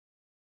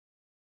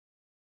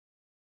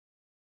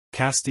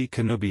Casti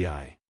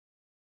Connubii.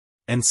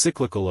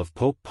 Encyclical of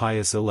Pope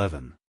Pius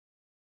XI.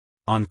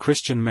 On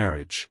Christian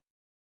Marriage.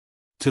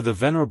 To the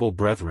Venerable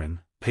Brethren,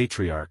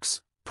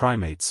 Patriarchs,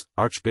 Primates,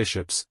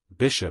 Archbishops,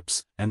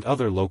 Bishops, and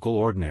other local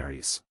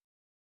ordinaries.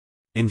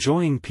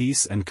 Enjoying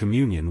peace and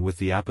communion with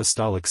the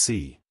Apostolic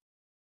See.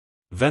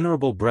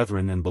 Venerable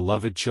Brethren and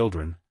beloved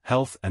children,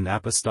 health and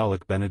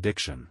apostolic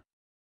benediction.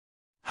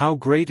 How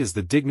great is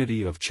the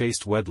dignity of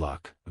chaste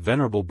wedlock,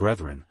 venerable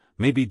brethren,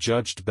 may be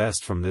judged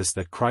best from this,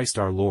 that Christ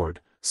our Lord,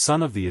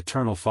 Son of the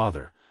Eternal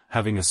Father,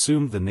 having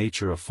assumed the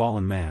nature of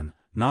fallen man,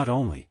 not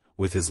only,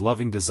 with his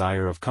loving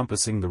desire of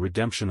compassing the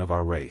redemption of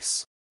our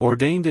race,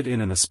 ordained it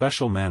in an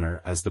especial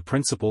manner as the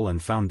principle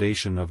and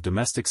foundation of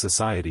domestic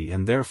society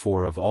and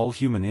therefore of all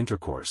human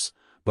intercourse,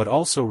 but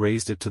also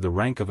raised it to the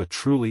rank of a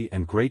truly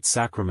and great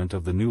sacrament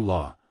of the new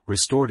law,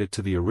 restored it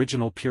to the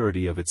original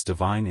purity of its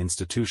divine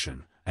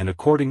institution, and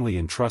accordingly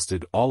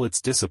entrusted all its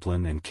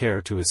discipline and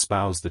care to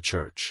espouse the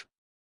Church.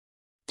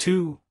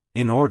 2.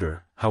 In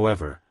order,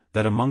 however,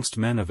 that amongst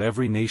men of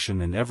every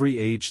nation and every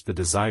age the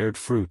desired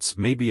fruits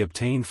may be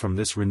obtained from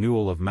this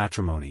renewal of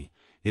matrimony,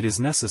 it is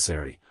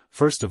necessary,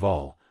 first of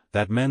all,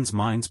 that men's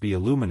minds be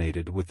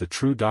illuminated with the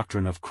true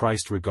doctrine of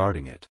Christ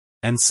regarding it,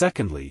 and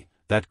secondly,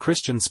 that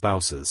Christian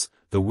spouses,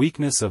 the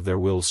weakness of their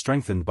will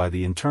strengthened by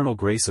the internal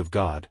grace of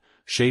God,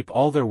 shape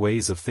all their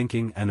ways of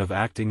thinking and of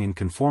acting in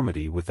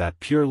conformity with that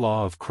pure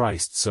law of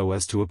Christ so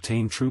as to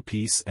obtain true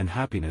peace and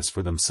happiness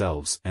for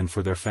themselves and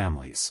for their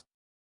families.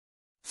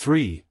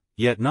 3.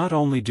 Yet not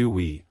only do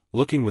we,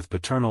 looking with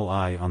paternal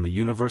eye on the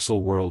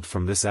universal world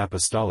from this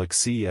apostolic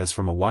see as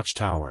from a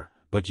watchtower,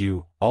 but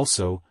you,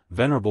 also,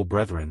 venerable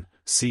brethren,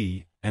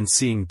 see, and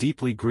seeing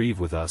deeply grieve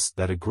with us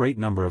that a great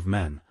number of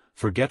men,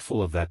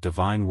 forgetful of that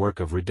divine work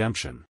of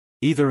redemption,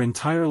 either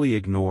entirely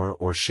ignore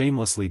or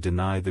shamelessly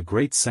deny the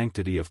great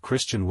sanctity of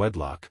Christian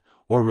wedlock,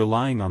 or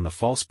relying on the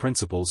false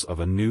principles of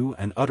a new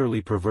and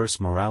utterly perverse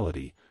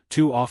morality,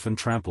 too often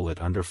trample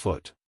it under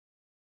foot.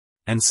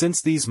 And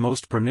since these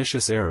most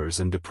pernicious errors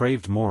and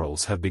depraved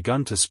morals have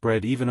begun to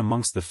spread even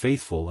amongst the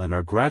faithful and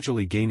are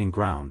gradually gaining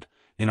ground,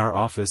 in our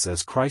office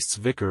as Christ's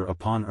Vicar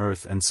upon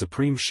earth and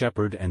Supreme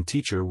Shepherd and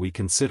Teacher, we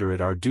consider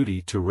it our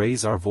duty to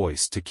raise our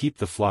voice to keep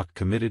the flock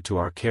committed to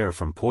our care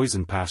from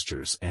poison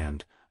pastures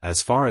and,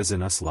 as far as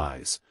in us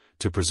lies,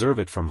 to preserve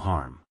it from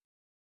harm.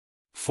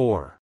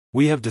 4.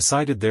 We have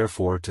decided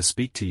therefore to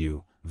speak to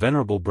you,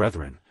 venerable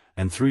brethren,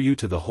 and through you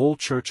to the whole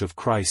Church of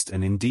Christ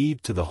and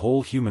indeed to the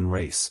whole human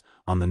race,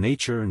 on the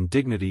nature and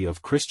dignity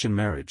of Christian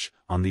marriage,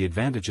 on the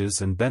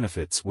advantages and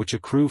benefits which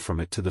accrue from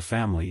it to the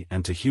family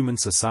and to human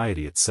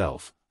society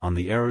itself, on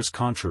the errors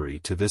contrary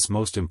to this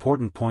most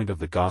important point of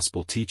the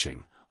gospel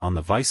teaching, on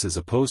the vices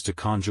opposed to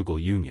conjugal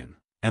union,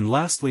 and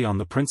lastly on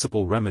the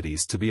principal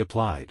remedies to be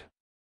applied.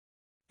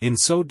 In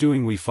so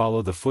doing we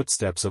follow the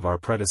footsteps of our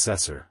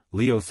predecessor,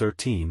 Leo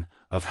XIII,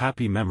 of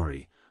happy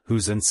memory,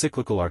 whose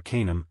Encyclical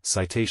Arcanum,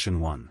 citation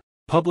 1,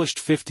 published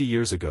 50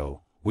 years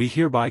ago, we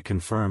hereby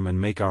confirm and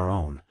make our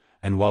own,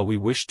 and while we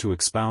wish to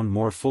expound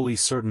more fully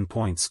certain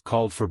points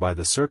called for by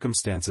the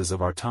circumstances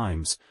of our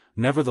times,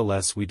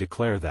 nevertheless we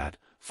declare that,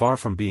 far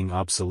from being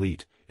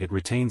obsolete, it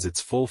retains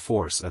its full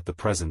force at the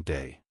present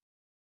day.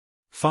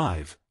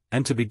 5.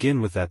 And to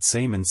begin with that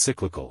same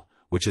encyclical,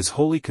 which is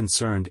wholly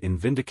concerned in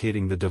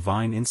vindicating the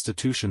divine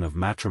institution of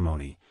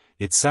matrimony,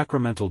 its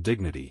sacramental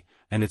dignity,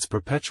 and its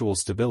perpetual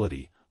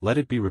stability, let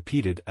it be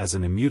repeated as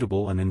an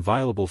immutable and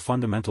inviolable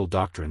fundamental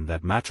doctrine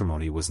that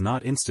matrimony was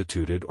not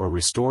instituted or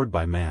restored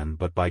by man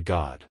but by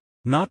God.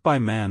 Not by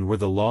man were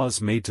the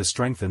laws made to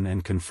strengthen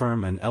and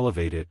confirm and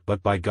elevate it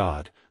but by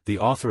God, the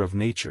author of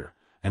nature,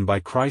 and by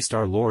Christ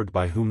our Lord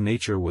by whom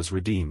nature was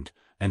redeemed,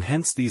 and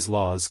hence these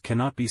laws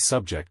cannot be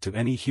subject to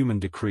any human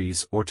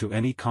decrees or to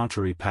any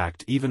contrary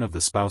pact even of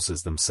the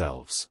spouses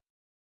themselves.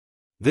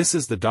 This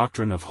is the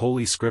doctrine of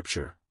Holy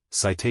Scripture,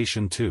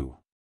 citation 2.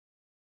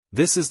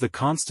 This is the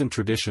constant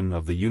tradition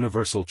of the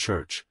universal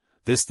Church,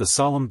 this the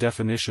solemn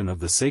definition of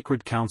the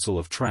Sacred Council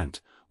of Trent,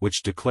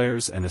 which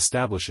declares and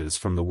establishes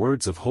from the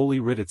words of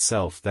Holy Writ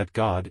itself that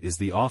God is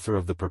the author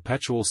of the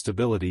perpetual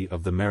stability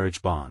of the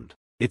marriage bond,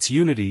 its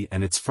unity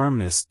and its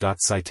firmness.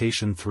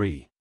 Citation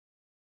 3.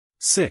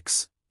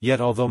 6. Yet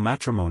although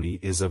matrimony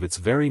is of its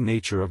very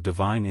nature of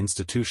divine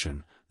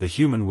institution, the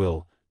human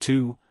will,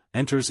 too,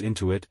 enters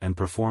into it and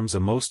performs a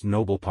most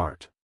noble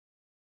part.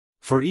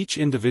 For each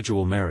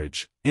individual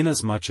marriage,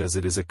 inasmuch as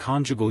it is a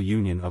conjugal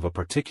union of a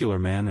particular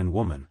man and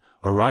woman,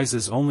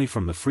 arises only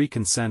from the free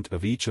consent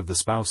of each of the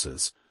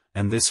spouses,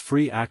 and this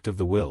free act of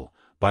the will,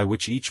 by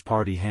which each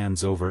party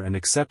hands over and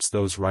accepts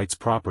those rights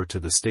proper to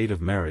the state of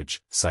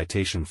marriage,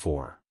 citation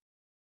 4,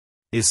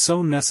 is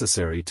so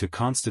necessary to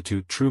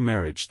constitute true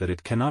marriage that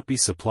it cannot be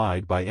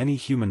supplied by any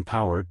human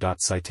power.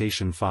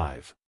 Citation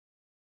 5.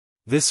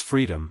 This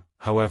freedom,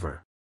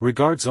 however,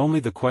 regards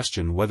only the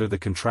question whether the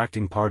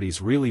contracting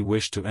parties really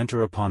wish to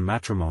enter upon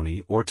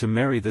matrimony or to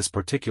marry this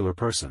particular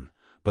person,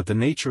 but the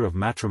nature of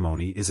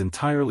matrimony is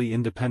entirely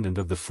independent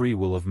of the free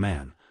will of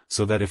man,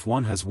 so that if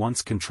one has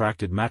once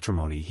contracted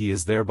matrimony he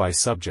is thereby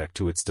subject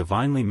to its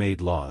divinely made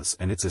laws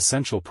and its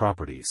essential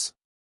properties.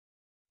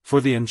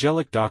 For the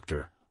angelic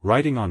doctor,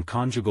 writing on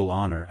conjugal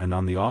honor and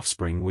on the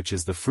offspring which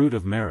is the fruit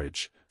of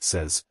marriage,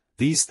 says,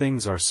 "These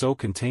things are so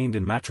contained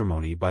in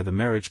matrimony by the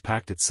marriage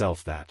pact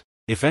itself that,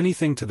 if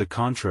anything to the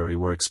contrary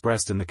were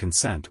expressed in the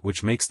consent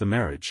which makes the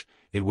marriage,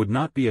 it would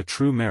not be a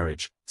true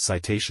marriage."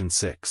 Citation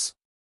 6.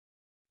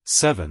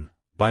 7.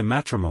 By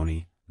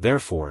matrimony,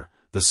 therefore,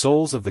 the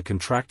souls of the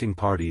contracting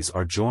parties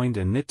are joined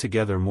and knit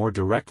together more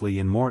directly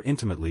and more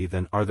intimately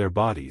than are their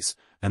bodies,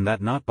 and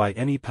that not by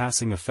any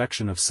passing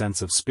affection of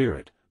sense of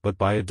spirit, but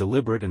by a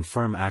deliberate and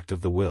firm act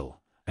of the will,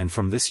 and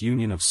from this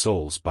union of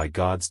souls by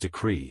God's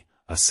decree,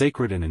 a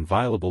sacred and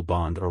inviolable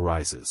bond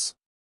arises.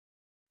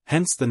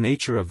 Hence the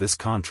nature of this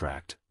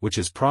contract, which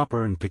is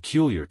proper and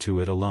peculiar to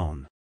it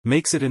alone,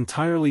 makes it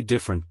entirely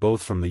different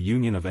both from the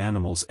union of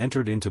animals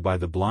entered into by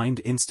the blind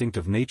instinct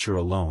of nature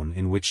alone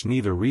in which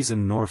neither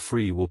reason nor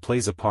free will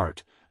plays a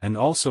part, and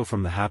also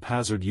from the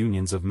haphazard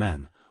unions of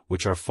men,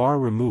 which are far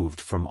removed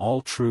from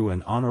all true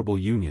and honorable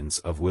unions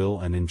of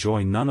will and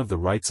enjoy none of the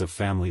rights of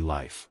family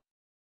life.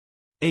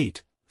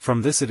 8.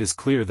 From this it is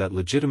clear that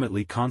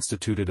legitimately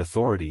constituted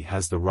authority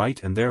has the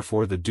right and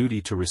therefore the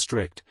duty to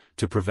restrict,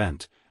 to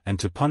prevent, and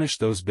to punish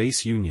those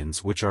base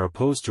unions which are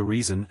opposed to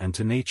reason and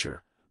to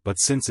nature. But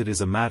since it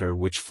is a matter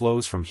which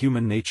flows from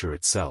human nature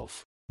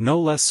itself, no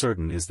less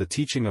certain is the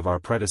teaching of our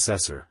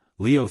predecessor,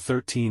 Leo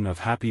XIII of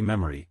happy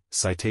memory,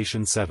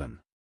 citation 7.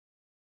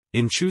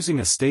 In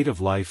choosing a state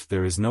of life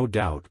there is no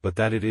doubt but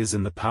that it is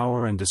in the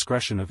power and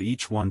discretion of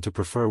each one to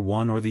prefer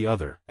one or the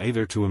other,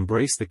 either to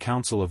embrace the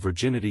counsel of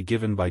virginity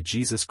given by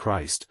Jesus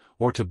Christ,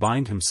 or to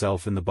bind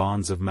himself in the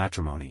bonds of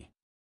matrimony.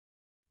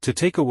 To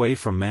take away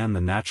from man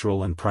the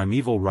natural and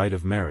primeval right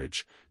of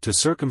marriage, to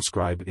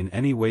circumscribe in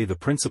any way the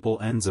principal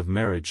ends of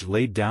marriage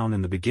laid down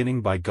in the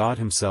beginning by God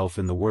himself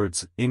in the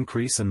words,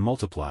 "increase and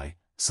multiply,"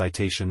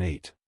 citation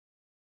 8,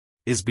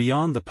 is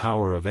beyond the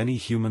power of any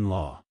human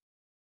law.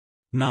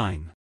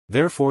 9.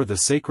 Therefore the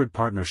sacred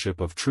partnership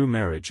of true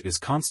marriage is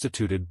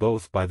constituted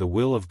both by the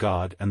will of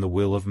God and the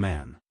will of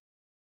man.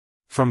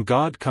 From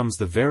God comes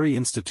the very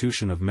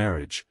institution of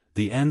marriage,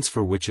 the ends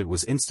for which it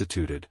was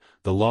instituted,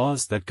 the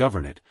laws that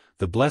govern it,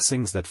 the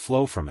blessings that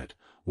flow from it,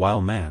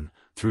 while man,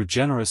 through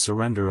generous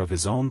surrender of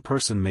his own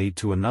person made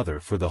to another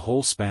for the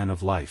whole span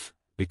of life,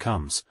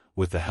 becomes,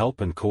 with the help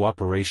and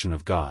cooperation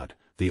of God,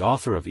 the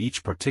author of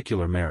each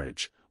particular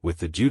marriage, with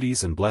the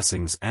duties and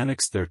blessings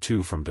annexed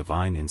thereto from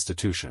divine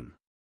institution.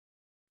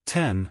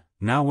 10.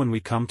 Now when we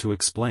come to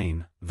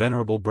explain,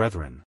 venerable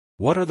brethren,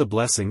 what are the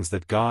blessings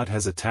that God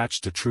has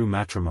attached to true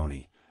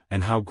matrimony,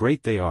 and how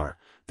great they are,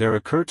 there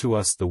occur to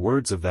us the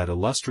words of that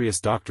illustrious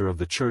doctor of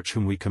the Church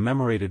whom we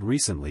commemorated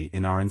recently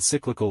in our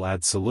Encyclical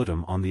Ad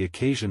Salutem on the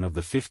occasion of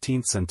the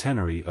 15th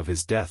centenary of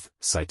his death,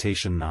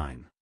 citation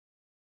 9.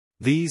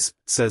 These,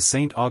 says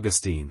St.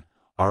 Augustine,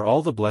 are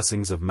all the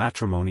blessings of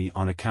matrimony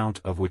on account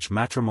of which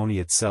matrimony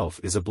itself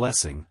is a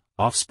blessing,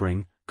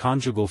 offspring,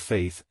 conjugal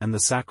faith and the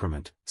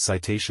sacrament,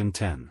 citation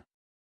 10.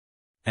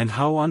 And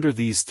how under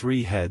these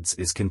three heads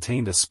is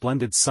contained a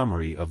splendid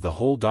summary of the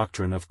whole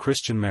doctrine of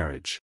Christian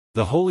marriage.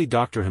 The holy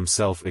doctor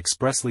himself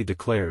expressly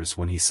declares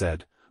when he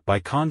said, "By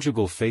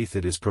conjugal faith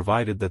it is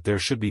provided that there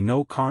should be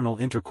no carnal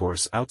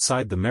intercourse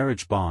outside the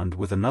marriage bond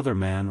with another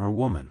man or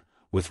woman,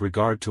 with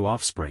regard to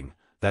offspring,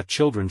 that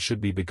children should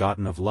be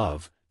begotten of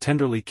love,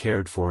 tenderly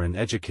cared for and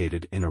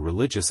educated in a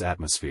religious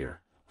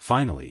atmosphere,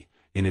 finally,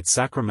 in its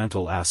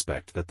sacramental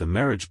aspect that the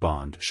marriage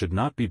bond should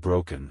not be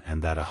broken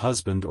and that a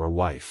husband or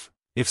wife,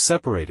 if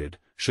separated,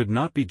 should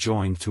not be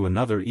joined to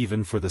another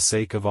even for the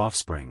sake of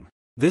offspring.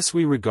 This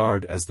we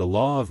regard as the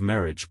law of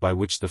marriage by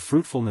which the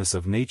fruitfulness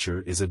of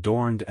nature is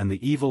adorned and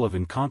the evil of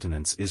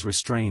incontinence is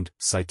restrained."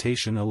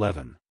 Citation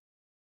 11.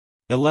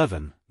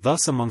 11.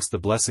 Thus amongst the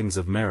blessings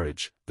of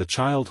marriage, the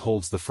child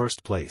holds the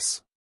first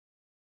place.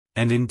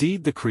 And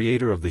indeed the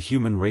Creator of the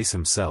human race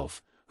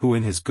himself, who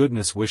in his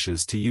goodness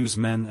wishes to use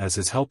men as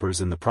his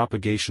helpers in the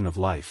propagation of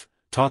life,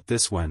 taught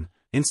this when,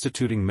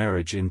 instituting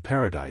marriage in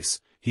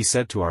paradise, he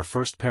said to our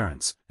first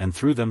parents, and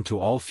through them to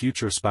all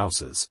future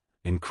spouses,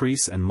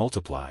 "Increase and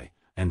multiply,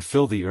 and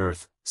fill the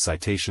earth,"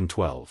 citation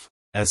 12,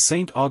 as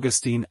St.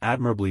 Augustine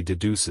admirably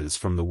deduces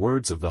from the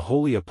words of the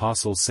holy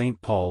apostle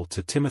St. Paul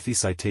to Timothy,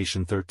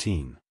 citation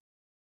 13.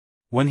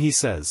 When he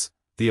says,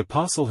 "The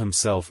apostle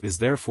himself is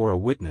therefore a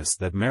witness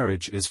that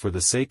marriage is for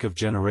the sake of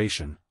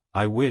generation,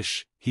 I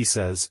wish," he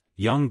says,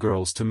 "young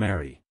girls to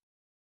marry."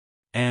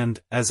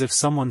 And, as if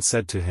someone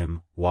said to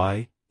him,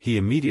 "Why?" he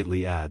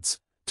immediately adds,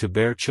 "To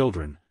bear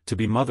children, to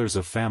be mothers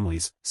of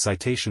families,"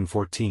 citation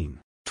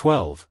 14.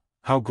 12.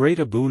 How great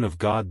a boon of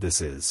God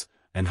this is,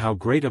 and how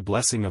great a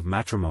blessing of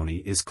matrimony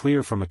is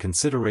clear from a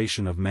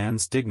consideration of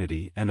man's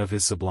dignity and of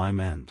his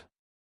sublime end.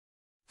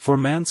 For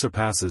man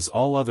surpasses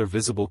all other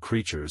visible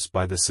creatures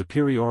by the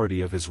superiority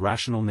of his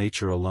rational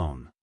nature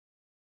alone.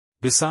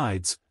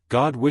 Besides,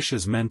 God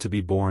wishes men to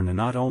be born and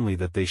not only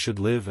that they should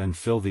live and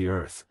fill the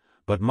earth,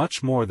 but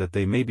much more that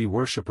they may be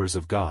worshippers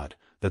of God,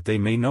 that they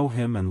may know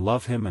Him and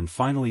love Him and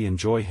finally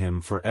enjoy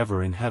Him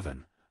forever in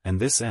heaven, and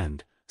this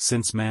end,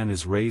 since man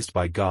is raised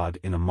by God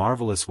in a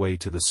marvelous way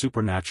to the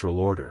supernatural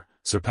order,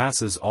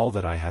 surpasses all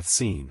that eye hath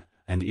seen,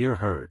 and ear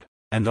heard,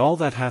 and all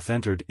that hath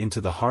entered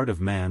into the heart of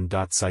man.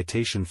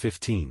 Citation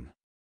 15.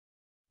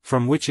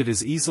 From which it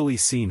is easily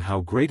seen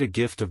how great a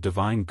gift of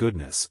divine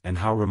goodness and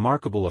how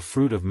remarkable a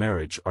fruit of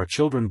marriage are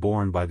children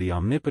born by the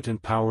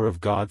omnipotent power of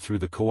God through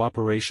the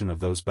cooperation of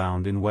those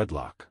bound in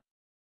wedlock.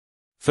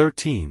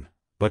 13.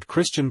 But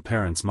Christian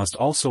parents must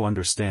also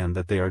understand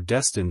that they are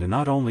destined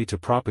not only to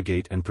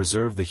propagate and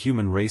preserve the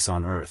human race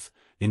on earth,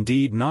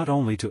 indeed not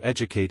only to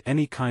educate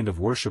any kind of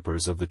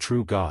worshippers of the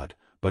true God,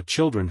 but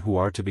children who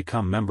are to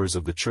become members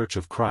of the Church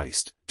of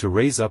Christ, to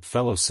raise up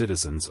fellow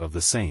citizens of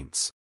the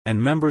saints,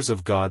 and members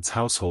of God's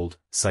household.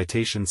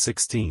 Citation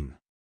 16.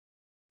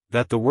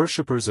 That the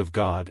worshippers of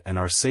God and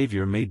our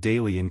Savior may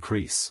daily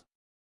increase.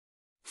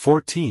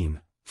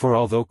 14. For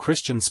although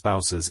Christian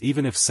spouses,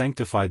 even if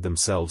sanctified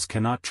themselves,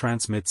 cannot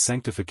transmit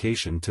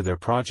sanctification to their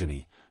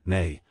progeny,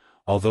 nay,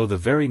 although the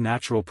very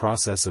natural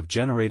process of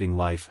generating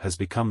life has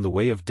become the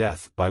way of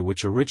death by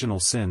which original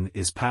sin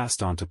is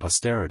passed on to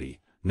posterity,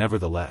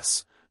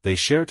 nevertheless, they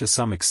share to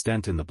some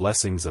extent in the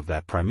blessings of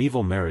that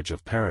primeval marriage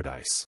of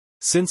paradise,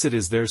 since it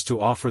is theirs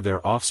to offer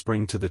their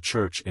offspring to the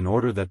Church in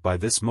order that by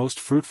this most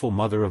fruitful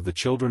mother of the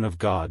children of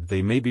God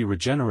they may be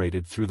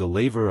regenerated through the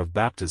laver of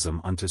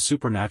baptism unto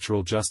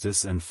supernatural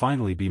justice and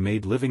finally be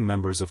made living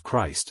members of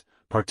Christ,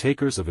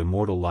 partakers of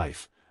immortal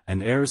life,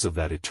 and heirs of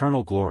that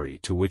eternal glory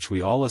to which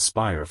we all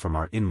aspire from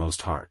our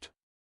inmost heart.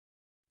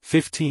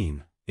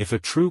 15. If a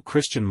true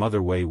Christian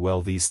mother weigh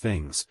well these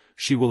things,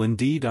 she will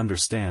indeed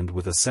understand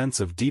with a sense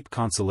of deep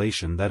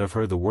consolation that of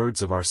her the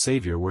words of our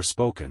Saviour were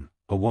spoken,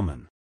 a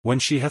woman, when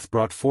she hath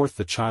brought forth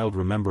the child,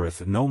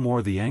 remembereth no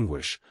more the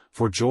anguish,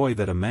 for joy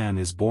that a man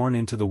is born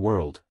into the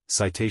world.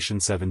 Citation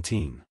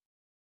 17.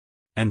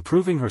 And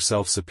proving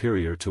herself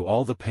superior to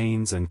all the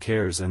pains and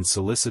cares and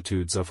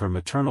solicitudes of her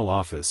maternal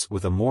office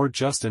with a more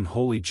just and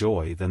holy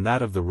joy than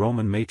that of the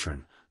Roman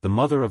matron, the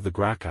mother of the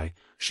Gracchi,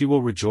 she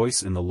will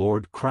rejoice in the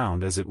Lord,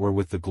 crowned as it were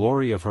with the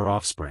glory of her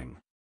offspring.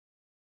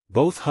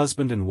 Both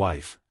husband and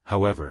wife,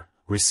 however,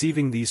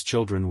 receiving these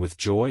children with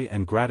joy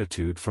and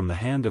gratitude from the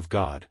hand of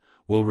God,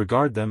 will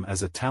regard them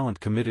as a talent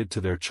committed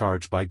to their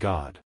charge by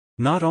God,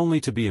 not only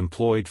to be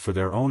employed for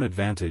their own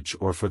advantage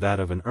or for that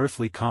of an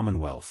earthly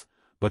commonwealth,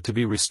 but to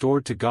be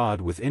restored to God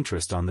with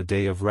interest on the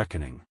day of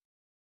reckoning.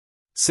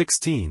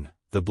 16.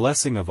 The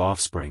blessing of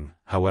offspring,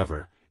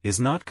 however, is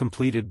not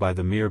completed by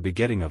the mere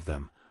begetting of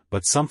them,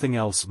 but something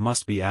else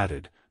must be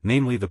added,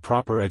 namely the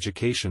proper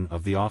education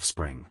of the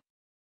offspring.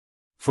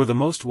 For the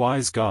most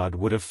wise God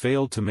would have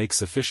failed to make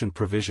sufficient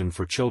provision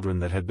for children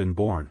that had been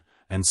born,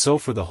 and so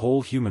for the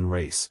whole human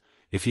race,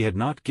 if he had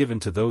not given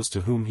to those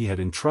to whom he had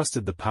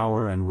entrusted the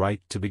power and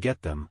right to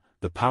beget them,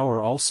 the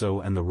power also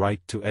and the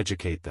right to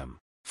educate them.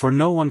 For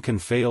no one can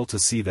fail to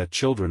see that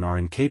children are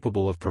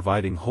incapable of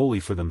providing wholly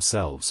for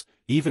themselves,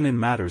 even in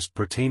matters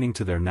pertaining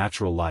to their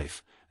natural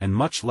life, and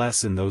much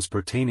less in those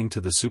pertaining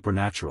to the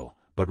supernatural,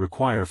 but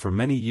require for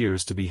many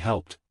years to be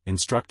helped,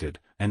 instructed,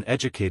 and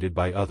educated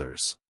by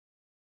others.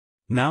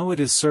 Now it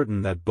is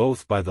certain that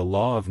both by the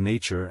law of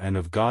nature and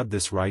of God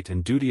this right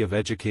and duty of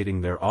educating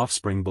their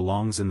offspring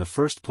belongs in the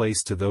first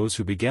place to those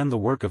who began the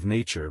work of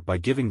nature by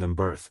giving them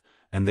birth,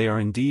 and they are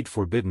indeed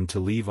forbidden to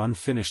leave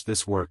unfinished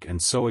this work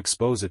and so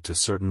expose it to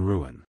certain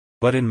ruin.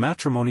 But in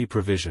matrimony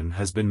provision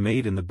has been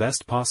made in the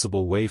best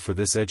possible way for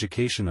this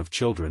education of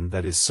children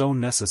that is so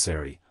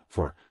necessary,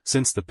 for,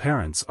 since the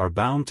parents are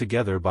bound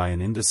together by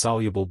an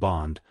indissoluble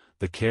bond,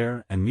 the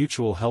care and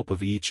mutual help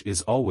of each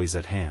is always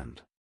at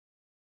hand.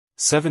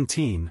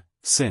 17.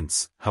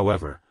 Since,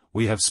 however,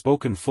 we have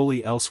spoken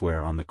fully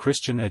elsewhere on the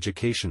Christian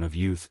education of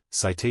youth,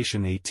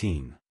 citation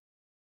 18.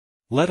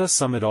 Let us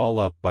sum it all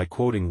up by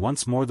quoting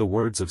once more the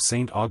words of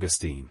St.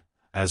 Augustine.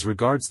 As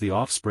regards the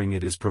offspring,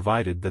 it is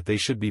provided that they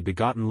should be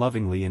begotten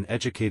lovingly and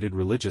educated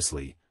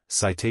religiously,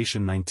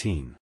 citation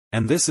 19.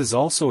 And this is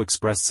also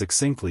expressed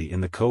succinctly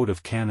in the Code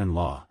of Canon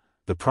Law.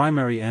 The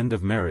primary end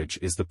of marriage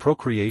is the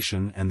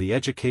procreation and the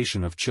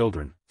education of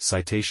children,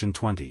 citation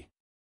 20.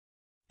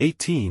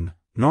 18.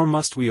 Nor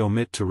must we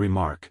omit to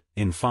remark,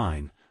 in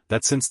fine,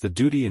 that since the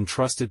duty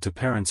entrusted to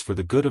parents for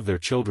the good of their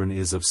children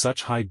is of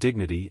such high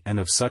dignity and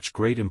of such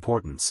great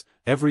importance,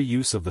 every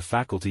use of the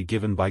faculty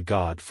given by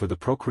God for the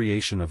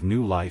procreation of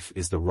new life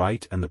is the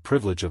right and the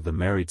privilege of the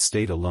married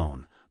state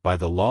alone, by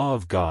the law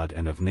of God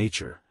and of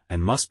nature,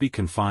 and must be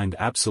confined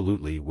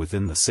absolutely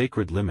within the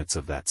sacred limits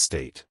of that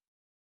state.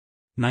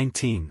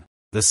 19.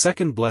 The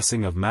second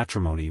blessing of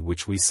matrimony,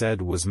 which we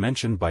said was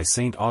mentioned by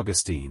St.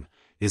 Augustine,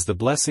 is the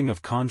blessing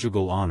of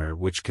conjugal honor,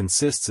 which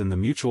consists in the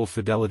mutual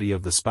fidelity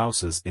of the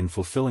spouses in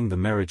fulfilling the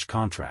marriage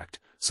contract,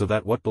 so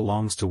that what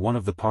belongs to one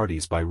of the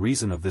parties by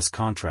reason of this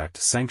contract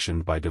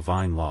sanctioned by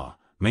divine law,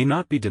 may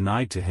not be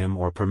denied to him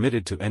or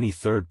permitted to any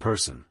third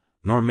person,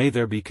 nor may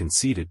there be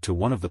conceded to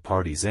one of the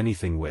parties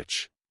anything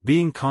which,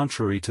 being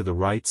contrary to the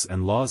rights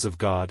and laws of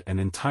God and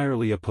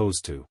entirely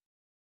opposed to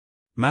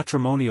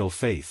matrimonial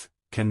faith,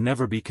 can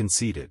never be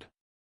conceded.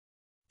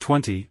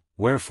 20.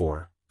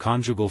 Wherefore,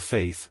 conjugal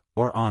faith,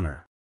 or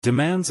honor,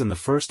 demands in the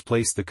first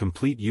place the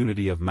complete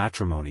unity of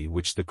matrimony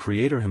which the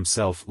Creator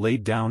himself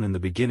laid down in the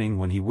beginning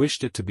when he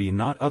wished it to be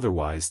not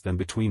otherwise than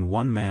between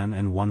one man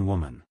and one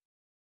woman.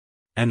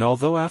 And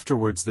although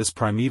afterwards this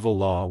primeval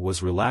law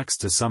was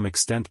relaxed to some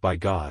extent by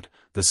God,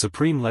 the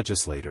supreme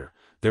legislator,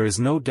 there is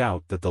no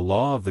doubt that the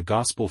law of the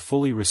gospel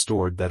fully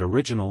restored that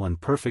original and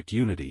perfect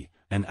unity,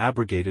 and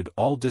abrogated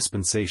all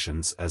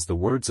dispensations as the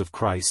words of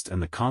Christ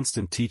and the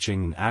constant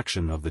teaching and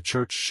action of the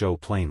Church show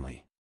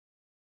plainly.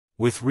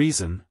 With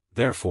reason,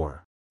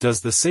 therefore,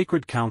 does the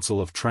Sacred Council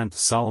of Trent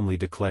solemnly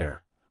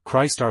declare,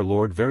 Christ our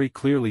Lord very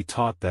clearly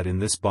taught that in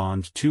this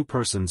bond two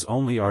persons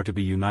only are to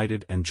be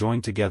united and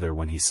joined together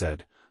when he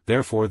said,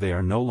 therefore they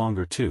are no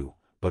longer two,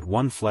 but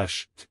one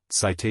flesh,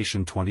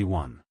 citation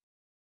 21.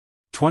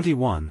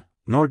 21.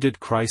 Nor did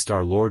Christ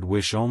our Lord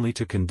wish only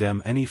to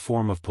condemn any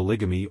form of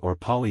polygamy or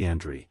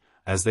polyandry,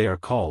 as they are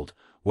called,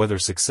 whether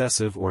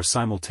successive or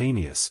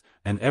simultaneous,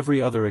 and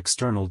every other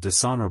external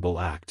dishonorable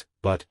act,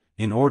 but,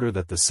 in order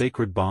that the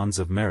sacred bonds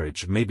of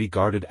marriage may be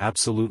guarded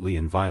absolutely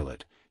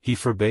inviolate, he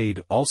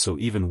forbade also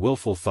even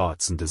wilful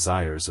thoughts and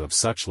desires of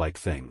such like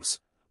things.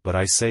 But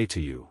I say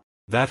to you,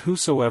 that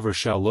whosoever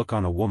shall look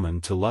on a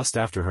woman to lust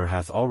after her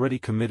hath already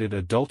committed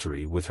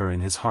adultery with her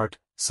in his heart,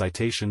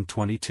 citation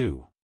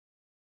 22.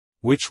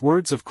 Which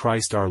words of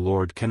Christ our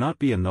Lord cannot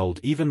be annulled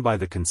even by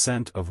the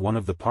consent of one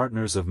of the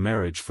partners of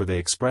marriage, for they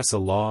express a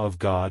law of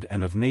God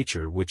and of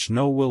nature which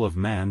no will of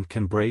man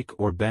can break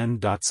or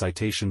bend.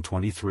 Citation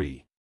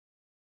 23.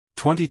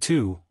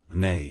 22.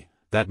 Nay,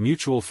 that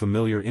mutual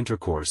familiar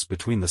intercourse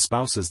between the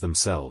spouses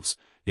themselves,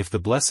 if the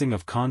blessing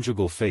of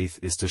conjugal faith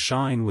is to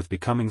shine with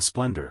becoming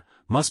splendor,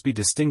 must be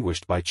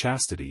distinguished by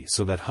chastity,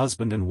 so that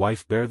husband and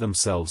wife bear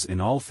themselves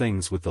in all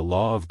things with the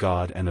law of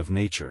God and of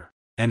nature,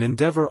 and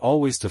endeavor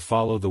always to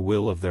follow the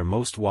will of their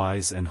most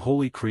wise and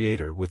holy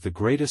Creator with the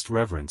greatest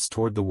reverence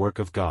toward the work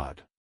of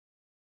God.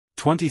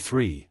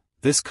 23.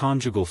 This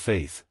conjugal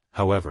faith,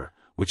 however,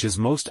 which is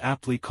most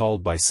aptly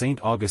called by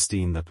St.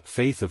 Augustine the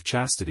faith of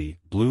chastity,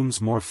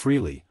 blooms more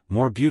freely,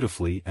 more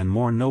beautifully and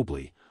more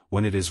nobly,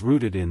 when it is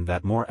rooted in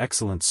that more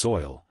excellent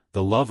soil,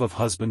 the love of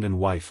husband and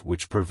wife,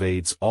 which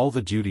pervades all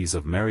the duties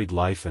of married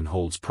life and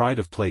holds pride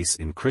of place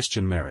in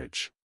Christian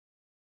marriage.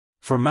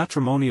 For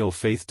matrimonial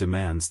faith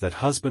demands that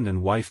husband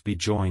and wife be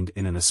joined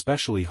in an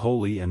especially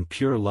holy and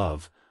pure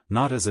love,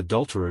 not as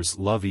adulterers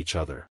love each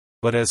other,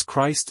 but as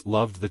Christ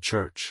loved the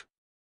Church.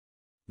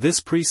 This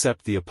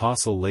precept the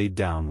Apostle laid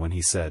down when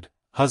he said,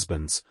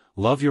 Husbands,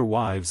 love your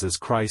wives as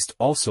Christ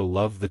also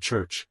loved the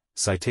Church,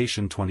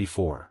 citation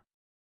 24.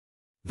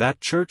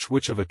 That Church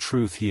which of a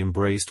truth he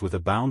embraced with a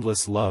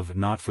boundless love,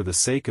 not for the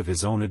sake of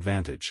his own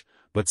advantage,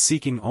 but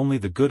seeking only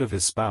the good of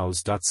his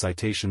spouse.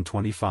 Citation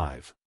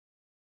 25.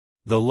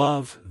 The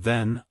love,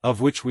 then, of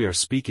which we are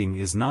speaking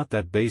is not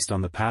that based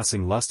on the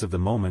passing lust of the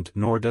moment,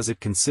 nor does it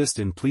consist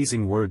in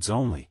pleasing words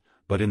only,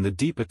 but in the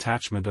deep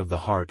attachment of the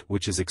heart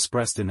which is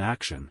expressed in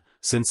action,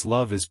 since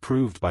love is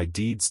proved by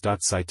deeds.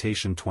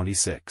 Citation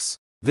 26.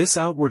 This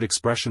outward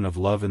expression of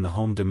love in the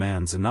home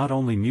demands not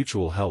only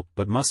mutual help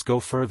but must go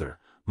further,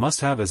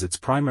 must have as its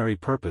primary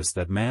purpose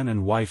that man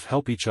and wife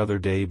help each other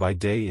day by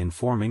day in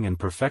forming and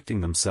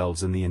perfecting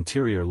themselves in the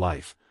interior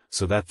life,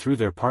 so that through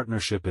their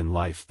partnership in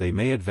life they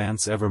may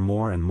advance ever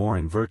more and more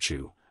in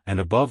virtue, and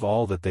above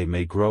all that they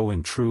may grow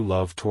in true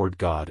love toward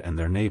God and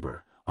their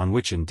neighbor, on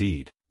which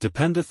indeed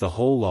dependeth the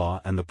whole law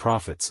and the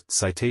prophets.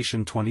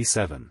 Citation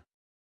 27.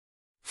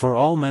 For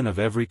all men of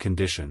every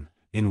condition,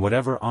 in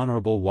whatever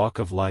honorable walk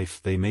of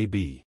life they may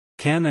be,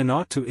 can and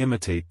ought to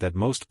imitate that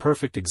most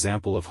perfect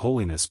example of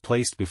holiness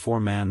placed before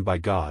man by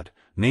God,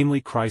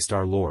 namely Christ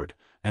our Lord,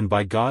 and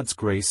by God's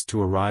grace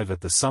to arrive at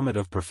the summit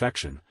of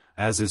perfection,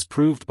 as is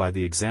proved by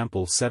the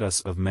example set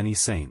us of many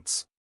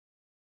saints.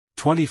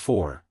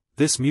 24.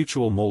 This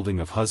mutual molding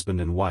of husband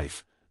and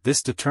wife,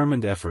 this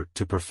determined effort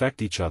to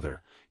perfect each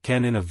other,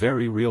 can in a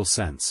very real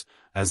sense,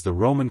 as the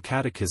Roman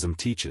Catechism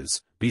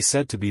teaches, be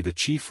said to be the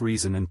chief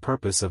reason and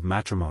purpose of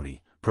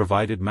matrimony,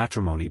 provided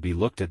matrimony be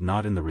looked at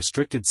not in the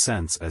restricted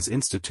sense as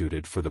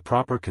instituted for the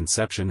proper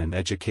conception and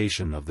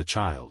education of the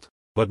child,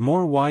 but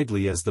more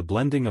widely as the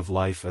blending of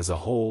life as a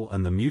whole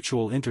and the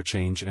mutual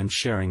interchange and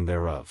sharing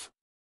thereof.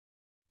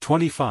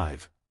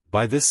 25.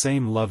 By this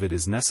same love it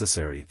is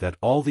necessary that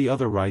all the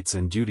other rights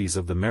and duties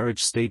of the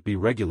marriage state be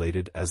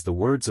regulated as the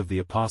words of the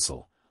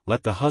Apostle,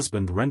 let the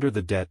husband render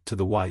the debt to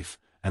the wife,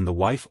 and the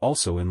wife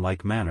also in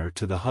like manner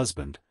to the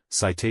husband.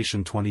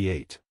 Citation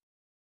 28.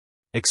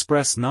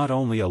 Express not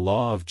only a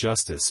law of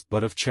justice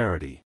but of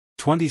charity.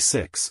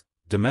 26.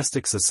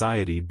 Domestic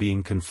society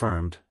being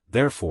confirmed,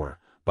 therefore,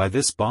 by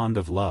this bond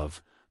of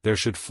love, there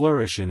should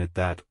flourish in it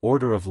that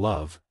order of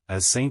love,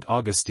 as St.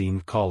 Augustine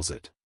calls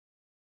it.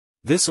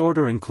 This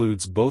order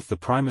includes both the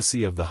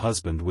primacy of the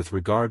husband with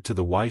regard to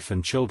the wife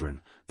and children,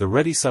 the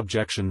ready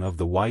subjection of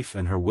the wife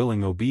and her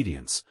willing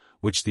obedience,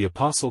 which the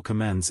Apostle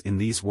commends in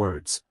these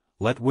words,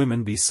 Let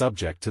women be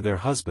subject to their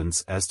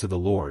husbands as to the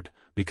Lord,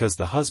 because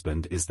the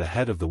husband is the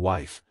head of the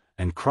wife,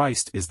 and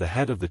Christ is the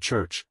head of the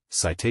Church.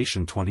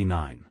 Citation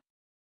 29.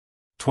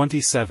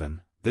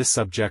 27. This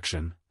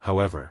subjection,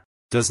 however,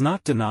 does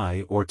not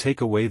deny or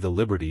take away the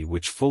liberty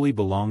which fully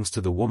belongs to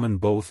the woman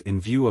both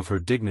in view of her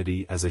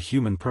dignity as a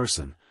human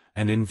person,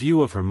 and in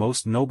view of her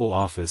most noble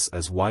office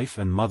as wife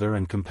and mother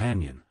and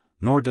companion,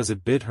 nor does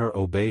it bid her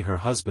obey her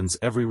husband's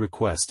every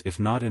request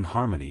if not in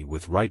harmony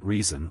with right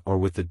reason or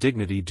with the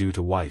dignity due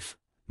to wife,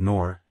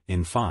 nor,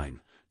 in fine,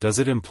 does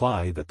it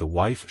imply that the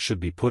wife should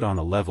be put on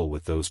a level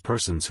with those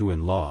persons who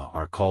in law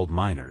are called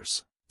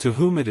minors, to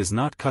whom it is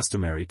not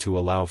customary to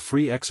allow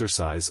free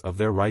exercise of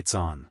their rights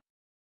on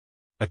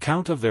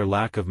account of their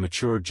lack of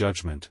mature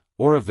judgment,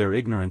 or of their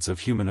ignorance of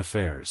human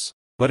affairs.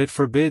 But it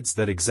forbids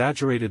that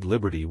exaggerated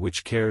liberty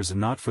which cares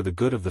not for the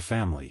good of the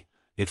family.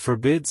 It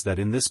forbids that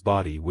in this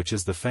body which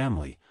is the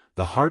family,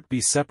 the heart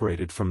be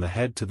separated from the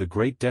head to the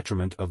great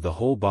detriment of the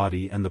whole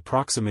body and the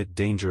proximate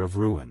danger of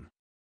ruin.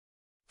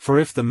 For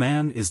if the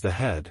man is the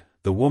head,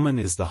 the woman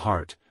is the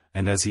heart,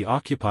 and as he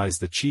occupies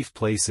the chief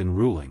place in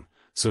ruling,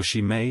 so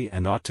she may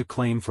and ought to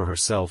claim for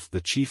herself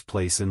the chief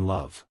place in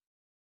love.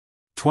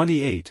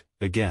 28.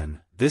 Again,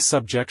 this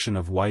subjection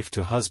of wife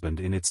to husband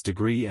in its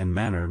degree and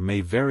manner may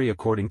vary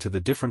according to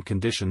the different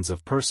conditions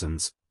of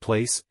persons,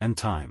 place, and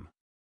time.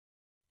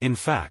 In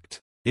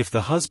fact, if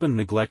the husband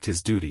neglect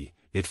his duty,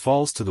 it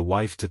falls to the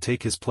wife to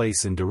take his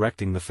place in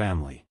directing the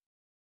family.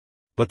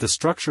 But the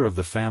structure of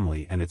the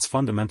family and its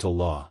fundamental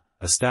law,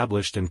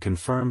 established and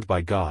confirmed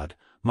by God,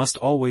 must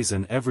always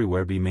and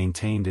everywhere be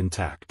maintained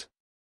intact.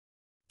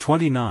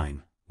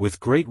 29. With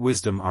great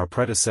wisdom our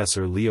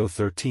predecessor Leo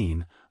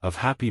XIII, of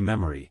happy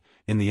memory,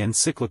 in the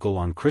Encyclical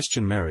on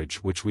Christian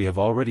marriage which we have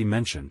already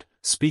mentioned,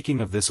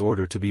 speaking of this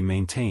order to be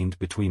maintained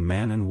between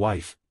man and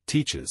wife,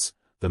 teaches,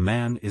 the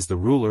man is the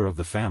ruler of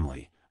the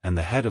family, and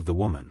the head of the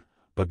woman,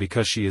 but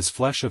because she is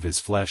flesh of his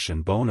flesh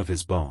and bone of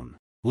his bone,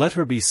 let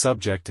her be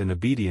subject and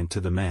obedient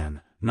to the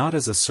man, not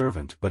as a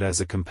servant but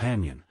as a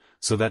companion,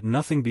 so that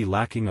nothing be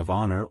lacking of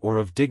honor or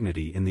of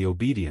dignity in the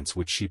obedience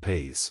which she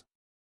pays.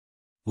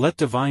 Let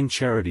divine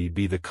charity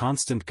be the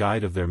constant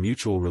guide of their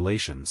mutual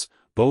relations,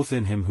 both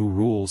in him who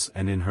rules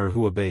and in her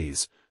who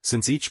obeys,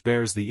 since each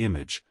bears the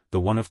image, the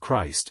one of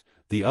Christ,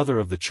 the other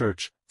of the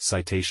Church.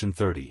 Citation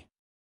 30.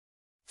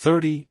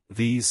 30.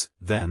 These,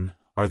 then,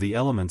 are the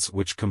elements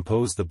which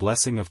compose the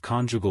blessing of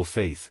conjugal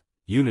faith,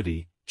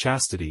 unity,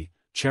 chastity,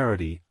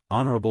 charity,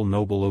 honorable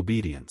noble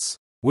obedience,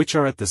 which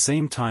are at the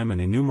same time an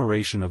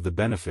enumeration of the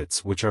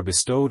benefits which are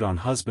bestowed on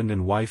husband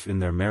and wife in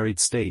their married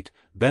state,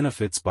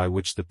 benefits by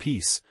which the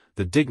peace,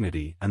 the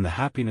dignity and the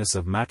happiness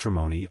of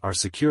matrimony are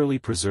securely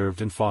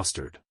preserved and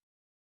fostered.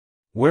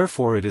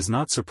 Wherefore it is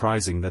not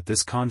surprising that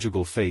this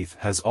conjugal faith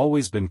has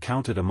always been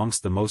counted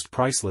amongst the most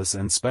priceless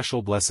and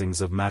special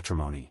blessings of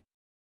matrimony.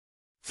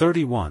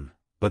 31.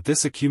 But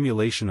this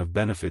accumulation of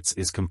benefits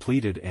is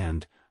completed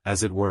and,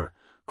 as it were,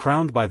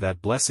 crowned by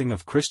that blessing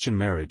of Christian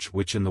marriage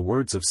which in the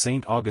words of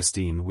St.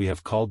 Augustine we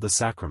have called the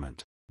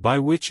sacrament, by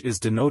which is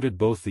denoted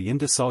both the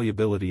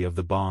indissolubility of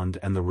the bond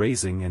and the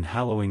raising and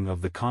hallowing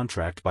of the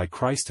contract by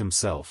Christ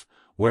himself,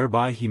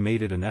 whereby he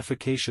made it an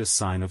efficacious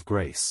sign of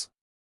grace.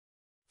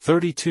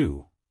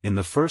 32. In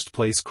the first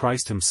place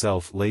Christ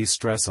himself lays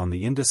stress on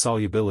the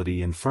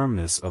indissolubility and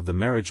firmness of the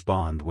marriage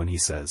bond when he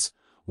says,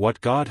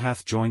 "What God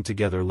hath joined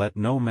together let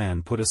no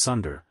man put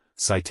asunder."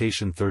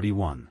 Citation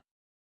 31.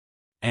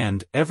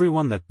 And,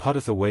 everyone that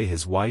putteth away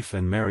his wife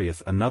and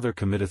marrieth another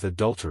committeth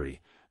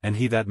adultery, and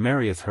he that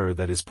marrieth her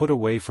that is put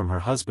away from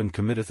her husband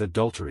committeth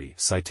adultery.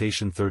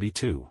 Citation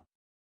 32.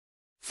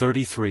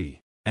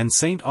 33. And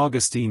St.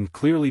 Augustine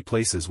clearly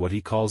places what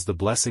he calls the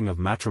blessing of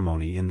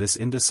matrimony in this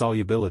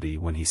indissolubility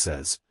when he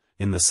says,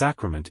 "In the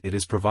sacrament it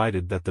is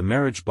provided that the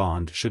marriage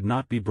bond should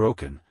not be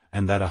broken,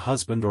 and that a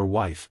husband or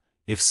wife,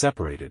 if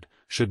separated,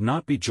 should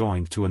not be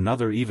joined to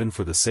another even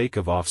for the sake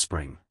of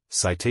offspring."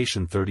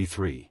 Citation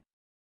 33.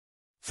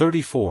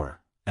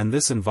 34. And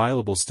this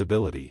inviolable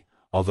stability,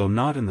 although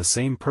not in the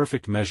same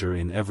perfect measure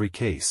in every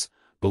case,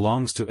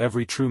 belongs to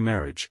every true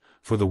marriage,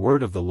 for the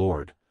word of the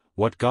Lord,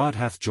 "What God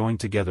hath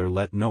joined together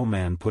let no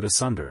man put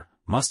asunder,"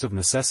 must of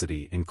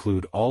necessity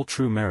include all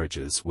true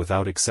marriages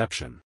without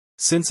exception,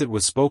 since it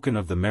was spoken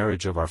of the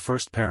marriage of our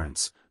first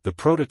parents, the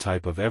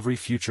prototype of every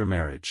future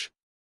marriage.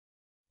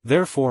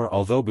 Therefore,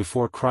 although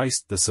before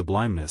Christ the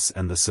sublimeness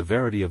and the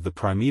severity of the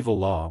primeval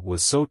law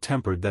was so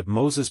tempered that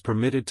Moses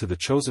permitted to the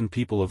chosen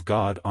people of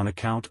God on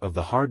account of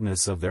the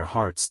hardness of their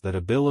hearts that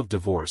a bill of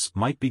divorce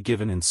might be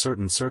given in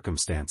certain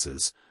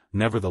circumstances,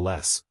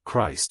 nevertheless,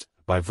 Christ,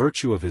 by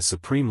virtue of his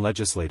supreme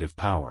legislative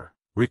power,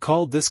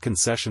 recalled this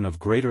concession of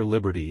greater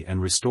liberty and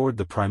restored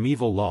the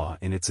primeval law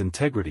in its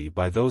integrity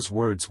by those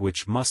words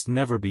which must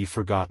never be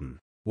forgotten,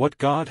 "What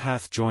God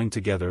hath joined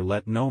together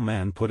let no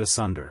man put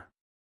asunder."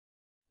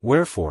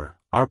 Wherefore,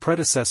 our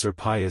predecessor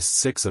Pius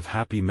VI of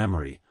happy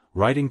memory,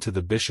 writing to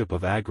the Bishop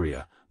of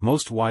Agria,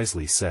 most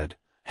wisely said,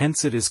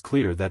 "Hence it is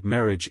clear that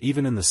marriage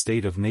even in the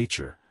state of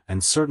nature,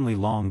 and certainly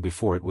long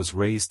before it was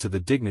raised to the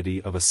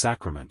dignity of a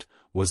sacrament,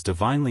 was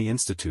divinely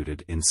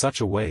instituted in such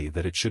a way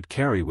that it should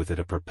carry with it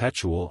a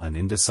perpetual and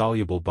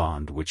indissoluble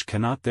bond which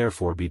cannot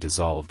therefore be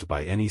dissolved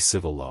by any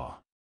civil law."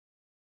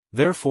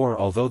 Therefore,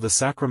 although the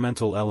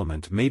sacramental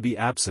element may be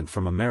absent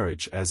from a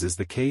marriage as is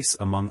the case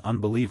among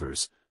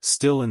unbelievers,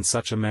 still in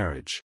such a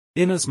marriage,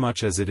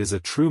 inasmuch as it is a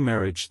true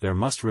marriage, there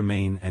must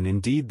remain, and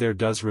indeed there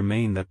does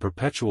remain, that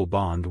perpetual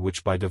bond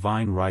which by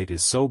divine right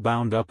is so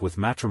bound up with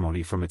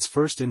matrimony from its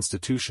first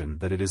institution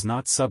that it is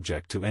not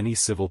subject to any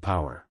civil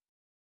power.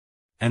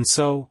 And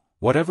so,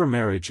 whatever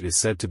marriage is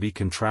said to be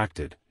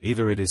contracted,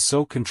 either it is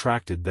so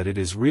contracted that it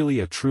is really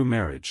a true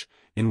marriage,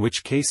 in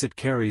which case it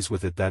carries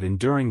with it that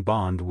enduring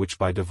bond which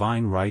by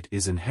divine right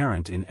is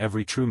inherent in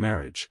every true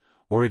marriage,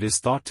 or it is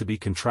thought to be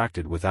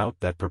contracted without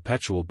that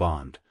perpetual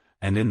bond,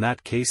 and in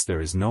that case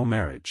there is no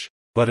marriage,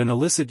 but an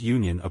illicit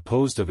union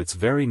opposed of its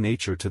very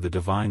nature to the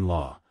divine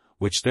law,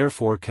 which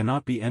therefore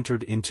cannot be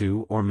entered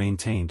into or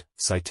maintained.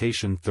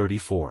 Citation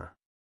 34.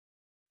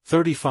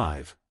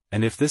 35.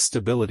 And if this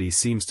stability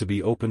seems to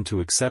be open to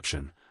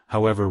exception,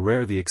 however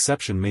rare the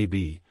exception may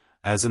be,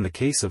 as in the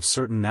case of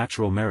certain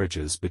natural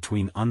marriages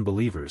between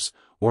unbelievers,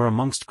 or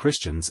amongst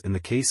Christians in the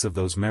case of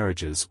those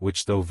marriages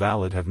which though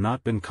valid have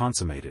not been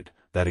consummated,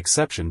 that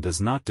exception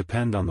does not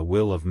depend on the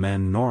will of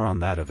men nor on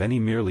that of any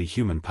merely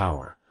human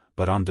power,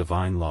 but on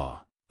divine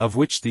law, of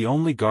which the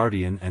only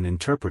guardian and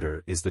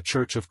interpreter is the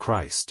Church of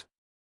Christ.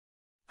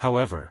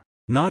 However,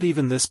 not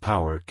even this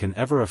power can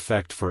ever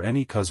affect for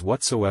any cause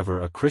whatsoever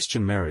a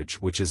Christian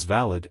marriage which is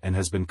valid and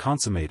has been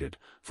consummated,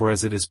 for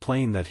as it is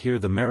plain that here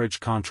the marriage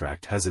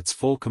contract has its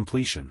full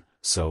completion,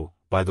 so,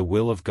 by the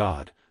will of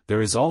God,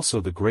 there is also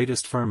the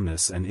greatest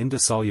firmness and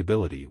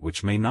indissolubility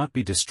which may not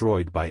be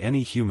destroyed by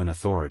any human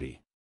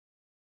authority.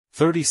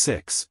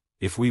 36.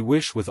 If we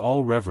wish with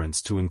all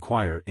reverence to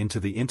inquire into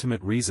the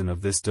intimate reason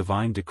of this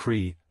divine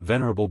decree,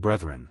 venerable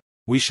brethren,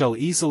 we shall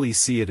easily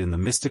see it in the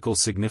mystical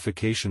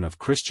signification of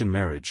Christian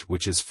marriage,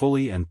 which is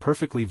fully and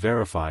perfectly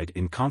verified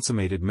in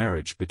consummated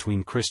marriage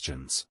between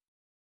Christians.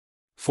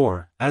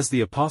 For, as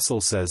the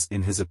Apostle says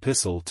in his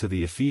epistle to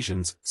the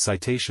Ephesians,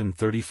 citation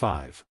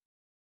 35,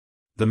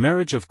 the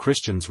marriage of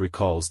Christians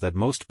recalls that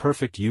most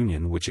perfect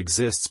union which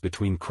exists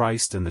between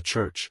Christ and the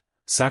Church,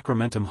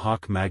 sacramentum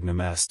hoc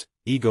magnum est,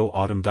 ego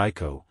autem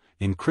dico,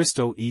 in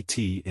Christo et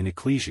in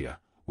ecclesia,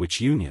 which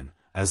union,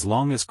 as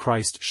long as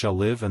Christ shall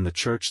live and the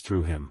Church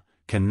through him,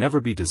 can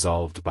never be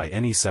dissolved by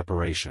any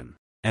separation.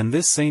 And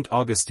this St.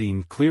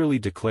 Augustine clearly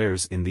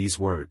declares in these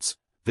words,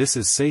 this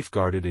is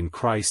safeguarded in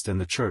Christ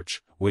and the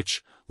Church,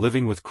 which,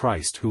 living with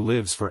Christ who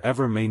lives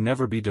forever, may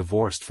never be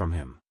divorced from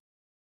him.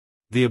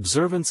 The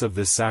observance of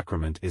this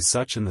sacrament is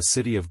such in the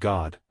city of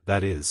God,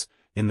 that is,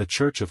 in the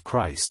Church of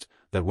Christ,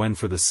 that when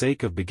for the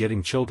sake of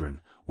begetting children,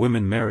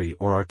 women marry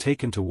or are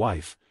taken to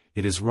wife,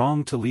 it is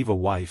wrong to leave a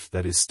wife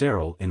that is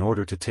sterile in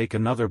order to take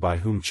another by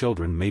whom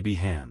children may be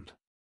had.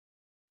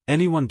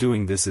 Anyone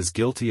doing this is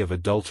guilty of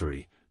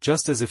adultery,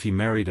 just as if he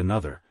married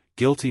another,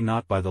 guilty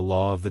not by the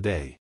law of the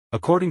day,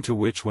 according to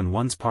which when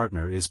one's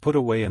partner is put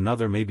away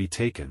another may be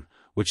taken,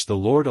 which the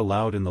Lord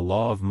allowed in the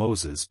law of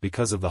Moses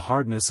because of the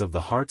hardness of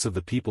the hearts of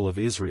the people of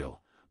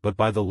Israel, but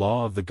by the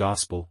law of the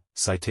gospel.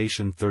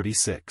 Citation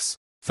 36.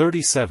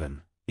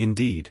 37.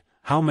 Indeed,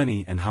 how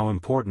many and how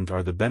important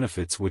are the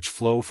benefits which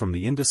flow from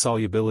the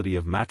indissolubility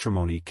of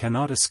matrimony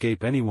cannot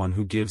escape anyone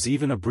who gives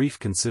even a brief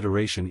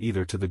consideration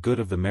either to the good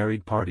of the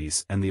married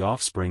parties and the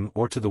offspring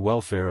or to the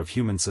welfare of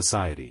human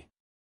society.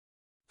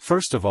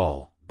 First of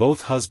all,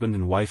 both husband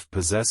and wife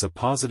possess a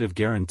positive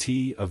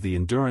guarantee of the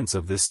endurance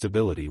of this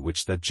stability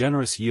which that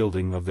generous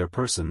yielding of their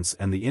persons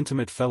and the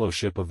intimate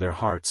fellowship of their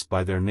hearts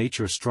by their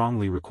nature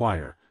strongly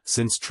require,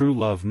 since true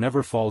love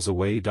never falls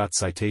away.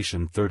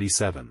 Citation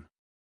 37.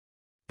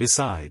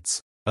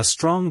 Besides, a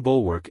strong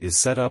bulwark is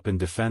set up in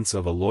defense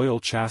of a loyal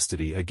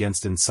chastity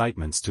against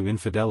incitements to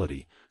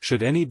infidelity,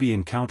 should any be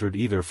encountered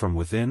either from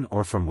within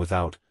or from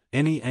without,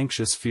 any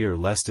anxious fear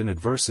lest in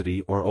adversity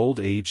or old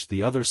age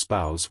the other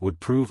spouse would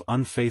prove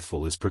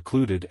unfaithful is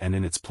precluded, and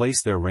in its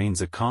place there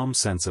reigns a calm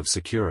sense of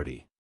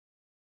security.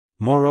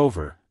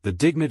 Moreover, the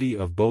dignity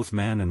of both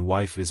man and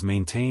wife is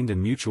maintained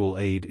and mutual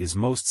aid is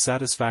most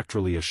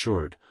satisfactorily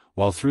assured,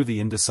 while through the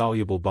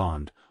indissoluble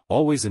bond,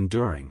 always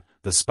enduring,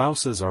 the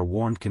spouses are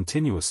warned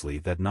continuously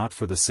that not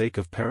for the sake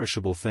of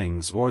perishable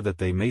things or that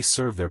they may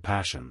serve their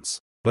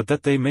passions, but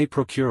that they may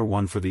procure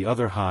one for the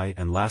other high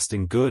and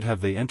lasting good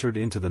have they entered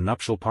into the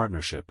nuptial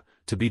partnership,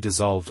 to be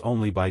dissolved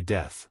only by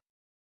death.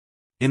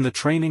 In the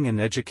training and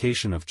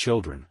education of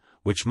children,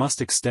 which must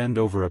extend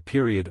over a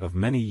period of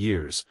many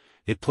years,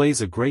 it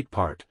plays a great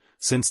part,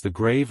 since the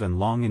grave and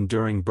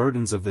long-enduring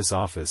burdens of this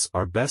office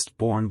are best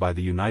borne by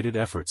the united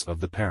efforts of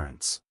the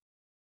parents.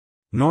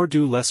 Nor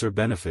do lesser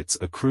benefits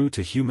accrue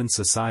to human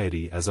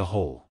society as a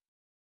whole.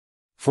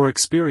 For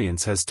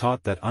experience has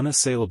taught that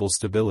unassailable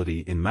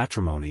stability in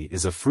matrimony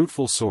is a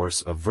fruitful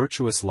source of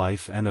virtuous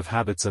life and of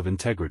habits of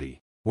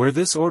integrity. Where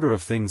this order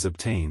of things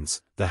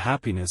obtains, the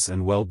happiness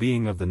and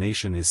well-being of the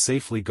nation is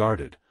safely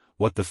guarded.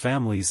 What the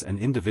families and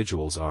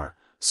individuals are,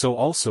 so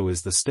also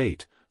is the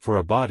state, for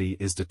a body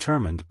is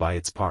determined by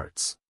its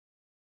parts.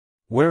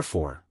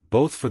 Wherefore,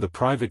 both for the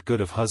private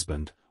good of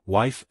husband,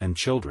 wife and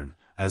children,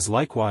 as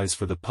likewise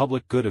for the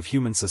public good of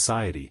human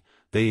society,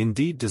 they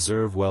indeed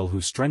deserve well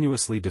who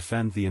strenuously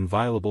defend the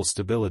inviolable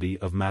stability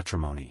of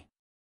matrimony.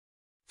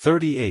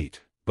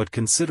 38. But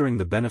considering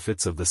the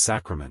benefits of the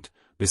sacrament,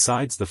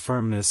 besides the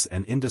firmness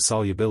and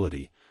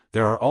indissolubility,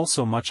 there are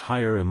also much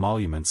higher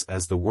emoluments,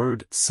 as the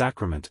word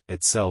sacrament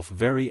itself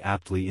very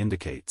aptly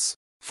indicates.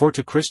 For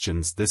to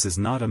Christians this is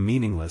not a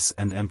meaningless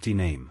and empty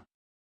name.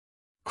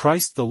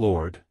 Christ the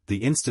Lord,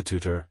 the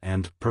institutor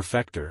and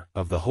perfecter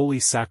of the holy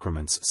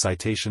sacraments,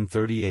 citation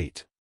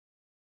 38.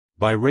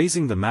 By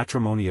raising the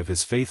matrimony of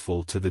his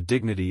faithful to the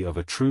dignity of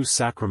a true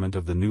sacrament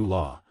of the new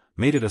law,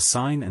 made it a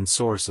sign and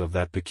source of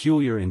that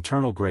peculiar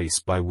internal grace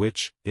by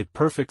which it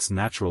perfects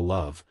natural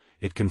love,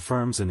 it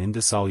confirms an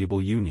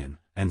indissoluble union,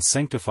 and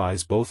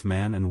sanctifies both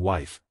man and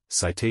wife,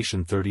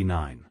 citation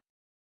 39.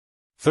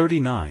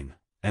 39.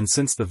 And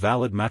since the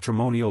valid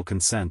matrimonial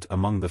consent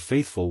among the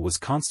faithful was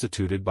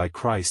constituted by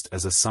Christ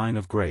as a sign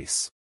of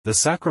grace, the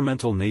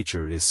sacramental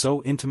nature is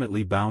so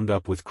intimately bound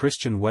up with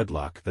Christian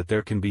wedlock that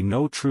there can be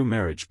no true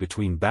marriage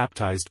between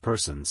baptized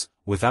persons,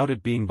 without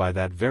it being by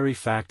that very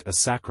fact a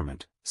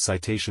sacrament,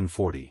 citation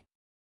 40.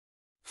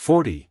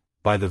 40.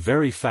 By the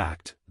very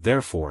fact,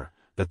 therefore,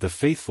 that the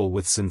faithful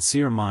with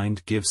sincere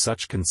mind give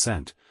such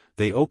consent,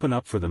 they open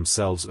up for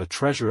themselves a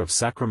treasure of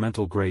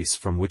sacramental grace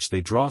from which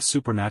they draw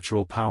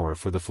supernatural power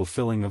for the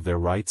fulfilling of their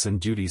rights and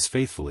duties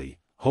faithfully,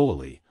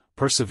 holily,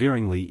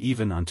 perseveringly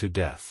even unto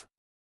death.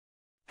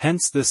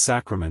 Hence this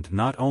sacrament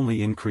not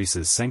only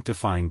increases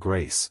sanctifying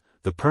grace,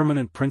 the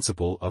permanent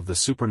principle of the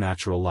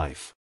supernatural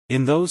life,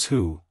 in those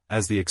who,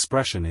 as the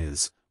expression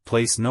is,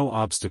 place no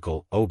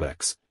obstacle,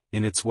 obex,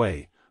 in its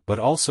way, but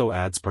also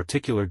adds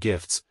particular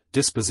gifts,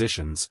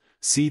 dispositions,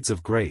 seeds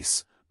of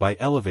grace, by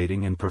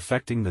elevating and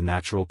perfecting the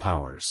natural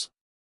powers.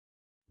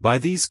 By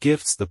these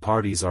gifts the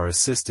parties are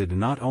assisted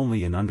not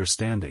only in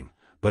understanding,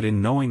 but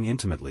in knowing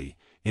intimately,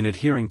 in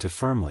adhering to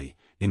firmly,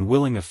 in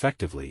willing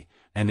effectively,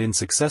 and in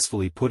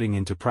successfully putting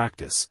into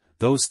practice,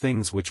 those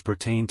things which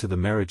pertain to the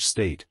marriage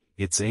state,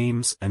 its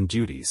aims and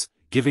duties,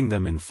 giving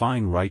them in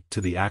fine right to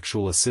the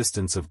actual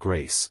assistance of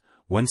grace,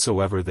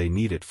 whensoever they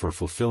need it for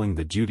fulfilling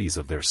the duties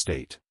of their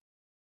state.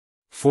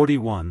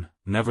 41.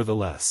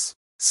 Nevertheless,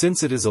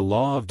 since it is a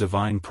law of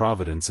divine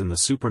providence in the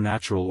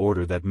supernatural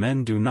order that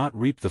men do not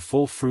reap the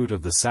full fruit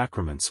of the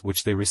sacraments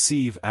which they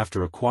receive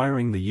after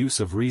acquiring the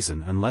use of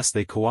reason unless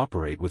they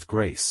cooperate with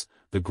grace,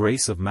 the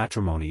grace of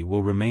matrimony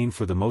will remain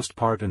for the most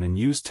part an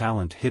unused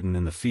talent hidden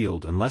in the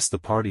field unless the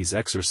parties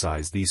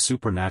exercise these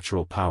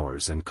supernatural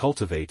powers and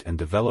cultivate and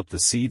develop the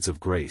seeds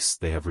of grace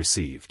they have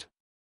received.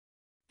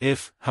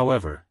 If,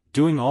 however,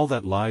 doing all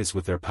that lies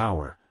with their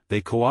power, they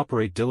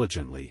cooperate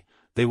diligently,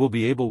 they will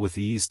be able with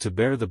ease to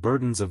bear the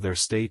burdens of their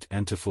state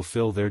and to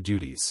fulfill their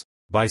duties.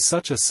 By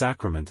such a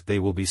sacrament they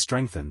will be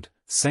strengthened,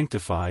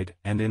 sanctified,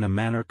 and in a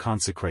manner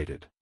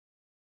consecrated.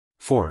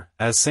 For,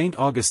 as St.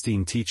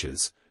 Augustine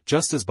teaches,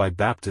 just as by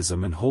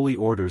baptism and holy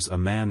orders a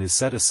man is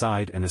set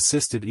aside and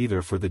assisted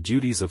either for the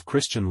duties of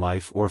Christian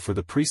life or for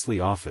the priestly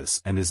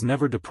office and is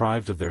never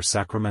deprived of their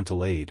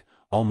sacramental aid,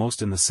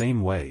 almost in the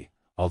same way,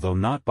 although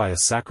not by a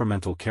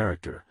sacramental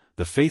character,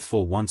 the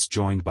faithful once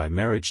joined by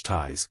marriage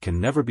ties can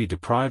never be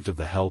deprived of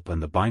the help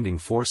and the binding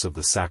force of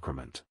the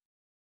sacrament.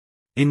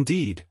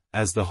 Indeed,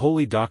 as the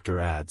Holy Doctor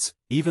adds,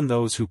 even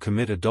those who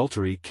commit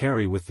adultery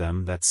carry with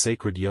them that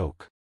sacred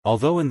yoke,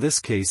 although in this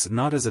case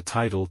not as a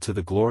title to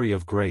the glory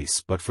of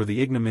grace but for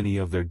the ignominy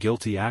of their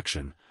guilty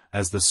action,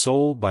 as the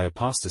soul by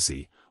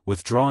apostasy,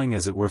 withdrawing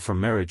as it were from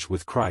marriage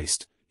with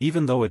Christ,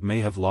 even though it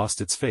may have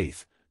lost its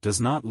faith, does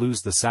not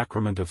lose the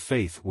sacrament of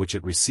faith which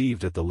it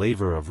received at the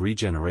laver of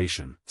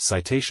regeneration,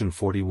 citation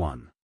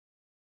 41.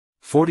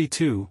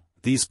 42.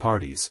 These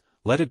parties,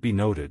 let it be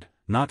noted,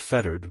 not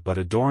fettered but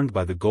adorned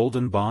by the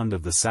golden bond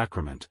of the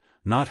sacrament,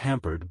 not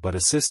hampered but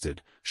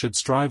assisted, should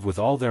strive with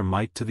all their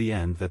might to the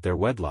end that their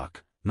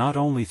wedlock, not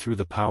only through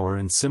the power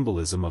and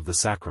symbolism of the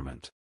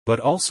sacrament, but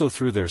also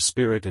through their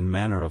spirit and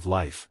manner of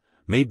life,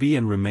 may be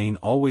and remain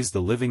always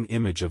the living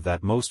image of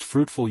that most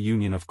fruitful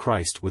union of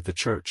Christ with the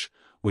Church,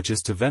 which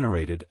is to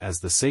venerate it as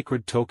the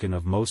sacred token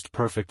of most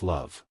perfect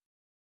love.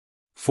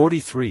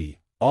 43.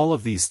 All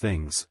of these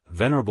things,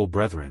 venerable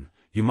brethren,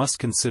 you must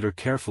consider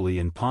carefully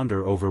and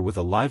ponder over with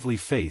a lively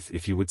faith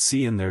if you would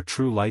see in their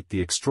true light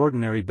the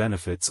extraordinary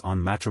benefits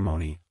on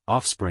matrimony,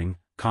 offspring,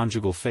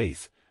 conjugal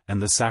faith,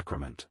 and the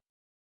sacrament.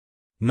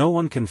 No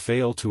one can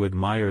fail to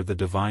admire the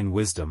divine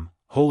wisdom,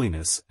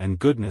 holiness, and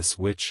goodness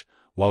which,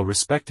 while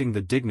respecting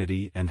the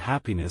dignity and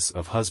happiness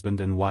of husband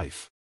and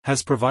wife,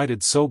 has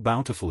provided so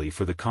bountifully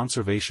for the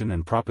conservation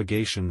and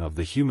propagation of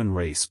the human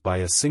race by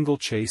a single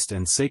chaste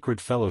and sacred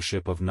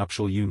fellowship of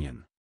nuptial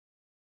union.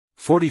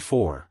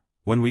 44.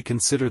 When we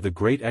consider the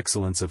great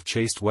excellence of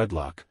chaste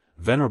wedlock,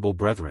 venerable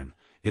brethren,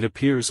 it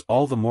appears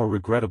all the more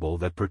regrettable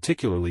that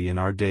particularly in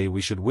our day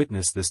we should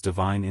witness this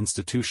divine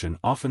institution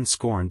often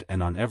scorned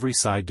and on every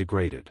side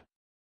degraded.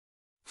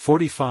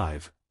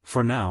 45.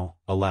 For now,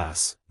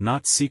 alas,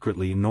 not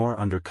secretly nor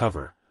under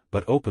cover,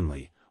 but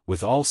openly,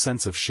 with all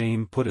sense of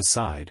shame put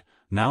aside,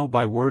 now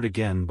by word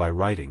again by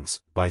writings,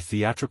 by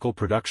theatrical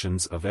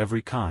productions of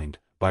every kind,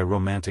 by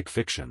romantic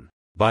fiction,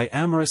 By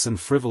amorous and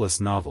frivolous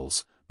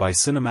novels, by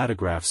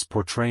cinematographs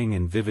portraying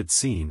in vivid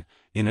scene,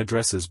 in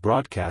addresses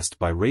broadcast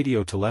by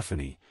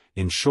radiotelephony,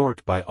 in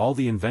short by all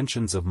the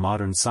inventions of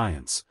modern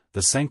science,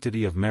 the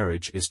sanctity of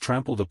marriage is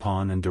trampled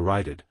upon and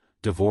derided.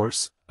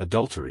 Divorce,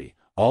 adultery,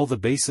 all the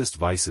basest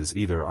vices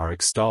either are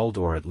extolled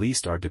or at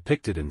least are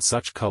depicted in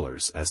such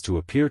colors as to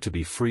appear to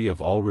be free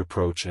of all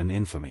reproach and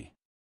infamy.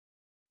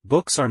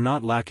 Books are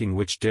not lacking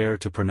which dare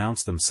to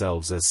pronounce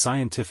themselves as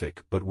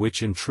scientific but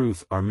which in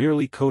truth are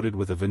merely coated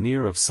with a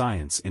veneer of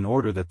science in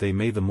order that they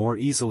may the more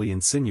easily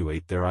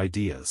insinuate their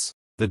ideas.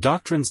 The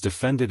doctrines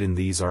defended in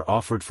these are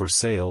offered for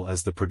sale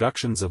as the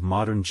productions of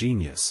modern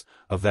genius,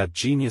 of that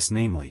genius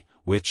namely,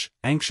 which,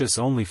 anxious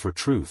only for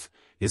truth,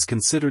 is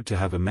considered to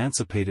have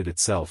emancipated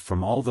itself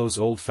from all those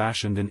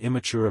old-fashioned and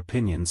immature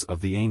opinions of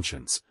the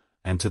ancients,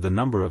 and to the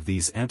number of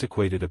these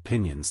antiquated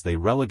opinions they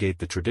relegate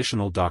the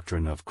traditional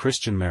doctrine of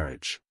Christian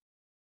marriage.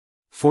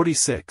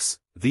 46.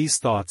 These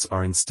thoughts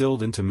are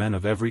instilled into men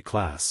of every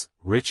class,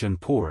 rich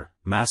and poor,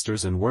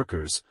 masters and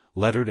workers,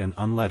 lettered and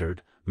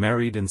unlettered,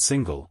 married and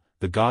single,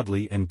 the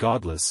godly and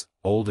godless,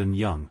 old and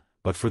young,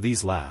 but for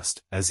these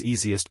last, as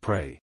easiest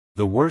prey,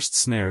 the worst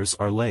snares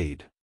are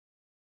laid.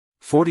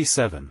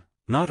 47.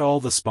 Not all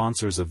the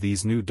sponsors of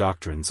these new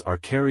doctrines are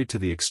carried to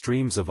the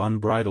extremes of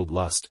unbridled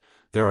lust.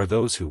 There are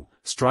those who,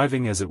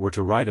 striving as it were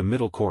to ride a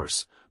middle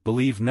course,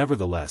 believe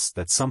nevertheless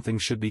that something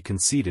should be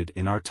conceded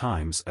in our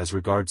times as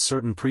regards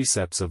certain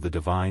precepts of the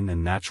divine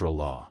and natural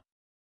law.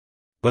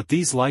 But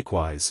these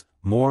likewise,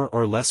 more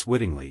or less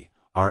wittingly,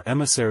 are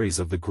emissaries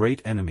of the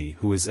great enemy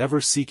who is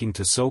ever seeking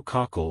to sow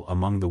cockle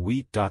among the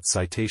wheat.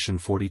 Citation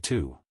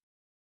 42.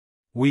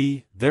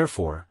 We,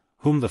 therefore,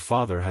 whom the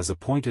Father has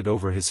appointed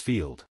over his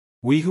field,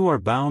 we who are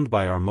bound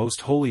by our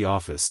most holy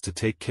office to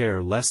take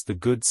care lest the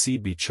good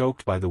seed be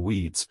choked by the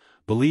weeds,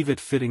 believe it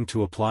fitting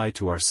to apply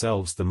to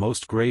ourselves the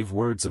most grave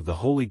words of the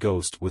Holy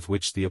Ghost with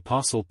which the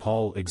Apostle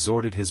Paul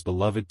exhorted his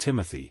beloved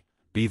Timothy,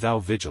 "Be thou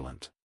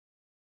vigilant.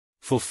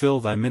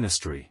 Fulfill thy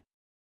ministry.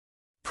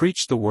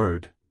 Preach the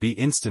word, be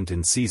instant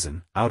in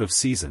season, out of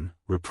season,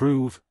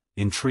 reprove,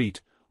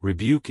 entreat,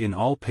 rebuke in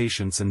all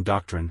patience and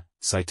doctrine."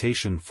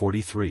 Citation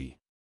 43.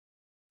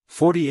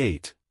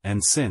 48.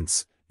 And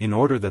since, in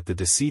order that the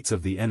deceits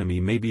of the enemy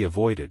may be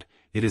avoided,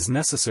 it is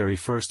necessary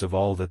first of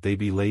all that they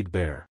be laid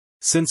bare.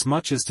 Since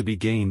much is to be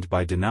gained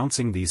by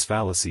denouncing these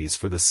fallacies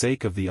for the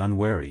sake of the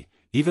unwary,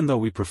 even though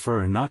we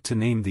prefer not to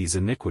name these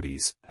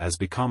iniquities, as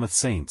becometh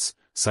saints.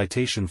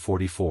 Citation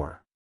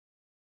 44.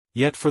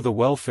 Yet for the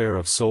welfare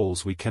of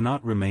souls we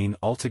cannot remain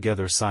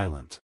altogether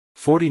silent.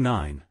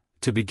 49.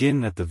 To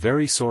begin at the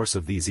very source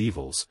of these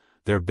evils,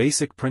 their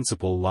basic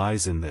principle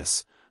lies in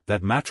this,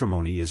 that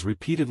matrimony is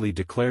repeatedly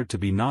declared to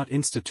be not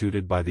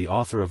instituted by the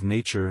author of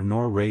nature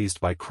nor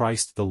raised by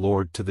Christ the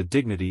Lord to the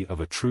dignity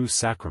of a true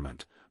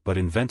sacrament, but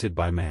invented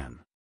by man.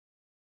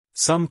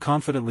 Some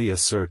confidently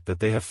assert that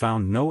they have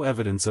found no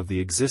evidence of the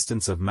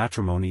existence of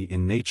matrimony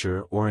in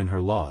nature or in her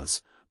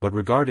laws, but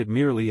regard it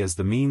merely as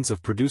the means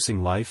of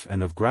producing life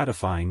and of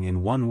gratifying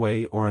in one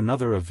way or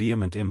another a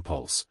vehement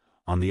impulse.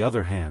 On the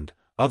other hand,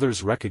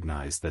 others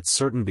recognize that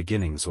certain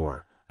beginnings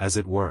or, as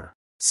it were,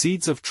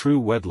 seeds of true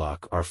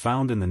wedlock are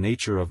found in the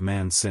nature of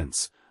man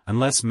since,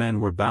 unless men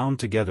were bound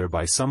together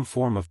by some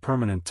form of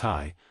permanent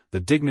tie, the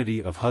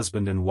dignity of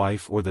husband and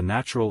wife or the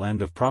natural end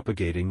of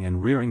propagating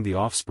and rearing the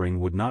offspring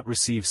would not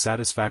receive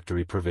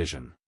satisfactory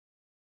provision.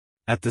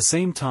 At the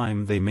same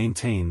time they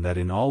maintain that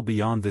in all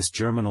beyond this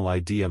germinal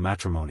idea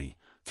matrimony,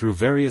 through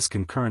various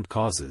concurrent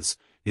causes,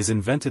 is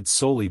invented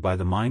solely by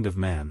the mind of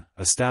man,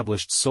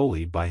 established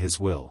solely by his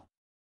will.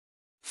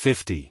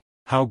 50.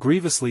 How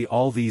grievously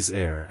all these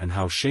err and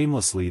how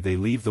shamelessly they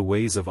leave the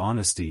ways of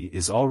honesty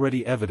is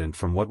already evident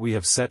from what we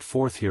have set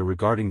forth here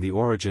regarding the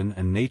origin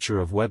and nature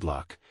of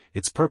wedlock,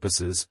 its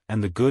purposes,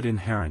 and the good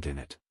inherent in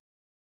it.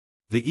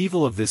 The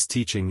evil of this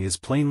teaching is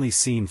plainly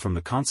seen from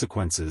the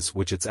consequences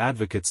which its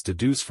advocates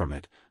deduce from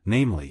it,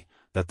 namely,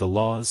 that the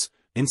laws,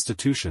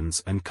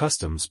 institutions and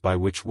customs by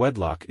which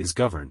wedlock is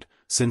governed,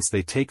 since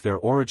they take their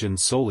origin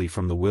solely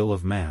from the will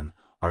of man,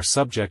 are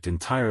subject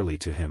entirely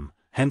to him,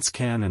 hence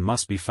can and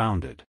must be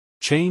founded,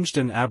 changed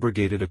and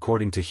abrogated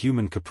according to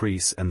human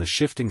caprice and the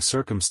shifting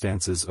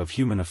circumstances of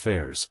human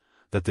affairs,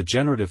 that the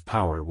generative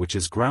power which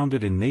is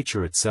grounded in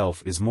nature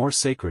itself is more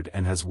sacred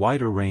and has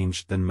wider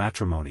range than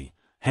matrimony.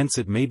 Hence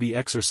it may be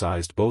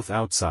exercised both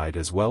outside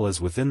as well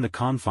as within the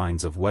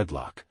confines of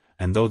wedlock,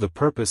 and though the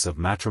purpose of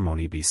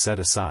matrimony be set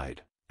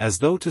aside, as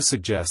though to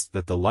suggest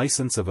that the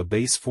license of a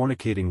base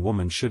fornicating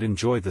woman should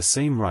enjoy the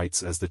same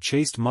rights as the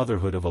chaste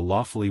motherhood of a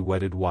lawfully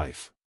wedded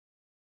wife.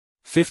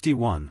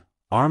 51.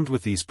 Armed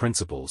with these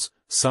principles,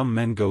 some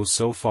men go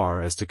so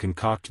far as to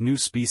concoct new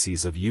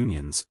species of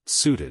unions,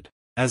 suited,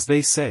 as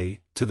they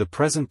say, to the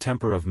present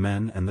temper of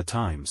men and the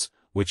times,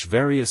 which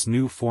various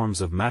new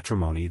forms of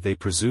matrimony they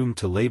presume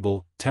to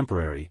label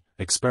temporary,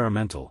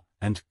 experimental,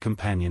 and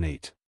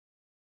companionate.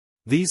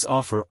 These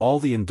offer all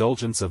the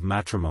indulgence of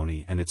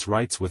matrimony and its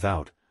rights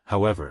without,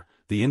 however,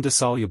 the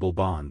indissoluble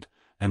bond,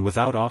 and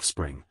without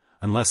offspring,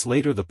 unless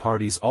later the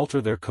parties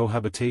alter their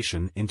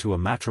cohabitation into a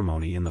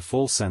matrimony in the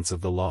full sense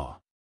of the law.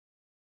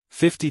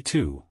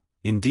 52.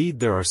 Indeed,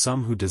 there are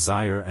some who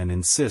desire and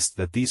insist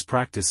that these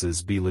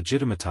practices be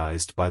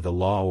legitimatized by the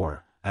law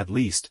or, at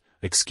least,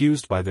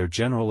 excused by their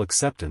general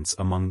acceptance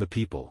among the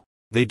people.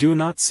 They do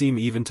not seem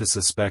even to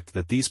suspect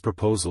that these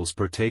proposals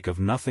partake of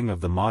nothing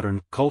of the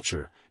modern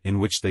culture, in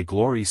which they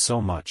glory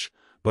so much,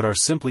 but are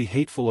simply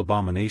hateful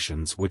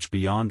abominations which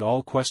beyond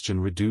all question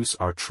reduce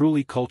our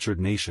truly cultured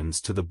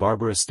nations to the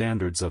barbarous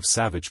standards of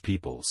savage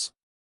peoples.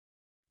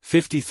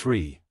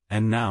 53.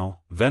 And now,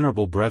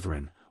 venerable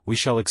brethren, we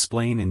shall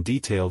explain in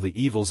detail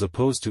the evils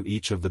opposed to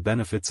each of the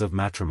benefits of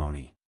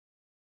matrimony.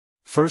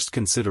 First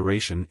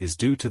consideration is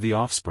due to the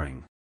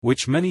offspring,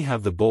 which many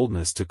have the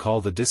boldness to call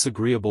the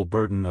disagreeable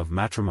burden of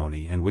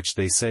matrimony, and which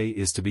they say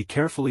is to be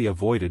carefully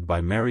avoided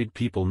by married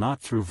people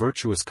not through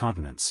virtuous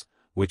continence,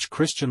 which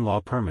Christian law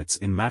permits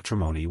in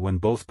matrimony when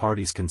both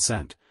parties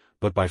consent,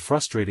 but by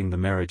frustrating the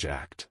marriage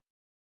act.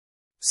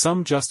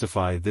 Some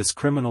justify this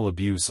criminal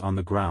abuse on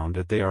the ground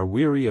that they are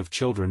weary of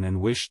children and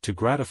wish to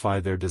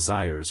gratify their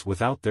desires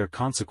without their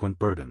consequent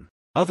burden.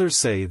 Others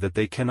say that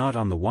they cannot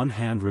on the one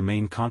hand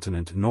remain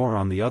continent nor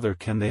on the other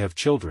can they have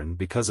children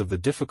because of the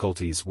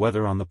difficulties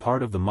whether on the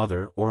part of the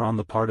mother or on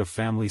the part of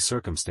family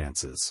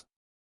circumstances.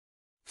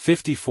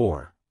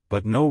 54.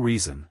 But no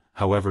reason,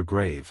 however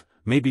grave,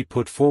 may be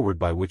put forward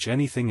by which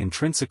anything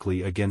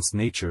intrinsically against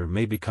nature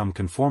may become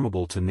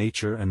conformable to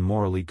nature and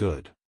morally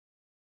good.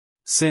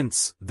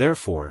 Since,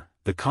 therefore,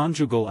 the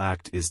conjugal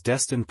act is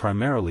destined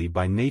primarily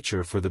by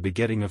nature for the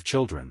begetting of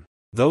children,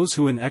 those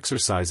who in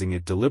exercising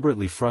it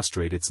deliberately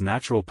frustrate its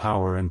natural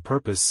power and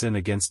purpose sin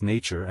against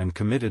nature and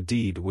commit a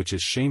deed which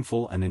is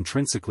shameful and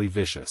intrinsically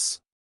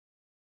vicious.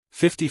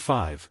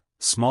 55.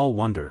 Small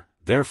wonder,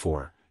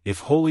 therefore, if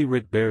Holy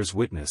Writ bears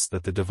witness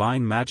that the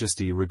Divine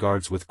Majesty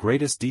regards with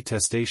greatest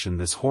detestation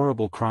this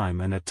horrible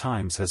crime and at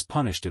times has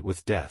punished it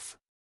with death.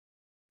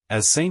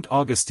 As St.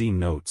 Augustine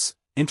notes,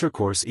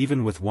 intercourse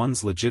even with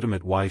one's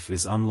legitimate wife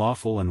is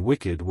unlawful and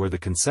wicked where the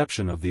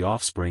conception of the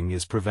offspring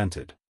is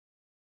prevented.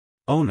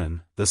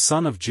 Onan, the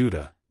son of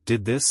Judah,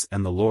 did this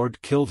and the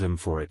Lord killed him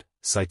for it.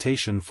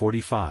 Citation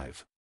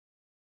 45.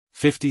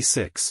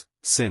 56.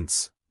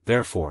 Since,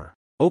 therefore,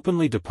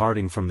 openly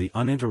departing from the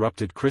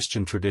uninterrupted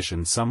Christian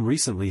tradition, some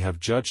recently have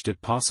judged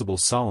it possible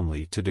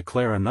solemnly to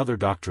declare another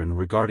doctrine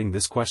regarding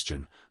this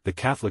question, the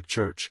Catholic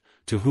Church,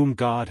 to whom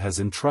God has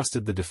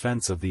entrusted the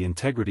defense of the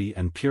integrity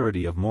and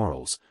purity of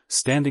morals,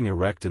 standing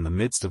erect in the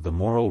midst of the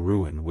moral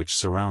ruin which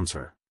surrounds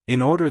her,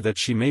 in order that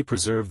she may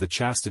preserve the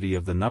chastity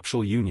of the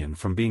nuptial union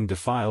from being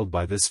defiled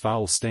by this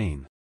foul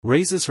stain,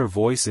 raises her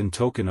voice in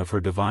token of her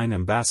divine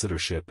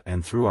ambassadorship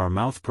and through our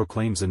mouth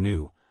proclaims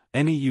anew,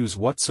 any use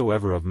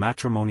whatsoever of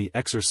matrimony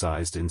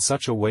exercised in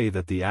such a way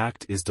that the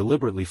act is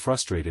deliberately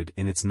frustrated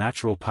in its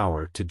natural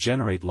power to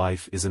generate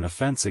life is an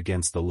offense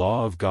against the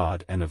law of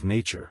God and of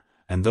nature,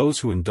 and those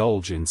who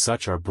indulge in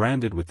such are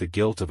branded with the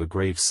guilt of a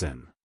grave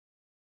sin.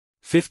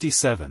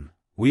 57.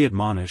 We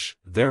admonish,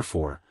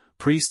 therefore,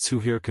 priests who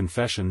hear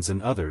confessions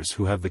and others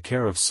who have the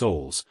care of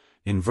souls,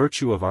 in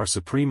virtue of our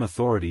supreme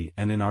authority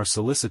and in our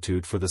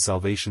solicitude for the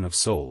salvation of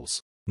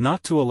souls,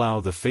 not to allow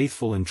the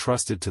faithful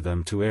entrusted to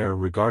them to err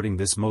regarding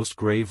this most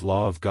grave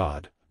law of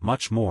God,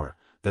 much more,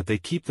 that they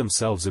keep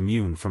themselves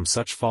immune from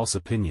such false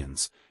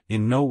opinions,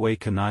 in no way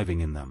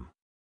conniving in them.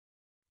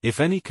 If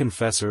any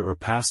confessor or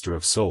pastor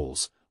of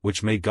souls,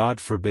 which may God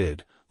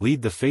forbid,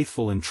 lead the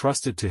faithful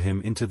entrusted to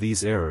him into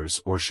these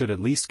errors or should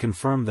at least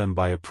confirm them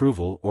by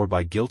approval or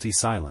by guilty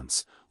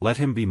silence, let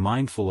him be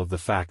mindful of the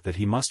fact that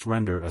he must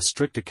render a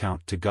strict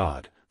account to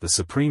God, the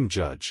supreme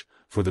judge,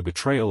 for the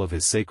betrayal of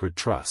his sacred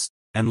trust.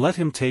 And let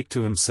him take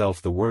to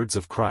himself the words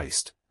of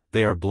Christ,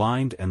 they are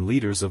blind and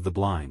leaders of the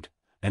blind,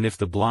 and if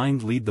the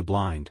blind lead the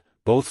blind,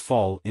 both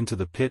fall into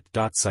the pit.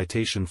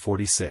 Citation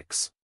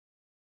 46.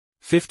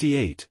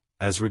 58.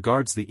 As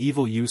regards the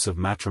evil use of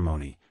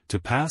matrimony, to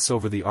pass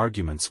over the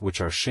arguments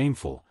which are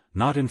shameful,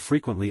 not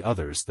infrequently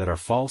others that are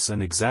false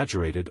and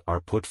exaggerated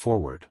are put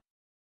forward.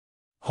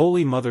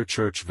 Holy Mother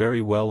Church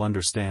very well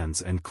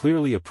understands and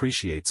clearly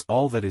appreciates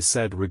all that is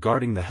said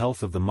regarding the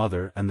health of the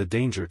mother and the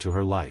danger to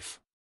her life.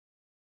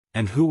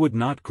 And who would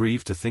not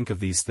grieve to think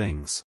of these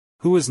things?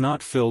 Who is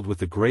not filled with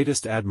the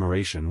greatest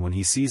admiration when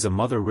he sees a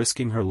mother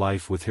risking her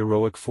life with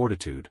heroic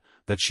fortitude,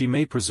 that she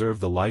may preserve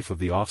the life of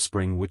the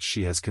offspring which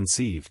she has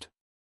conceived?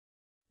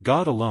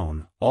 God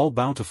alone, all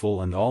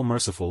bountiful and all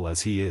merciful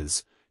as he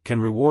is, can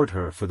reward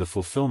her for the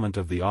fulfillment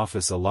of the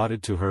office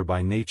allotted to her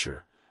by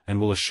nature, and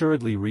will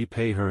assuredly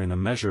repay her in a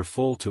measure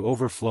full to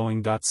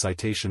overflowing.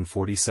 Citation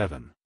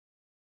 47.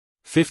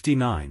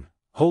 59.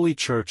 Holy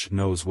Church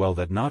knows well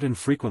that not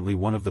infrequently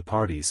one of the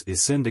parties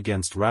is sinned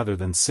against rather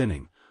than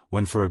sinning,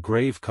 when for a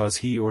grave cause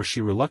he or she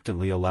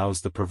reluctantly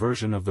allows the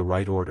perversion of the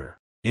right order.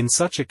 In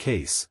such a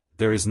case,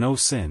 there is no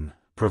sin,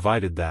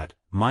 provided that,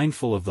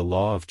 mindful of the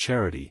law of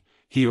charity,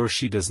 he or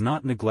she does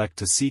not neglect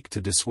to seek to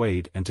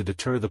dissuade and to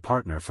deter the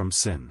partner from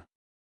sin.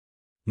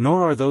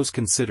 Nor are those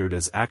considered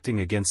as acting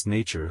against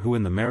nature who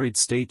in the married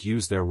state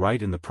use their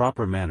right in the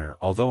proper manner,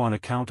 although on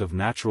account of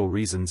natural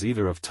reasons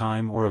either of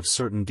time or of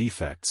certain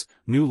defects,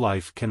 new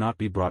life cannot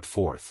be brought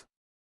forth.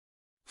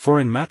 For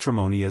in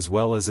matrimony as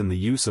well as in the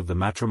use of the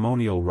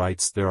matrimonial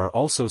rites there are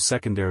also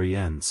secondary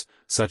ends,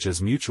 such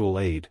as mutual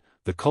aid,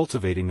 the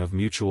cultivating of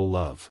mutual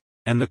love,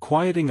 and the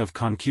quieting of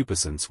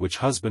concupiscence which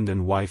husband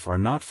and wife are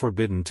not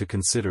forbidden to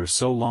consider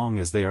so long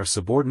as they are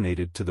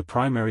subordinated to the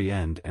primary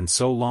end and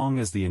so long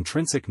as the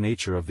intrinsic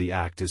nature of the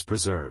act is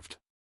preserved.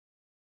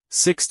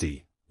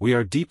 60. We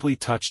are deeply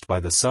touched by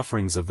the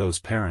sufferings of those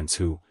parents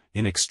who,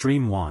 in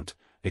extreme want,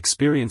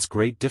 experience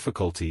great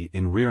difficulty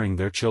in rearing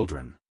their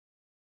children.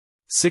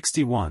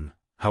 61.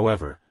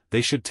 However,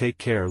 they should take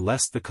care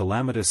lest the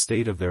calamitous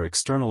state of their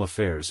external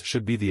affairs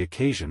should be the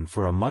occasion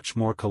for a much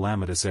more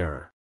calamitous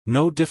error.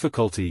 No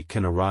difficulty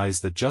can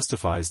arise that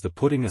justifies the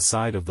putting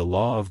aside of the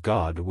law of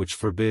God which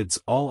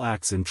forbids all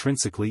acts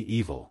intrinsically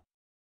evil.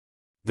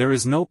 There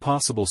is no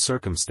possible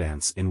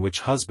circumstance in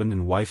which husband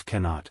and wife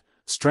cannot,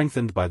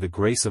 strengthened by the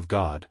grace of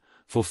God,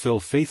 fulfill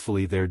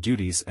faithfully their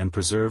duties and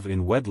preserve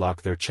in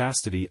wedlock their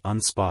chastity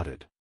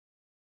unspotted.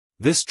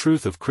 This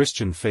truth of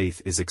Christian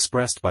faith is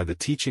expressed by the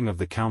teaching of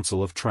the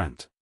Council of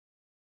Trent.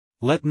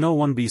 Let no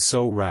one be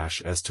so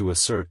rash as to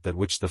assert that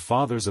which the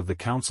fathers of the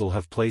Council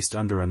have placed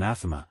under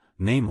anathema,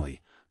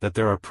 namely, that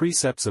there are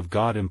precepts of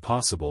God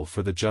impossible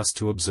for the just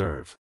to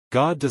observe.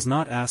 God does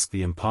not ask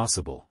the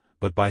impossible,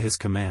 but by his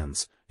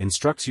commands,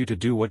 instructs you to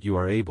do what you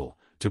are able,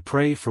 to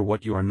pray for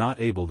what you are not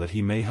able that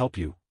he may help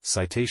you.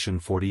 Citation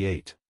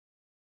 48.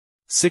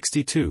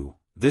 62.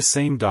 This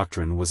same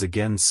doctrine was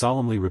again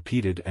solemnly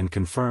repeated and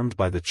confirmed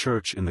by the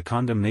Church in the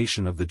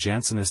condemnation of the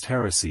Jansenist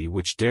heresy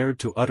which dared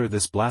to utter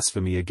this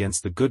blasphemy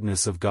against the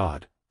goodness of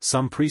God.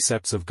 Some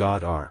precepts of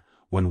God are,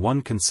 when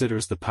one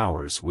considers the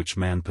powers which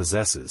man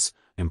possesses,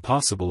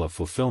 impossible of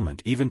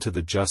fulfillment even to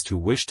the just who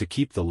wish to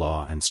keep the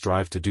law and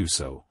strive to do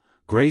so.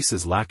 Grace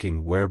is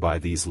lacking whereby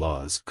these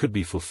laws could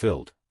be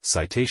fulfilled.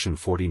 Citation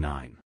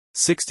 49.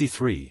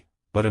 63.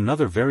 But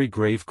another very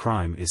grave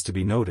crime is to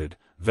be noted,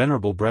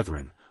 venerable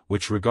brethren,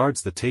 which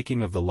regards the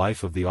taking of the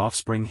life of the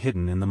offspring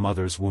hidden in the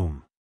mother's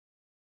womb.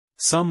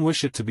 Some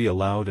wish it to be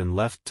allowed and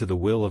left to the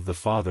will of the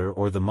father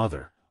or the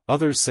mother,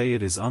 others say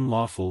it is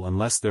unlawful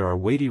unless there are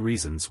weighty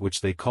reasons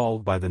which they call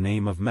by the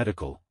name of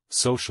medical,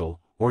 social,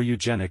 or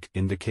eugenic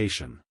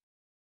indication.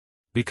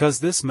 Because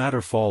this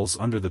matter falls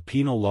under the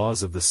penal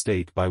laws of the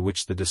state by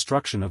which the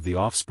destruction of the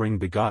offspring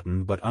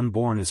begotten but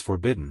unborn is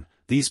forbidden,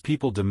 these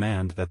people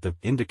demand that the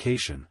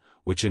indication,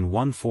 which in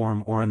one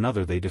form or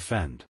another they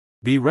defend,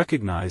 be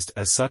recognized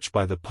as such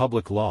by the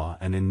public law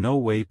and in no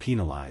way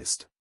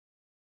penalized.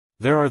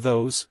 There are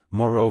those,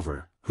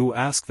 moreover, who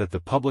ask that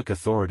the public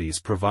authorities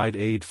provide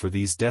aid for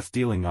these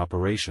death-dealing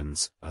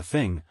operations, a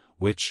thing,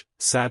 which,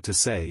 sad to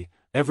say,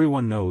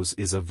 everyone knows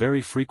is a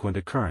very frequent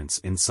occurrence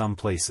in some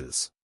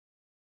places.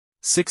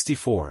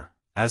 64.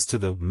 As to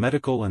the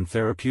medical and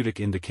therapeutic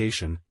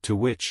indication, to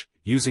which,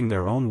 using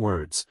their own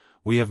words,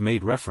 we have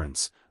made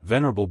reference,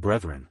 venerable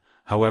brethren,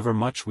 however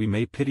much we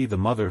may pity the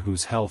mother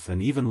whose health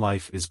and even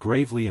life is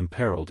gravely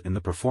imperiled in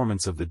the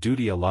performance of the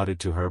duty allotted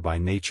to her by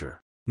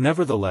nature,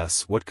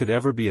 nevertheless what could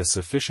ever be a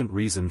sufficient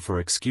reason for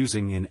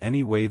excusing in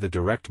any way the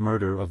direct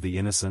murder of the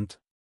innocent?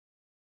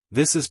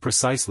 This is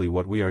precisely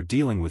what we are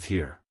dealing with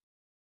here.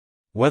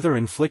 Whether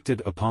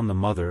inflicted upon the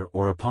mother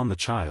or upon the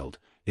child,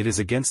 it is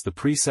against the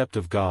precept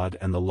of God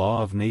and the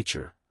law of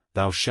nature,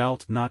 thou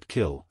shalt not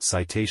kill.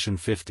 Citation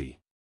 50.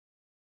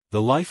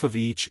 The life of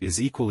each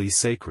is equally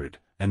sacred,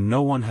 and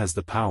no one has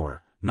the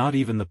power, not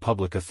even the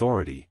public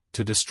authority,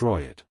 to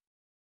destroy it.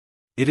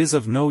 It is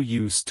of no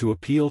use to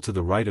appeal to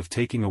the right of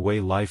taking away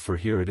life, for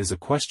here it is a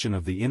question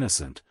of the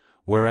innocent,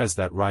 whereas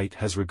that right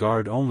has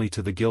regard only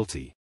to the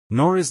guilty,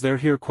 nor is there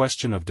here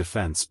question of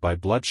defense by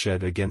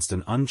bloodshed against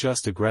an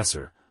unjust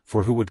aggressor,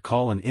 for who would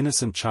call an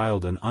innocent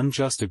child an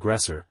unjust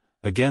aggressor?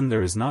 Again,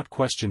 there is not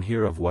question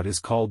here of what is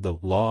called the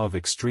law of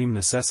extreme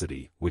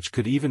necessity, which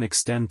could even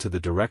extend to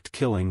the direct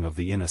killing of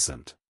the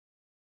innocent.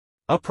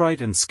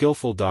 Upright and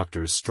skillful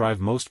doctors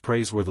strive most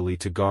praiseworthily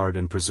to guard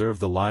and preserve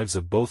the lives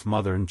of both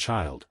mother and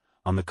child.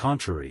 On the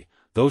contrary,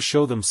 those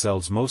show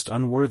themselves most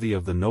unworthy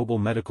of the noble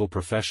medical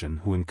profession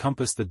who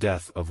encompass the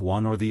death of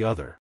one or the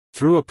other,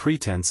 through a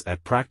pretense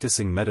at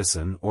practicing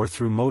medicine or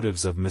through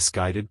motives of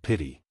misguided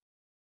pity.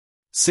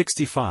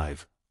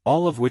 65.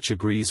 All of which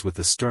agrees with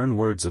the stern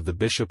words of the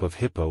Bishop of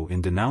Hippo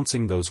in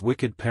denouncing those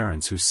wicked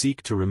parents who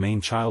seek to remain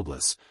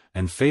childless,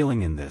 and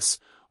failing in this,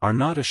 are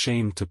not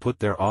ashamed to put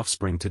their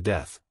offspring to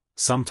death.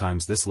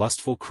 Sometimes this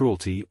lustful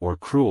cruelty or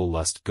cruel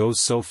lust goes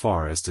so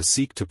far as to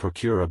seek to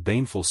procure a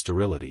baneful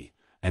sterility,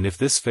 and if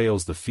this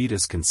fails the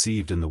fetus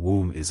conceived in the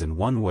womb is in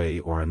one way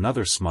or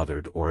another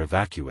smothered or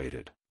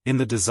evacuated, in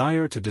the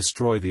desire to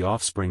destroy the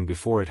offspring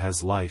before it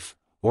has life,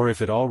 or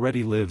if it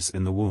already lives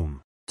in the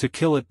womb, to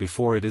kill it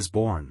before it is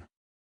born.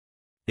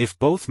 If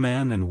both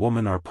man and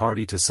woman are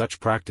party to such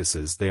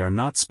practices they are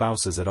not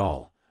spouses at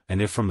all,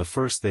 and if from the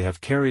first they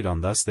have carried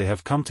on thus they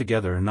have come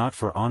together not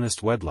for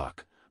honest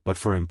wedlock, but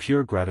for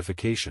impure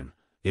gratification.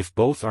 If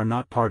both are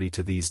not party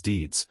to these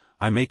deeds,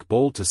 I make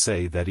bold to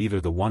say that either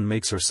the one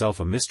makes herself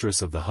a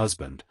mistress of the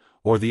husband,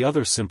 or the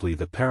other simply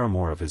the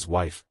paramour of his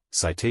wife.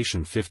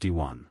 Citation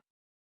 51.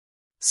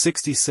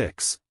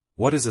 66.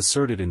 what is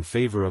asserted in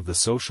favor of the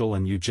social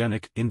and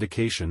eugenic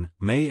indication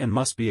may and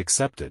must be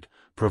accepted,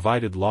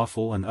 provided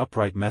lawful and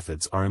upright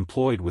methods are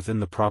employed within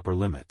the proper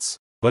limits.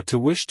 But to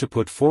wish to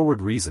put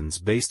forward reasons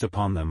based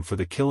upon them for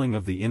the killing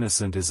of the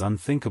innocent is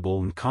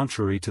unthinkable and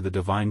contrary to the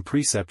divine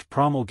precept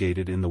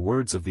promulgated in the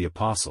words of the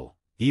Apostle,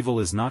 "Evil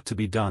is not to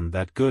be done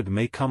that good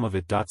may come of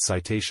it."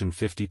 Citation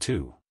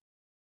 52.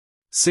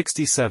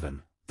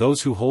 67.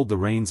 Those who hold the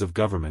reins of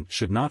government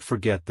should not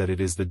forget that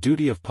it is the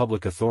duty of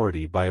public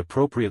authority by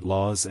appropriate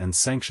laws and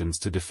sanctions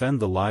to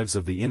defend the lives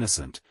of the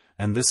innocent,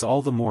 and this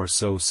all the more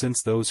so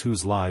since those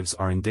whose lives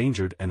are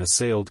endangered and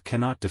assailed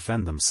cannot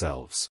defend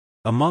themselves,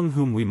 among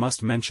whom we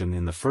must mention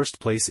in the first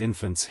place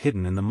infants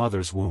hidden in the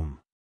mother's womb.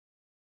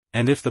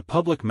 And if the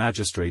public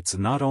magistrates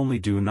not only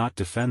do not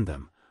defend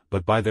them,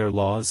 but by their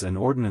laws and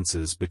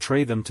ordinances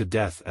betray them to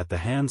death at the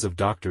hands of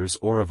doctors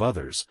or of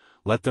others,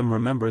 let them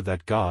remember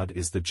that God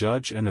is the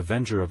judge and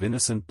avenger of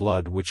innocent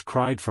blood which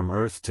cried from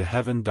earth to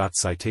heaven.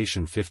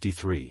 Citation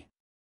 53.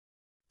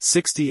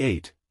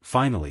 68.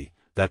 Finally,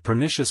 that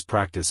pernicious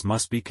practice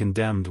must be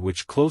condemned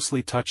which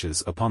closely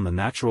touches upon the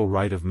natural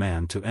right of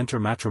man to enter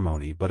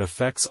matrimony but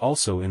affects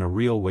also in a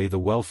real way the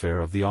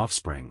welfare of the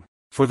offspring.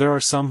 For there are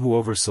some who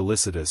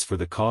over-solicitous for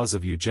the cause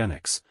of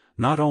eugenics,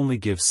 not only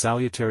give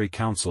salutary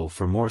counsel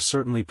for more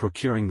certainly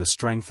procuring the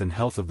strength and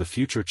health of the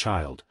future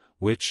child,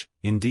 which,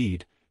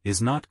 indeed,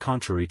 is not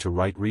contrary to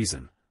right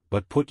reason,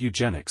 but put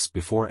eugenics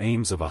before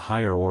aims of a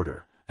higher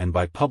order, and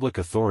by public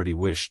authority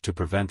wish to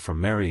prevent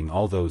from marrying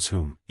all those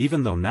whom,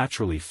 even though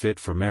naturally fit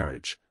for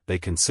marriage, they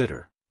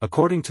consider,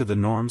 according to the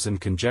norms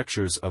and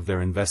conjectures of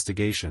their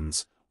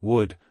investigations,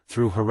 would,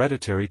 through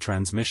hereditary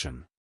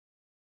transmission,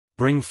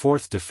 bring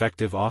forth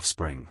defective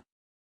offspring.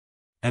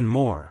 And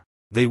more.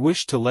 They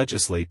wish to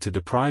legislate to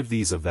deprive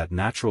these of that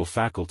natural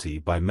faculty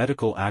by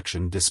medical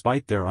action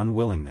despite their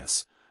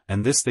unwillingness,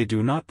 and this they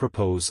do not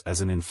propose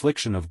as an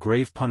infliction of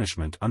grave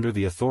punishment under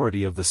the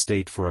authority of the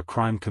state for a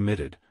crime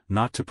committed,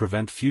 not to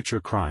prevent future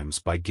crimes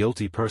by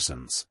guilty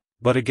persons,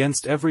 but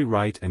against every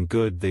right and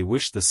good they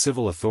wish the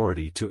civil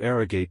authority to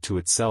arrogate to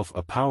itself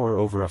a power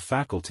over a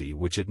faculty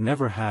which it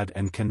never had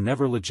and can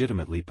never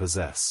legitimately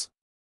possess.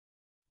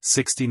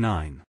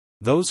 69.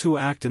 Those who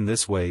act in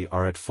this way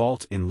are at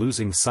fault in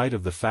losing sight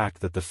of the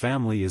fact that the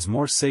family is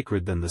more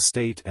sacred than the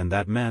state and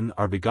that men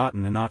are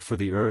begotten not for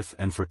the earth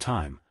and for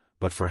time,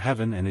 but for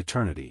heaven and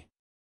eternity.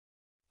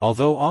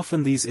 Although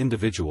often these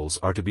individuals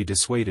are to be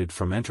dissuaded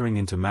from entering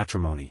into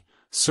matrimony,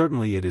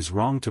 certainly it is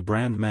wrong to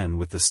brand men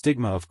with the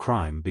stigma of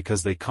crime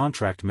because they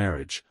contract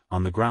marriage,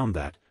 on the ground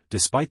that,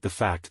 despite the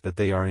fact that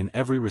they are in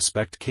every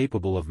respect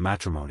capable of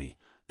matrimony,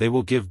 they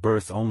will give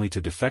birth only to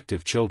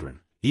defective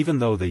children, even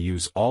though they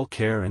use all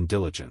care and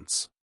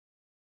diligence.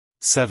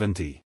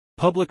 70.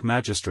 Public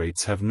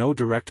magistrates have no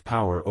direct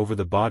power over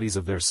the bodies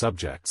of their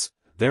subjects,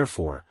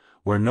 therefore,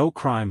 where no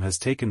crime has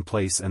taken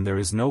place and there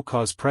is no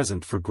cause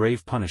present for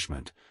grave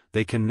punishment,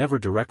 they can never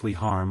directly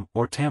harm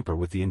or tamper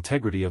with the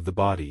integrity of the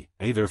body,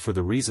 either for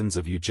the reasons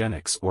of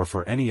eugenics or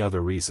for any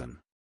other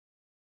reason.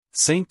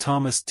 St.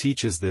 Thomas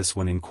teaches this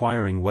when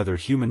inquiring whether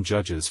human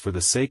judges for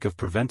the sake of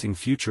preventing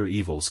future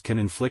evils can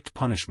inflict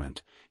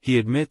punishment. He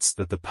admits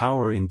that the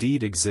power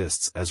indeed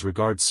exists as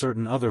regards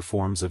certain other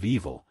forms of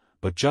evil,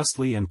 but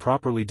justly and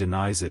properly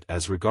denies it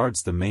as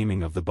regards the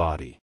maiming of the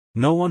body.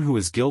 No one who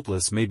is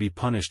guiltless may be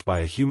punished by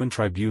a human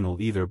tribunal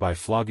either by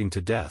flogging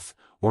to death,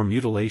 or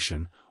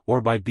mutilation,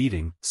 or by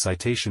beating.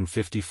 Citation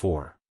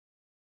 54.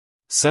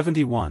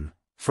 71.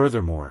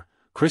 Furthermore,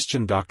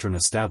 Christian doctrine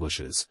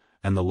establishes,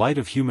 and the light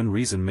of human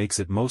reason makes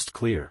it most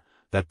clear,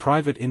 that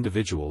private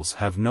individuals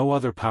have no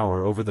other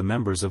power over the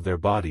members of their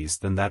bodies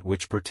than that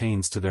which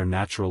pertains to their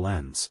natural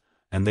ends,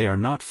 and they are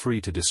not free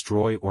to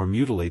destroy or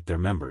mutilate their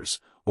members,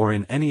 or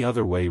in any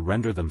other way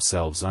render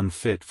themselves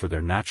unfit for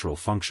their natural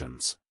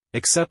functions,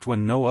 except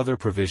when no other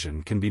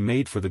provision can be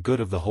made for the good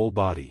of the whole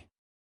body.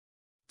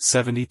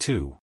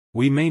 72.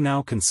 We may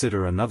now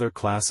consider another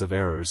class of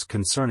errors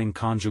concerning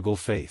conjugal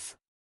faith.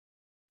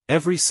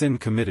 Every sin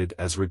committed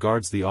as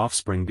regards the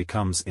offspring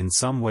becomes in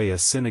some way a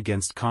sin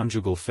against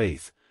conjugal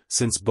faith,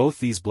 since both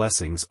these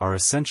blessings are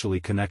essentially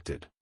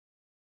connected.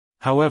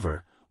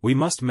 However, we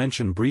must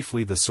mention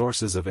briefly the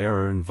sources of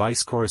error and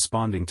vice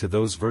corresponding to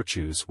those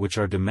virtues which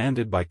are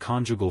demanded by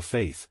conjugal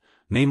faith,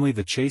 namely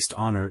the chaste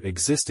honor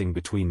existing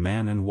between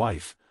man and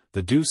wife,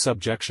 the due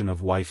subjection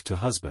of wife to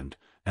husband,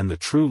 and the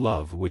true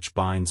love which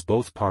binds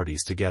both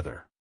parties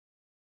together.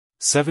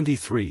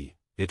 73.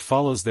 It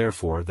follows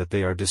therefore that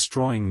they are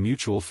destroying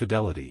mutual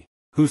fidelity,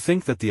 who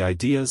think that the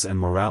ideas and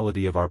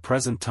morality of our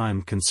present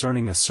time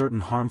concerning a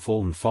certain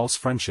harmful and false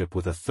friendship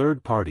with a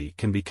third party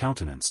can be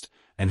countenanced,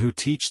 and who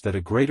teach that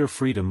a greater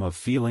freedom of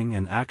feeling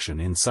and action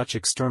in such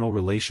external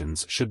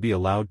relations should be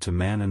allowed to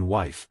man and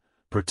wife,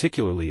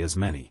 particularly as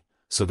many,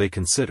 so they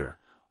consider,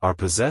 are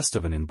possessed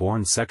of an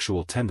inborn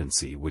sexual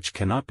tendency which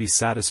cannot be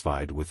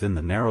satisfied within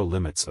the narrow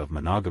limits of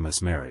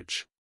monogamous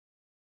marriage.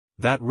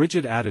 That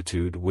rigid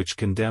attitude which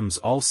condemns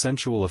all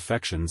sensual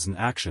affections and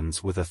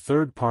actions with a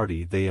third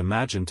party they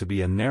imagine to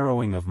be a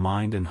narrowing of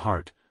mind and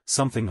heart,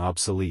 something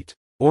obsolete,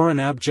 or an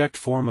abject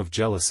form of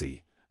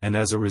jealousy, and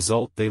as a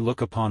result they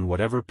look upon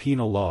whatever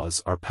penal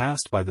laws are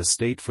passed by the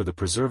state for the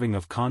preserving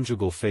of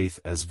conjugal faith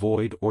as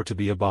void or to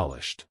be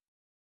abolished.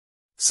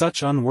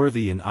 Such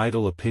unworthy and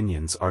idle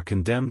opinions are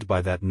condemned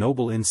by that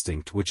noble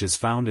instinct which is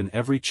found in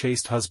every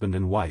chaste husband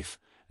and wife,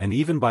 and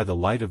even by the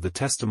light of the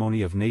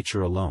testimony of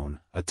nature alone,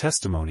 a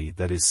testimony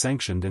that is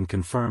sanctioned and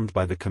confirmed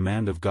by the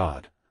command of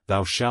God,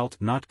 "Thou shalt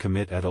not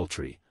commit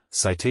adultery,"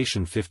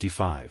 citation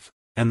 55,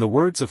 and the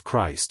words of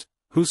Christ,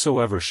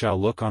 "Whosoever shall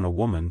look on a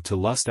woman to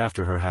lust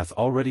after her hath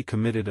already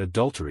committed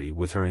adultery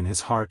with her in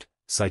his heart,"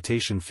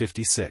 citation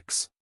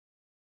 56.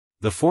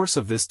 The force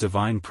of this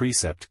divine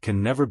precept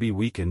can never be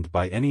weakened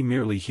by any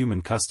merely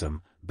human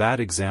custom, bad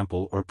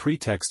example or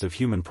pretext of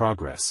human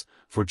progress,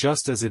 for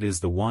just as it is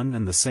the one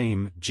and the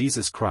same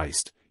Jesus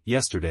Christ,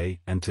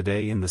 yesterday and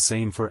today and the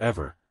same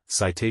forever,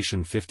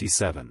 citation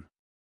 57.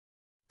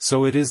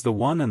 So it is the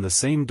one and the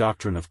same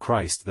doctrine of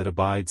Christ that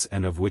abides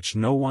and of which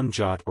no one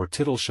jot or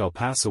tittle shall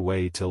pass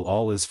away till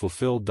all is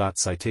fulfilled.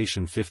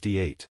 Citation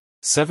 58.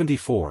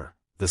 74.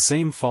 The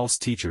same false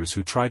teachers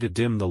who try to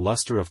dim the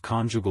luster of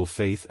conjugal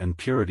faith and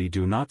purity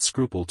do not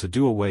scruple to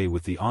do away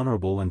with the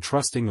honorable and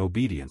trusting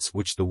obedience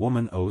which the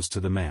woman owes to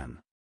the man.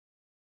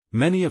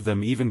 Many of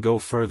them even go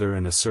further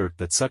and assert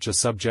that such a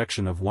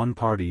subjection of one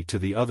party to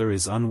the other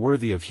is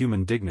unworthy of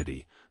human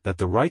dignity, that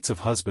the rights of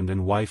husband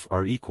and wife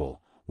are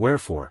equal,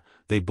 wherefore,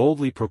 they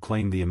boldly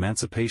proclaim the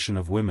emancipation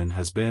of women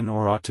has been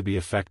or ought to be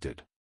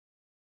effected.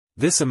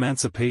 This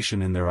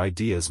emancipation in their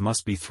ideas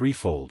must be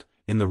threefold: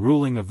 in the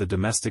ruling of the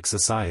domestic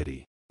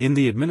society, in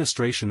the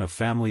administration of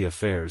family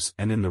affairs,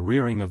 and in the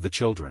rearing of the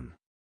children.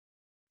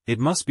 It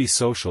must be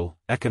social,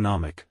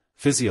 economic,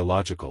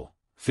 physiological,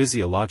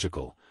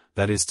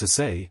 that is to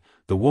say,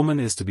 the woman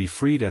is to be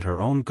freed at her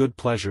own good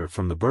pleasure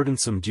from the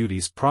burdensome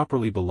duties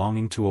properly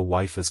belonging to a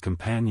wife as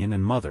companion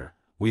and mother.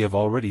 We have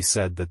already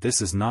said that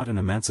this is not an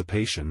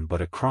emancipation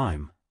but a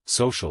crime,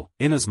 social,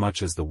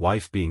 inasmuch as the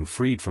wife being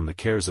freed from the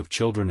cares of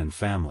children and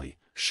family,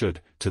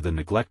 should, to the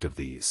neglect of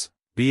these,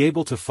 be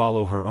able to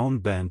follow her own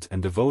bent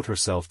and devote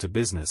herself to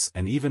business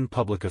and even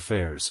public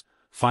affairs,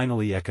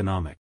 finally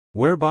economic,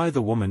 whereby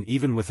the woman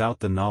even without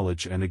the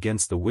knowledge and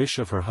against the wish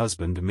of her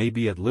husband may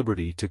be at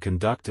liberty to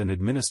conduct and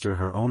administer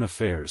her own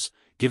affairs,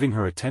 giving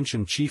her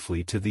attention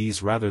chiefly to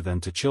these rather than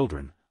to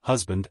children,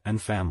 husband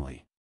and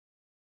family.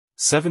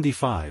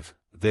 75.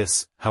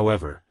 This,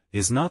 however,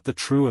 is not the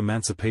true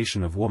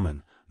emancipation of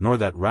woman, nor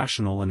that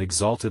rational and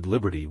exalted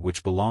liberty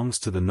which belongs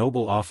to the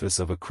noble office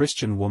of a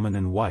Christian woman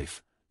and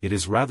wife. It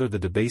is rather the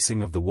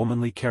debasing of the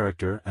womanly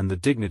character and the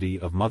dignity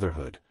of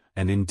motherhood,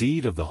 and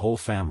indeed of the whole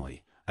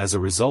family, as a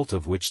result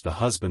of which the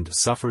husband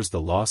suffers the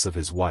loss of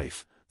his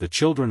wife, the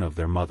children of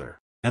their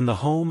mother, and the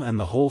home and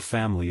the whole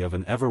family of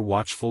an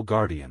ever-watchful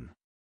guardian.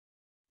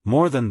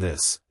 More than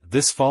this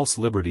false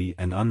liberty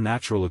and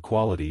unnatural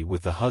equality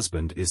with the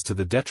husband is to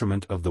the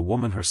detriment of the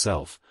woman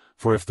herself,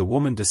 for if the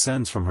woman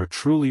descends from her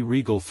truly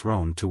regal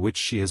throne to which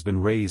she has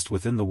been raised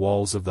within the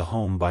walls of the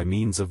home by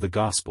means of the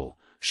gospel,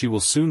 she will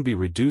soon be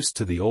reduced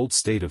to the old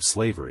state of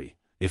slavery,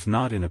 if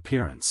not in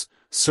appearance,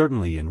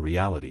 certainly in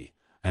reality,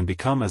 and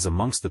become as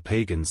amongst the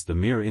pagans the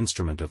mere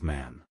instrument of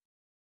man.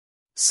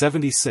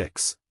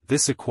 76.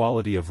 This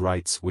equality of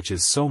rights which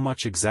is so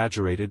much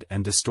exaggerated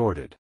and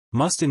distorted,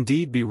 must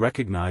indeed be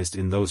recognized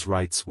in those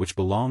rights which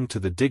belong to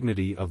the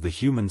dignity of the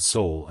human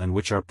soul and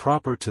which are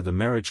proper to the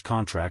marriage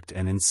contract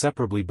and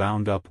inseparably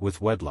bound up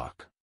with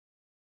wedlock.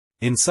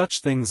 In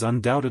such things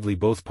undoubtedly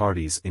both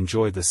parties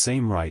enjoy the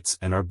same rights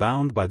and are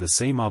bound by the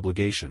same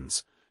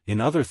obligations. In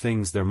other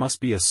things there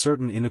must be a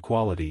certain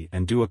inequality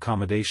and due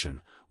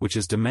accommodation, which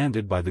is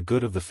demanded by the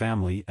good of the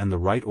family and the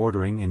right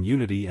ordering and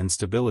unity and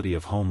stability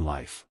of home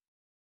life.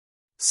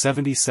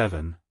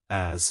 77.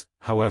 As,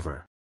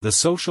 however, the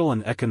social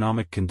and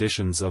economic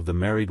conditions of the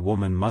married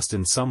woman must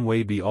in some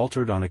way be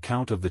altered on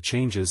account of the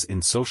changes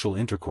in social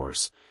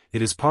intercourse,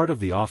 it is part of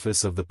the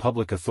office of the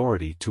public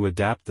authority to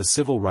adapt the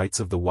civil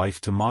rights of the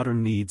wife to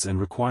modern needs and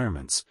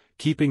requirements,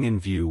 keeping in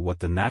view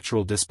what the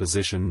natural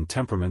disposition and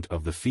temperament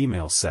of the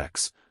female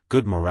sex,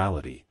 good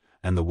morality,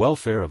 and the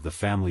welfare of the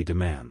family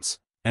demands,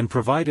 and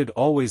provided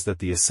always that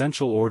the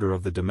essential order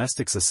of the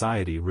domestic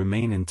society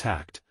remain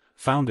intact,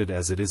 founded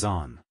as it is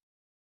on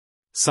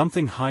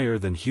something higher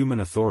than human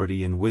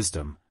authority and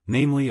wisdom,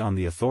 namely on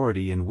the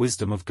authority and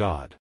wisdom of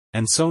God,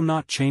 and so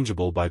not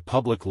changeable by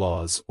public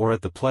laws or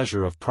at the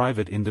pleasure of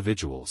private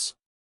individuals.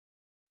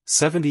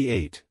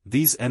 78.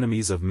 These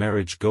enemies of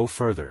marriage go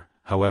further,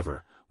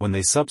 however, when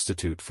they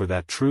substitute for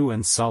that true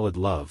and solid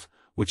love,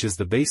 which is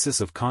the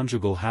basis of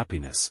conjugal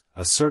happiness,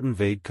 a certain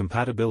vague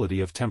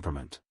compatibility of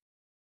temperament.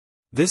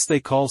 This they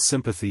call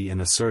sympathy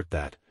and assert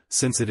that,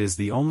 since it is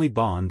the only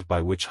bond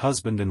by which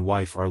husband and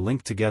wife are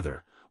linked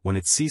together, when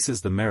it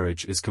ceases the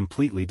marriage is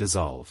completely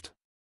dissolved.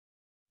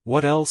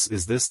 What else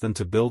is this than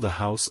to build a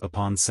house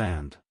upon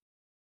sand?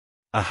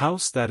 A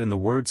house that in the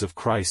words of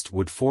Christ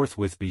would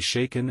forthwith be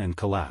shaken and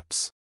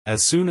collapse,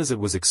 as soon as it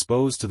was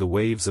exposed to the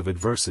waves of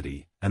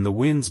adversity, and the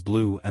winds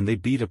blew and they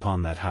beat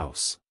upon that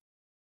house.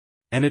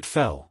 And it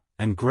fell,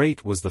 and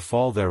great was the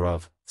fall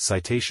thereof,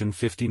 citation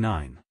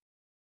 59.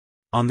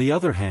 On the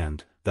other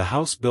hand, the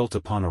house built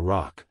upon a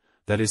rock,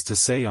 that is to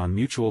say on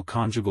mutual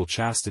conjugal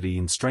chastity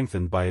and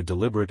strengthened by a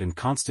deliberate and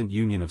constant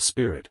union of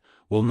spirit,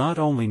 will not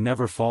only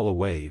never fall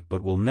away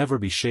but will never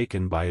be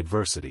shaken by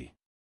adversity.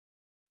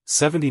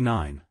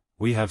 79.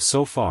 We have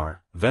so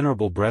far,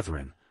 venerable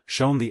brethren,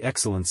 shown the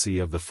excellency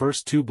of the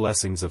first two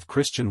blessings of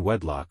Christian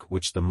wedlock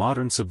which the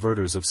modern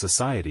subverters of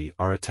society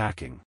are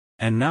attacking,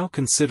 and now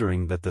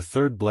considering that the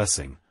third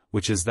blessing,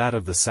 which is that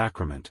of the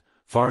sacrament,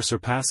 far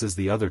surpasses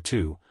the other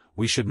two,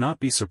 we should not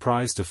be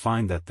surprised to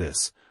find that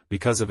this,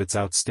 because of its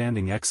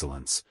outstanding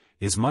excellence,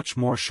 is much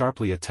more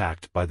sharply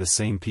attacked by the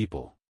same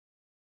people.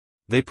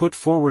 They put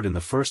forward in the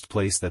first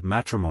place that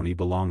matrimony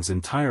belongs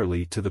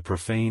entirely to the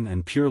profane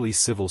and purely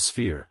civil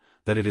sphere,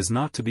 that it is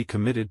not to be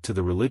committed to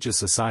the religious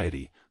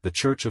society, the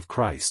Church of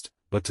Christ,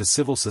 but to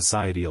civil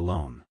society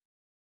alone.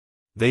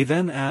 They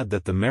then add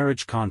that the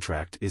marriage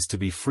contract is to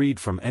be freed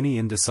from any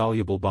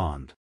indissoluble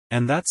bond,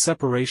 and that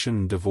separation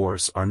and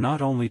divorce are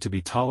not only to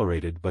be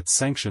tolerated but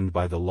sanctioned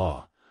by the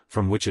law,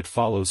 from which it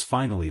follows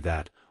finally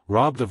that,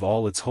 robbed of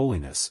all its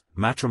holiness,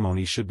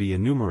 matrimony should be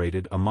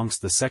enumerated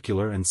amongst the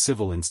secular and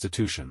civil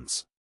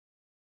institutions.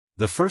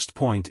 The first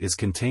point is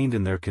contained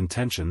in their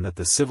contention that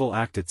the civil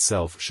act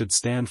itself should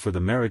stand for the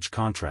marriage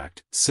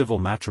contract, civil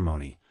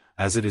matrimony,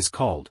 as it is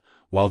called,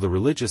 while the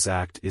religious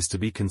act is to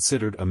be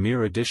considered a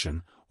mere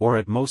addition, or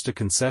at most a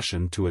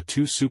concession to a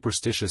too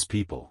superstitious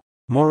people.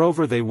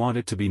 Moreover, they want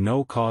it to be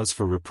no cause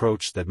for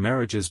reproach that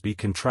marriages be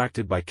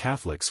contracted by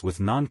Catholics with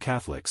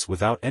non-Catholics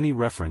without any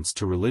reference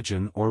to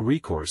religion or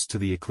recourse to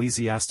the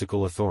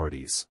ecclesiastical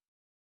authorities.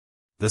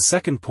 The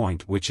second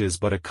point, which is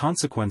but a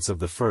consequence of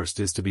the first,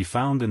 is to be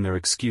found in their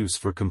excuse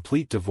for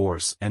complete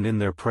divorce and in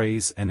their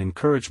praise and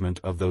encouragement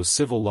of those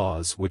civil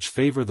laws which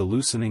favor the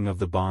loosening of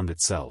the bond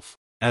itself,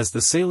 as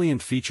the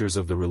salient features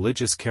of the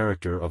religious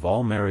character of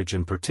all marriage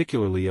and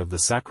particularly of the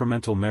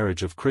sacramental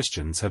marriage of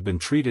Christians have been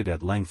treated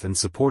at length and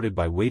supported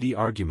by weighty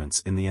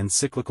arguments in the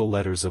encyclical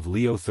letters of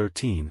Leo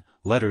XIII,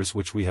 letters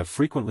which we have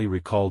frequently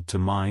recalled to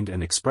mind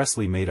and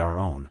expressly made our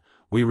own.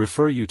 We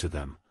refer you to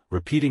them,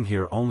 repeating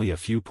here only a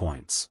few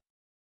points.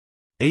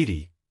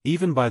 80.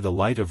 Even by the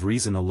light of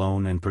reason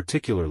alone, and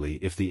particularly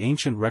if the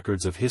ancient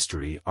records of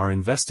history are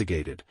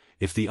investigated,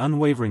 if the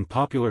unwavering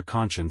popular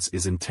conscience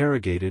is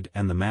interrogated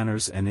and the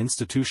manners and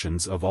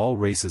institutions of all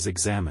races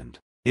examined,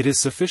 it is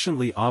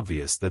sufficiently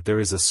obvious that there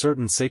is a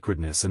certain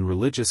sacredness and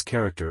religious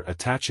character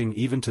attaching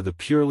even to the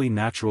purely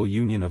natural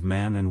union of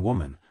man and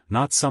woman,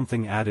 not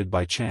something added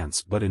by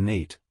chance but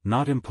innate,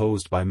 not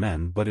imposed by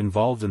men but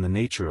involved in the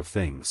nature of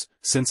things,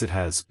 since it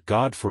has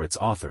God for its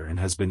author and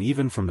has been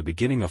even from the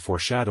beginning a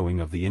foreshadowing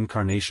of the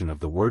incarnation of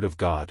the Word of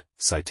God.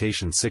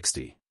 Citation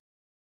 60.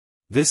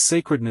 This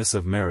sacredness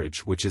of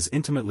marriage, which is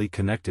intimately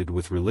connected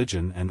with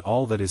religion and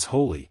all that is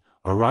holy,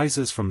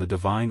 arises from the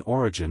divine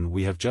origin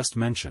we have just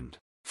mentioned,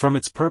 from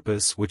its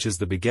purpose, which is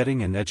the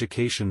begetting and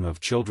education of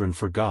children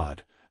for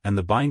God, and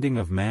the binding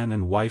of man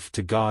and wife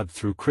to God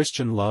through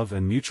Christian love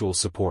and mutual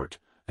support,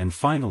 and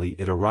finally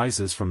it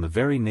arises from the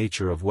very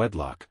nature of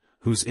wedlock,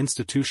 whose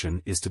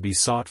institution is to be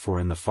sought for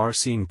in the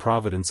far-seeing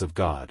providence of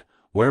God,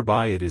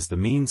 whereby it is the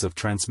means of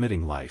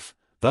transmitting life,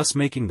 thus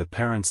making the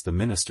parents the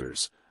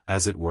ministers,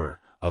 as it were,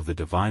 of the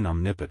divine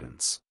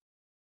omnipotence.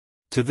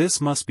 To this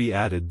must be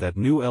added that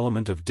new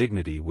element of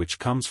dignity which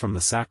comes from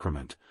the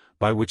sacrament,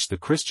 by which the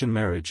Christian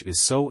marriage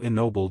is so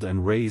ennobled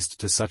and raised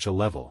to such a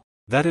level,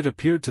 that it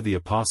appeared to the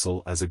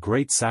Apostle as a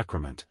great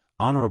sacrament,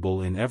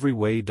 honorable in every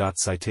way.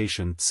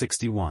 Citation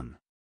 61.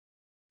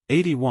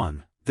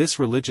 81. This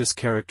religious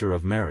character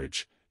of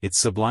marriage, its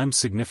sublime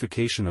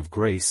signification of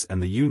grace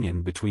and the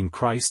union between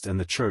Christ and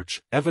the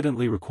Church,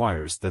 evidently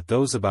requires that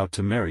those about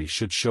to marry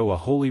should show a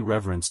holy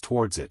reverence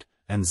towards it,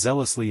 and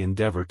zealously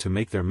endeavor to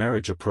make their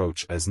marriage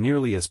approach as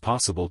nearly as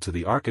possible to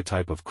the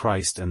archetype of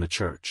Christ and the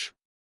Church.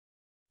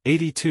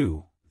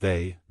 82.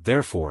 They,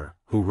 therefore,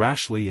 who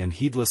rashly and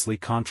heedlessly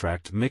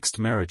contract mixed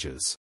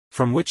marriages,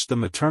 from which the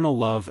maternal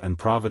love and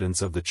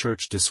providence of the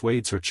Church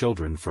dissuades her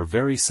children for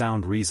very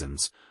sound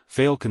reasons,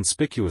 fail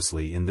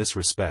conspicuously in this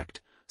respect,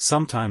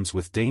 sometimes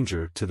with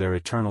danger to their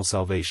eternal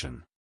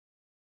salvation.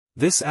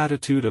 This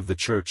attitude of the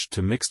Church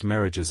to mixed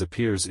marriages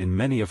appears in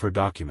many of her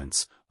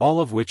documents, all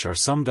of which are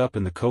summed up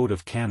in the Code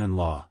of Canon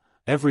Law.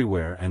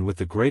 Everywhere and with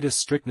the greatest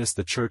strictness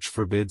the Church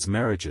forbids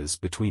marriages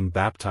between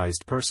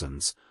baptized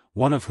persons,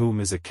 one of whom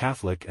is a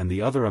Catholic and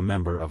the other a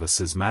member of a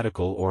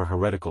schismatical or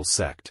heretical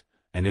sect,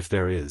 and if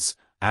there is,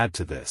 add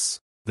to this,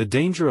 the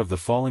danger of the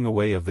falling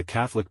away of the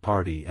Catholic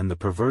party and the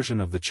perversion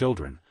of the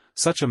children,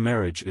 such a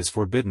marriage is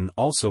forbidden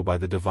also by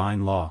the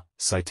divine law.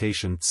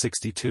 Citation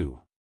 62.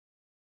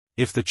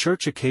 If the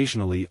Church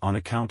occasionally on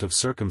account of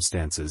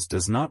circumstances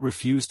does not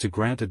refuse to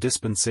grant a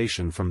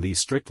dispensation from these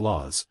strict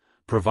laws,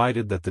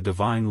 provided that the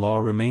divine law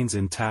remains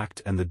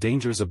intact and the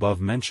dangers above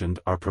mentioned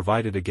are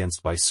provided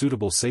against by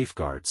suitable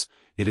safeguards,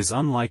 it is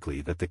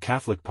unlikely that the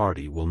Catholic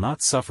party will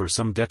not suffer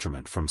some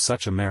detriment from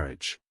such a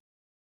marriage.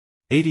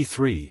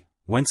 83.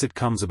 Whence it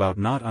comes about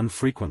not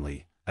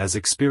unfrequently, as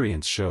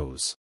experience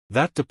shows,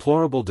 that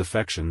deplorable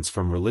defections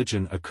from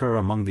religion occur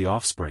among the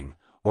offspring,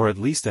 or at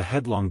least a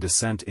headlong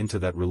descent into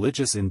that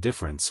religious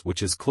indifference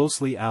which is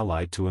closely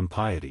allied to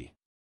impiety.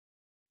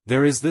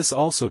 There is this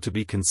also to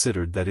be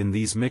considered, that in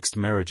these mixed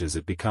marriages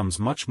it becomes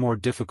much more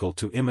difficult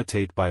to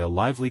imitate by a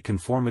lively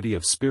conformity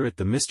of spirit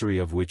the mystery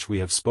of which we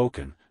have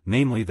spoken,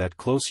 namely that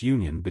close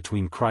union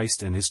between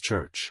Christ and his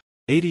Church.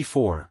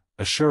 84.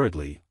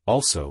 Assuredly,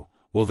 also,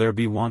 will there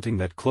be wanting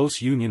that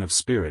close union of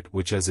spirit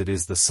which, as it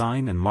is the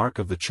sign and mark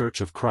of the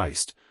Church of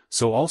Christ,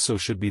 so also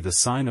should be the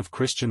sign of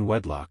Christian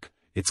wedlock,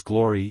 its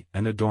glory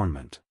and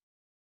adornment.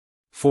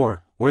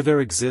 For, where there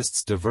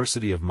exists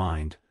diversity of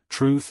mind,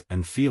 truth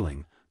and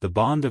feeling, the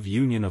bond of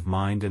union of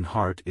mind and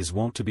heart is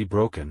wont to be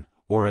broken,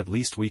 or at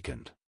least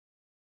weakened.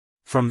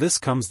 From this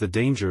comes the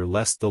danger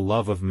lest the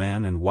love of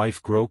man and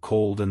wife grow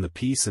cold and the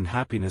peace and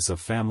happiness of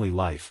family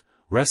life,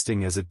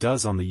 resting as it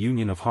does on the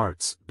union of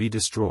hearts, be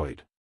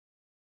destroyed.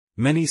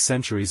 Many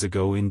centuries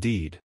ago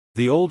indeed,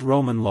 the old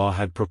Roman law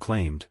had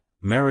proclaimed,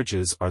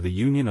 marriages are the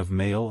union of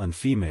male and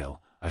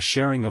female, a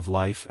sharing of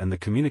life and the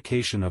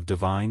communication of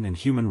divine and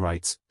human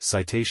rights,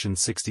 citation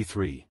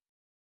 63.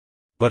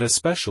 But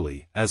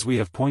especially, as we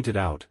have pointed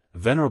out,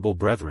 venerable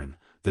brethren,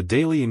 the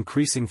daily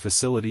increasing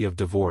facility of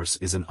divorce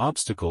is an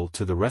obstacle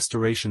to the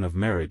restoration of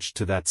marriage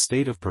to that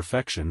state of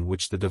perfection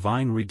which the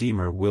divine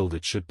Redeemer willed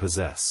it should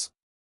possess.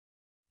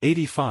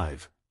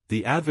 85.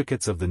 The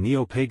advocates of the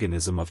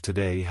neo-paganism of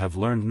today have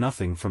learned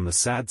nothing from the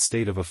sad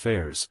state of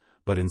affairs,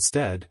 but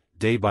instead,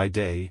 day by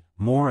day,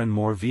 more and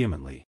more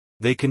vehemently,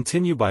 they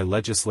continue by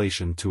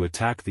legislation to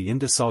attack the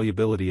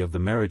indissolubility of the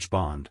marriage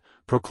bond,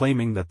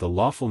 proclaiming that the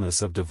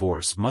lawfulness of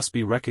divorce must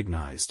be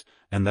recognized,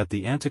 and that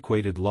the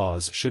antiquated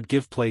laws should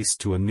give place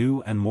to a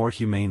new and more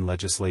humane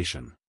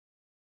legislation.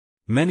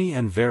 Many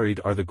and varied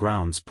are the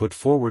grounds put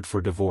forward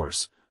for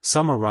divorce,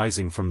 some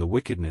arising from the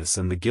wickedness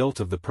and the guilt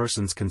of the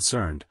persons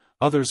concerned,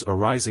 others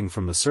arising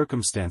from the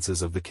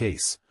circumstances of the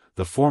case.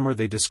 The former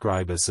they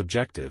describe as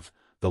subjective,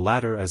 the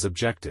latter as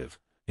objective.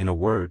 In a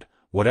word,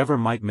 whatever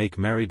might make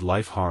married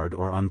life hard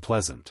or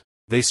unpleasant,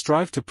 they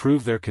strive to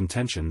prove their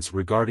contentions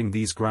regarding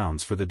these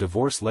grounds for the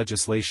divorce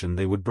legislation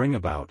they would bring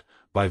about,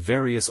 by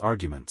various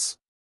arguments.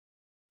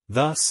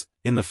 Thus,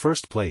 in the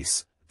first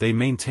place, they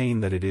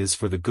maintain that it is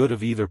for the good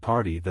of either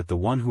party that the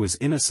one who is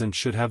innocent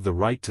should have the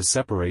right to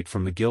separate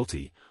from the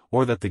guilty,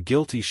 or that the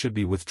guilty should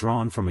be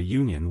withdrawn from a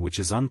union which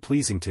is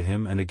unpleasing to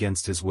him and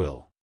against his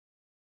will.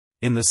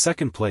 In the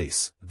second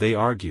place, they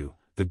argue,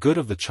 the good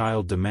of the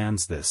child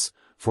demands this,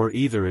 for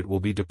either it will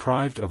be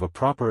deprived of a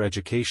proper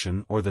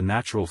education or the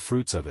natural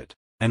fruits of it,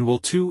 and will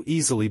too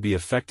easily be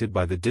affected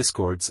by the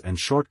discords and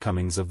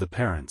shortcomings of the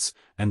parents,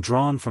 and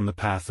drawn from the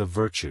path of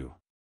virtue.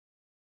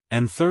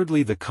 And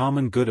thirdly, the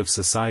common good of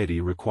society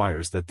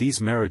requires that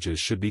these marriages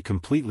should be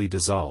completely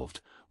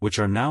dissolved, which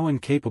are now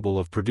incapable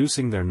of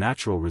producing their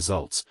natural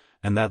results,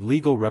 and that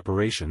legal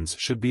reparations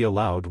should be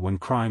allowed when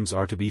crimes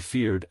are to be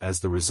feared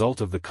as the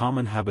result of the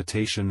common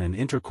habitation and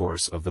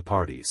intercourse of the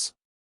parties.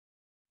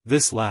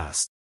 This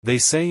last, they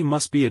say,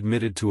 must be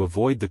admitted to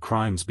avoid the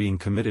crimes being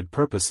committed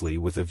purposely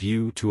with a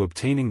view to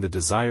obtaining the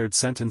desired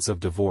sentence of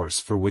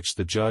divorce for which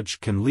the judge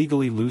can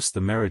legally loose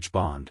the marriage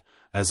bond,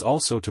 as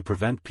also to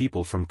prevent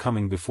people from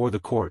coming before the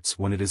courts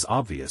when it is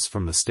obvious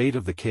from the state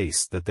of the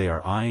case that they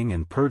are eyeing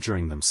and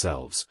perjuring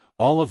themselves,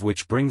 all of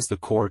which brings the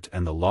court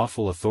and the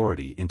lawful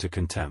authority into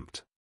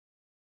contempt.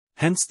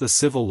 Hence the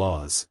civil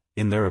laws,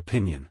 in their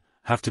opinion,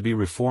 have to be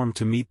reformed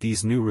to meet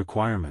these new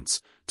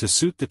requirements, to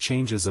suit the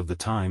changes of the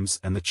times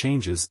and the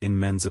changes in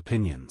men's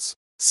opinions,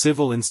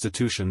 civil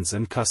institutions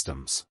and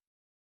customs.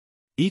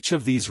 Each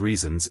of these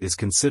reasons is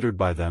considered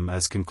by them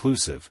as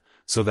conclusive,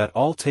 so that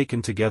all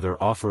taken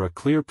together offer a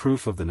clear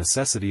proof of the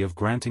necessity of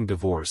granting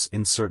divorce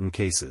in certain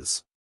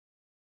cases.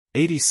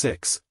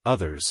 86.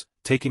 Others,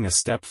 taking a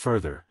step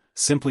further,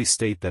 simply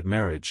state that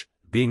marriage,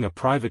 being a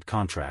private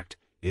contract,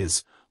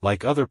 is,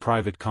 like other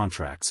private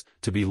contracts,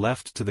 to be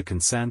left to the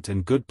consent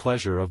and good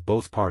pleasure of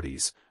both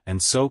parties,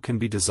 and so can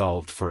be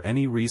dissolved for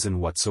any reason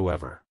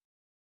whatsoever.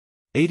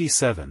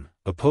 87.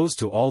 Opposed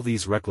to all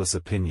these reckless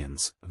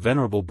opinions,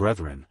 venerable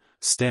brethren,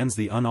 stands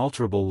the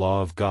unalterable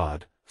law of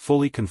God,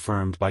 fully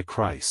confirmed by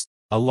Christ,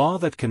 a law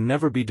that can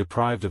never be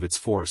deprived of its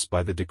force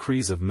by the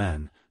decrees of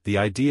men, the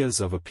ideas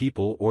of a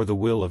people or the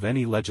will of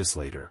any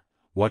legislator.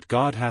 What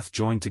God hath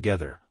joined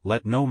together,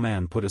 let no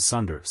man put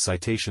asunder.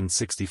 Citation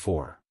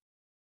 64.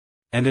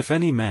 And if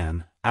any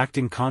man,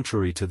 acting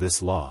contrary to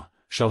this law,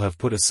 shall have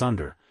put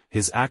asunder,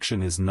 his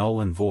action is null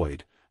and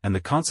void, and the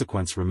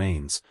consequence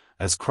remains,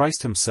 as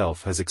Christ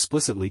himself has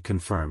explicitly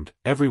confirmed,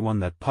 everyone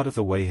that putteth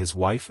away his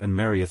wife and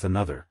marrieth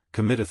another,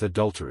 committeth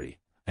adultery,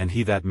 and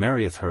he that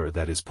marrieth her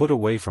that is put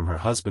away from her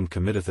husband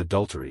committeth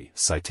adultery.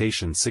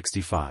 Citation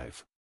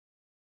 65.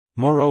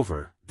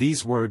 Moreover,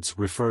 these words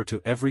refer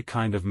to every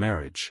kind of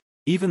marriage,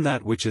 even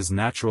that which is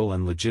natural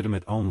and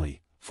legitimate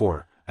only,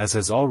 for, as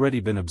has already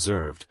been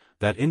observed,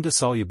 that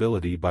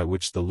indissolubility by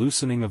which the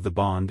loosening of the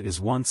bond is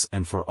once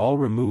and for all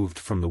removed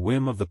from the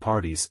whim of the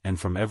parties and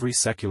from every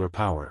secular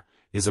power,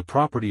 is a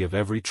property of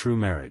every true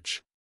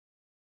marriage.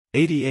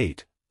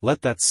 88.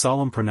 Let that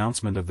solemn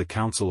pronouncement of the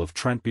Council of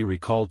Trent be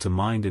recalled to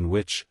mind in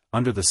which,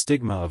 under the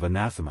stigma of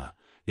anathema,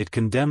 it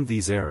condemned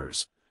these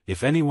errors.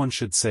 If anyone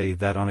should say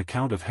that on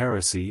account of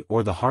heresy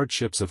or the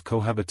hardships of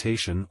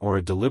cohabitation or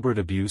a deliberate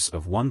abuse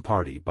of one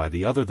party by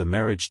the other the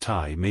marriage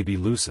tie may be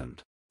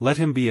loosened, let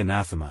him be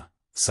anathema.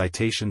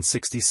 Citation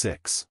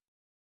 66.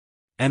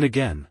 And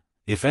again,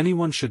 if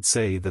anyone should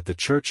say that the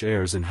Church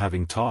errs in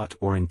having taught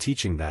or in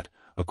teaching that,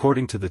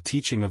 according to the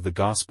teaching of the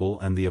Gospel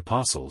and the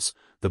Apostles,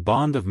 the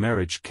bond of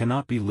marriage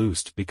cannot be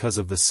loosed because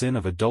of the sin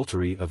of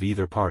adultery of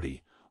either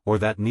party, or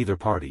that neither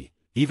party,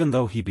 even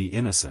though he be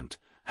innocent,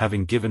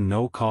 having given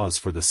no cause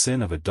for the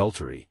sin of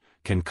adultery,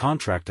 can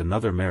contract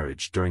another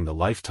marriage during the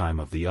lifetime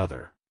of the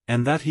other,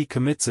 and that he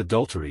commits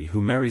adultery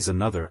who marries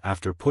another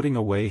after putting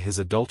away his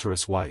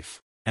adulterous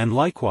wife, and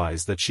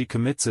likewise that she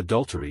commits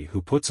adultery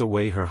who puts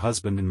away her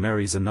husband and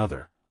marries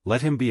another,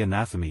 let him be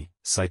anathema.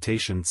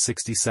 Citation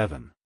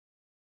 67.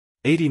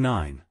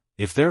 89.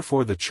 If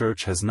therefore the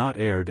Church has not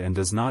erred and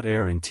does not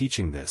err in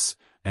teaching this,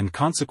 and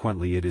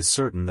consequently it is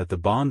certain that the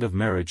bond of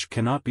marriage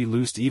cannot be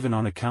loosed even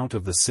on account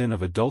of the sin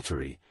of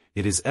adultery,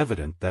 it is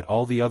evident that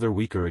all the other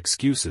weaker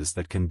excuses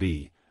that can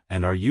be,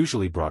 and are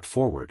usually brought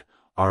forward,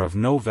 are of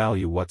no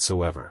value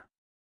whatsoever.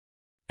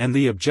 And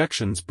the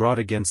objections brought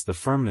against the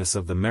firmness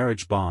of the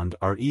marriage bond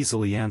are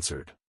easily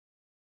answered.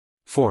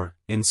 For,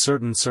 in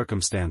certain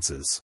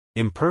circumstances,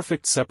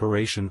 imperfect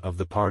separation of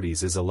the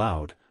parties is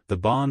allowed, the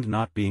bond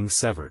not being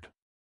severed.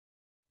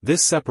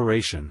 This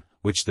separation,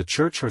 which the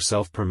Church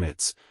herself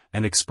permits,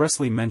 and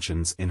expressly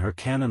mentions in her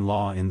canon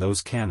law in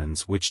those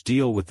canons which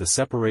deal with the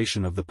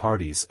separation of the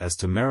parties as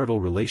to marital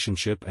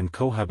relationship and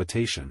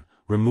cohabitation,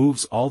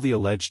 removes all the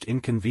alleged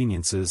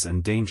inconveniences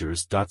and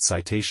dangers.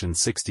 Citation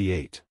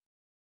 68.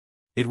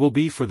 It will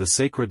be for the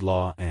sacred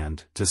law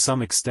and, to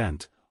some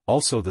extent,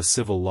 also the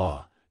civil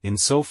law, in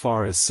so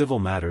far as civil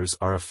matters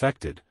are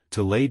affected,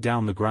 to lay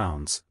down the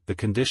grounds, the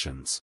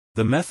conditions,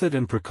 the method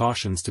and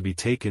precautions to be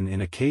taken in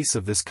a case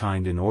of this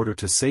kind in order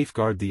to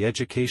safeguard the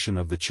education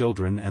of the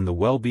children and the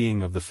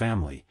well-being of the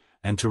family,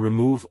 and to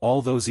remove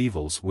all those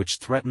evils which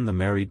threaten the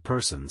married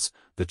persons,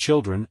 the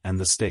children and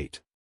the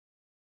state.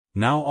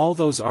 Now all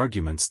those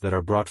arguments that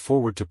are brought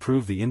forward to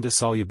prove the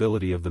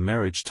indissolubility of the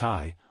marriage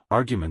tie,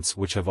 arguments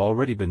which have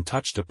already been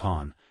touched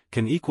upon,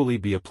 can equally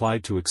be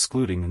applied to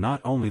excluding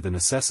not only the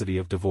necessity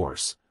of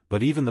divorce,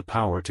 but even the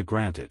power to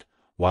grant it,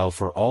 while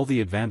for all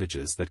the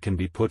advantages that can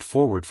be put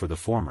forward for the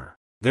former,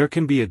 there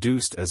can be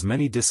adduced as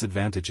many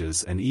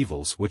disadvantages and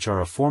evils which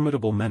are a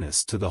formidable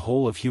menace to the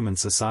whole of human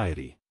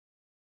society.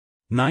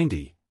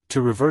 90.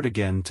 To revert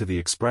again to the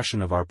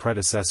expression of our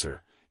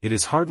predecessor, it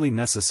is hardly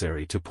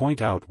necessary to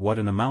point out what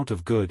an amount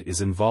of good is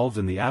involved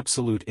in the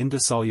absolute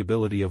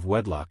indissolubility of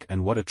wedlock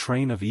and what a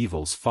train of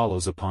evils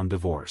follows upon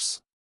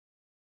divorce.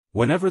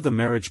 Whenever the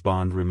marriage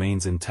bond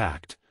remains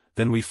intact,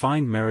 then we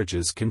find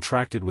marriages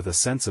contracted with a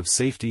sense of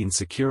safety and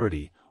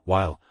security,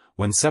 while,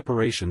 when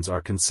separations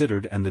are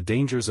considered and the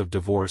dangers of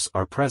divorce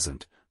are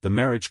present, the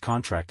marriage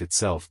contract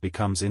itself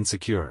becomes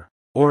insecure,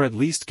 or at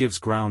least gives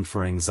ground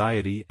for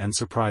anxiety and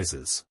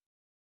surprises.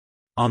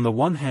 On the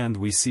one hand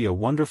we see a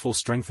wonderful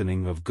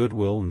strengthening of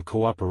goodwill and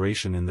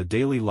cooperation in the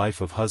daily life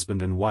of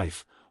husband and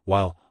wife,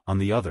 while, on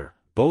the other,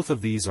 both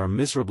of these are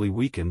miserably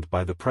weakened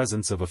by the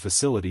presence of a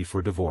facility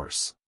for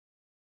divorce.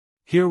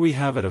 Here we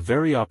have at a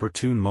very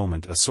opportune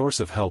moment a source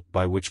of help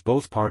by which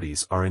both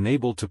parties are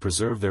enabled to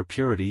preserve their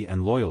purity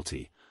and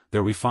loyalty.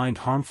 There we find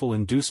harmful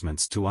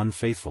inducements to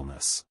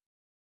unfaithfulness.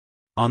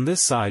 On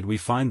this side we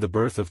find the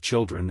birth of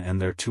children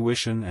and their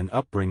tuition and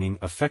upbringing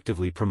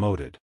effectively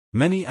promoted,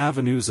 many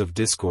avenues of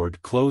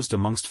discord closed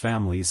amongst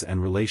families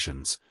and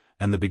relations,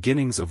 and the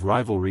beginnings of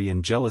rivalry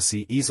and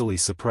jealousy easily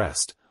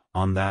suppressed.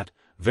 On that,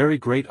 very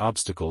great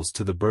obstacles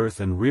to the birth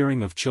and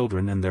rearing of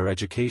children and their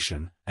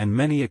education, and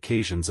many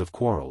occasions of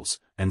quarrels,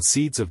 and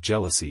seeds of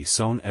jealousy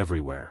sown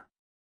everywhere.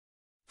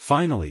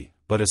 Finally,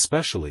 but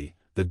especially,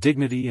 the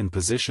dignity and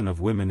position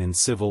of women in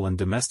civil and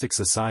domestic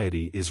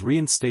society is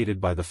reinstated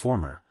by the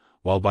former,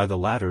 while by the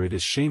latter it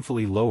is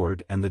shamefully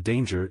lowered and the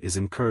danger is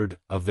incurred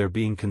of their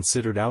being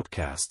considered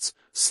outcasts,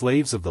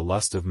 slaves of the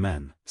lust of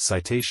men.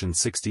 Citation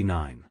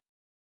 69.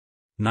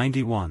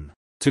 91.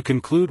 To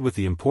conclude with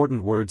the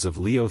important words of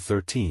Leo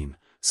XIII,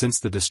 since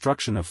the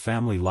destruction of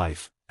family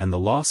life, and the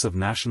loss of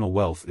national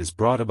wealth is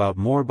brought about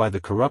more by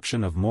the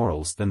corruption of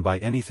morals than by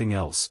anything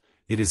else,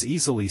 it is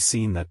easily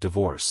seen that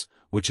divorce,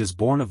 which is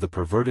born of the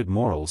perverted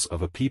morals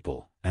of a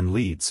people, and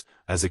leads,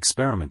 as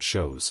experiment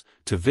shows,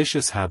 to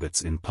vicious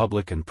habits in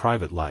public and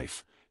private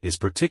life, is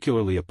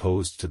particularly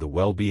opposed to the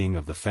well-being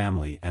of the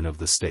family and of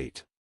the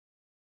state.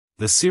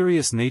 The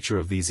serious nature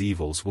of these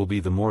evils will be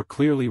the more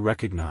clearly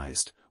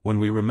recognized, when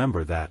we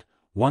remember that,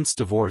 once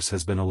divorce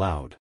has been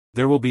allowed,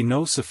 there will be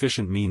no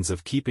sufficient means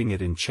of keeping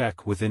it in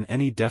check within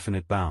any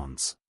definite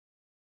bounds.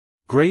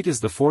 Great is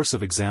the force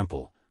of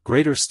example,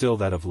 greater still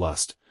that of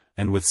lust,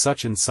 and with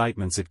such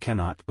incitements it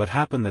cannot but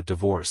happen that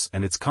divorce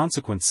and its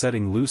consequent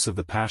setting loose of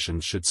the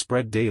passions should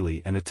spread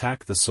daily and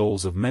attack the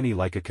souls of many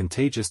like a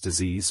contagious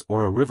disease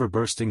or a river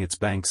bursting its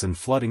banks and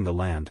flooding the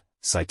land.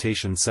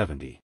 Citation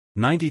 70.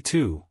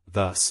 92.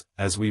 Thus,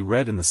 as we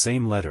read in the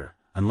same letter,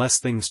 unless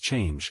things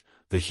change,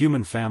 the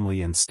human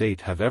family and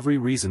state have every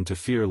reason to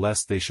fear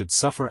lest they should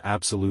suffer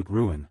absolute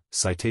ruin.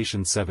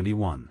 Citation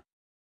 71.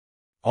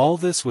 All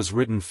this was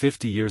written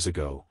 50 years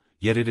ago,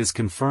 yet it is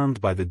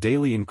confirmed by the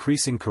daily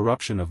increasing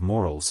corruption of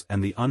morals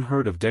and the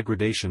unheard of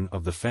degradation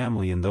of the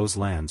family in those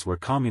lands where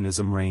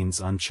communism reigns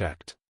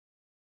unchecked.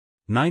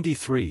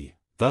 93.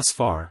 Thus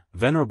far,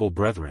 venerable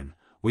brethren,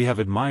 we have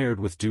admired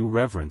with due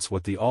reverence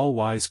what the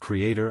all-wise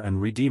Creator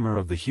and Redeemer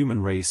of the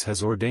human race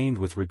has ordained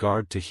with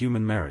regard to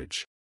human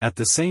marriage. At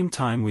the same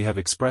time we have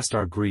expressed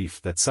our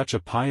grief that such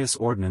a pious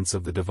ordinance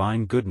of the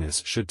divine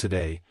goodness should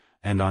today,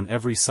 and on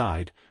every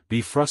side,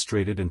 be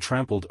frustrated and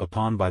trampled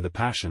upon by the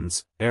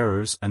passions,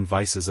 errors and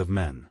vices of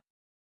men.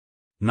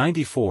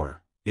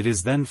 94. It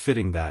is then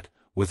fitting that,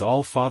 with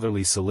all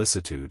fatherly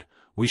solicitude,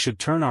 we should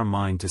turn our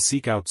mind to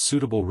seek out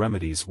suitable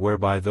remedies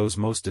whereby those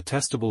most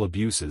detestable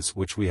abuses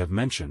which we have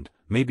mentioned,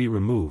 may be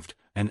removed,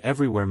 and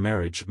everywhere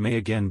marriage may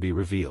again be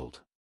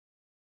revealed.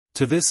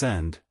 To this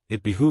end,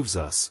 it behooves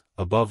us,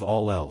 above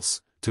all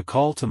else, to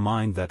call to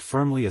mind that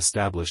firmly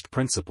established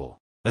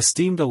principle,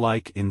 esteemed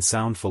alike in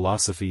sound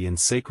philosophy and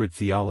sacred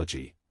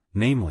theology,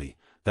 namely,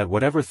 that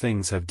whatever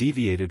things have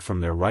deviated from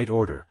their right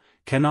order,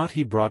 cannot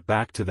be brought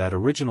back to that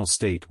original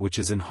state which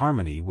is in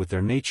harmony with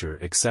their nature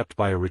except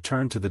by a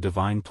return to the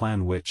divine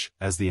plan which,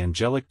 as the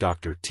angelic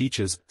doctor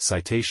teaches,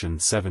 citation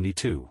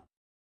 72,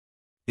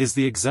 is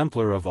the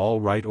exemplar of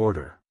all right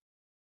order.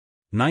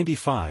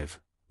 95.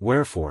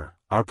 Wherefore,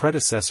 our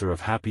predecessor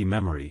of happy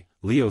memory,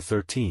 Leo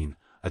XIII,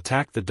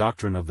 attacked the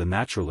doctrine of the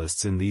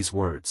naturalists in these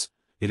words: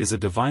 "It is a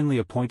divinely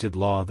appointed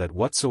law that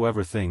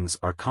whatsoever things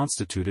are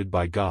constituted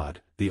by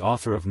God, the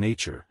author of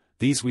nature,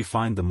 these we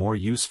find the more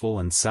useful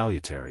and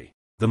salutary,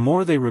 the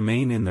more they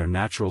remain in their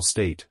natural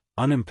state,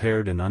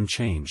 unimpaired and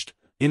unchanged,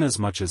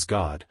 inasmuch as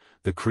God,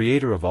 the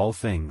Creator of all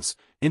things,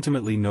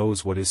 intimately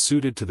knows what is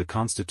suited to the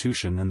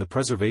constitution and the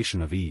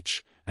preservation of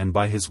each, and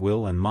by his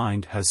will and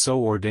mind has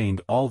so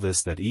ordained all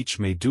this that each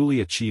may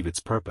duly achieve its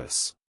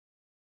purpose.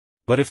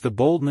 But if the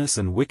boldness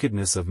and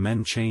wickedness of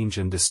men change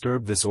and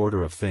disturb this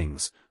order of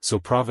things, so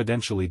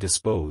providentially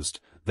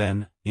disposed,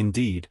 then,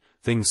 indeed,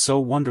 things so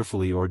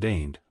wonderfully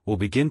ordained, will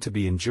begin to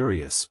be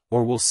injurious,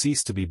 or will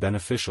cease to be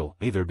beneficial,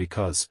 either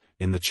because,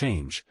 in the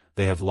change,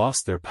 they have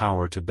lost their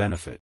power to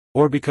benefit,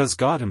 or because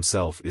God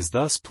himself is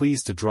thus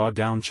pleased to draw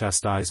down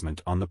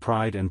chastisement on the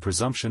pride and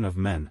presumption of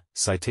men."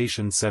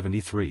 Citation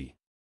 73.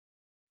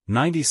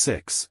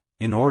 96.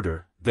 In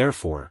order,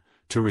 therefore,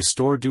 to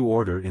restore due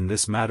order in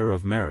this matter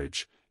of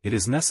marriage, it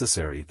is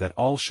necessary that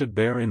all should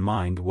bear in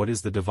mind what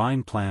is the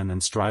divine plan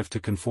and strive to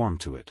conform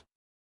to it.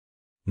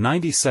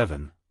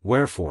 97.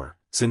 Wherefore,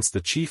 since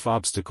the chief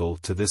obstacle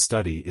to this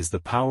study is the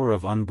power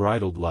of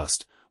unbridled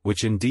lust,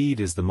 which indeed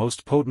is the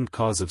most potent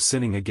cause of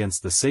sinning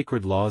against the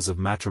sacred laws of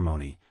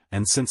matrimony,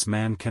 and since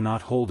man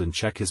cannot hold in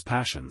check his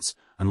passions,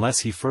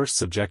 unless he first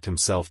subject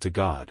himself to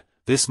God,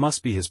 this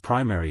must be his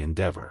primary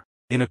endeavor,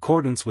 in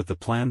accordance with the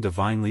plan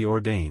divinely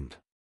ordained.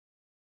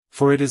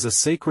 For it is a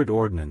sacred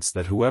ordinance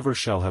that whoever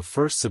shall have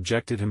first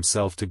subjected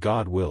himself to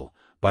God will,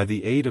 by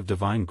the aid of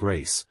divine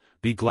grace,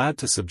 be glad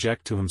to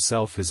subject to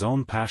himself his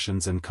own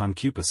passions and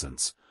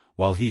concupiscence,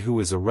 while he who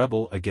is a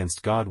rebel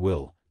against God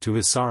will, to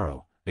his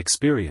sorrow,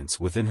 experience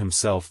within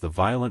himself the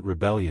violent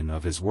rebellion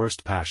of his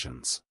worst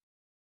passions.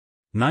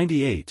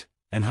 98.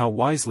 And how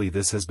wisely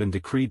this has been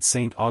decreed.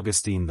 St.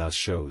 Augustine thus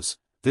shows,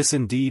 this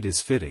indeed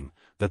is fitting,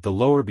 that the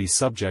lower be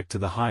subject to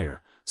the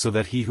higher, so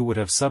that he who would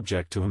have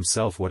subject to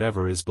himself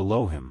whatever is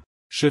below him,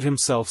 should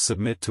himself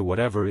submit to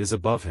whatever is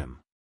above him.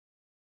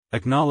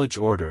 Acknowledge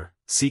order,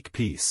 seek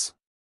peace.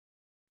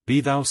 Be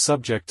thou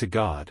subject to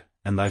God,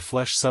 and thy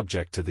flesh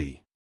subject to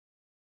thee.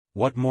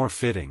 What more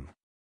fitting?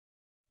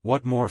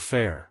 What more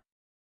fair?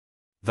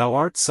 Thou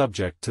art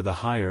subject to the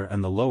higher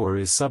and the lower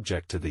is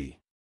subject to thee.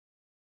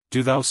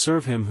 Do thou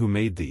serve him who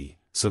made thee,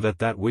 so that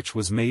that which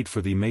was made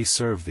for thee may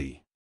serve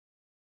thee.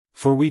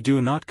 For we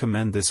do not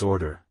commend this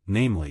order,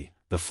 namely,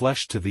 the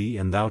flesh to thee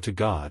and thou to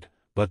God,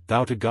 but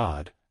thou to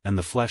God, and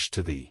the flesh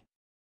to thee.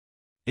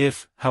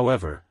 If,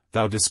 however,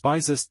 thou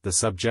despisest the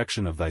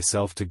subjection of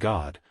thyself to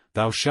God,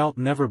 thou shalt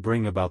never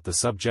bring about the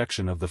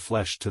subjection of the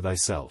flesh to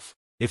thyself.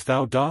 If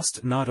thou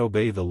dost not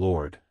obey the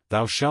Lord,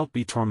 thou shalt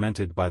be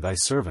tormented by thy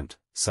servant.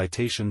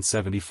 Citation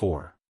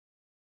 74.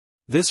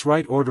 This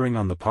right ordering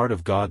on the part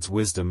of God's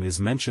wisdom is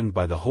mentioned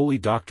by the Holy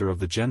Doctor of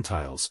the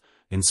Gentiles,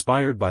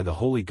 inspired by the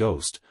Holy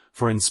Ghost,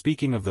 for in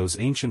speaking of those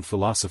ancient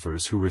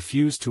philosophers who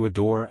refused to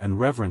adore and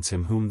reverence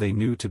him whom they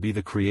knew to be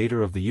the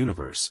Creator of the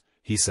universe,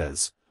 he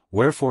says,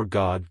 "Wherefore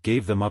God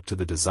gave them up to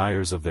the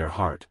desires of their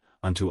heart,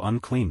 unto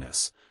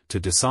uncleanness, to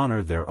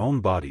dishonor their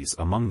own bodies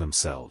among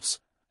themselves,"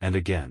 and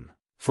again,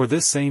 "For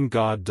this same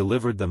God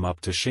delivered them up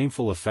to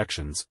shameful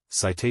affections."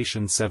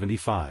 Citation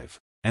 75.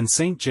 And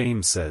St.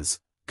 James says,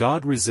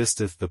 "God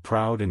resisteth the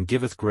proud and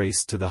giveth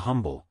grace to the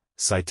humble."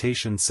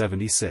 Citation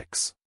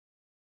 76.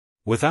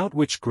 Without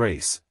which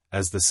grace,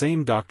 as the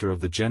same Doctor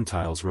of the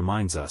Gentiles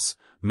reminds us,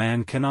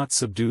 man cannot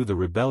subdue the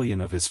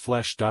rebellion of his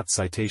flesh.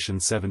 Citation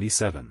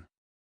 77.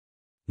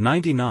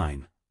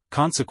 99.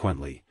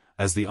 Consequently,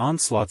 as the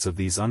onslaughts of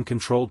these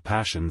uncontrolled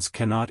passions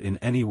cannot in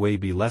any way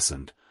be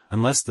lessened,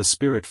 unless the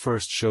spirit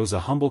first shows a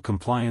humble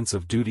compliance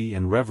of duty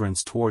and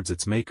reverence towards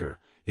its Maker.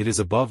 It is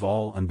above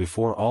all and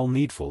before all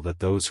needful that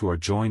those who are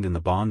joined in the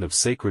bond of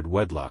sacred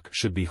wedlock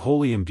should be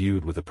wholly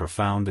imbued with a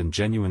profound and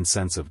genuine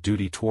sense of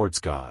duty towards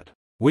God,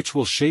 which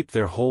will shape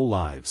their whole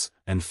lives,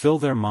 and fill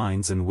their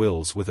minds and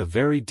wills with a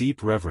very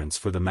deep reverence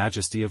for the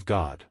majesty of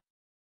God.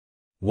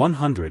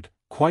 100.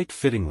 Quite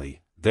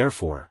fittingly,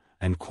 therefore,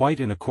 and quite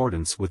in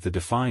accordance with the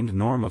defined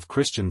norm of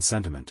Christian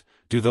sentiment,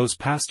 do those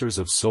pastors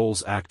of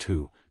souls act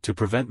who, to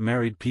prevent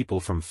married people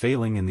from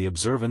failing in the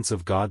observance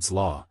of God's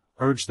law,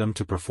 urge them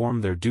to perform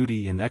their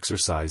duty and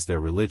exercise their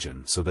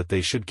religion so that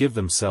they should give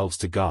themselves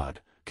to God,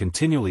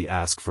 continually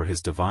ask for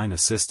His divine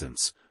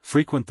assistance,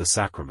 frequent the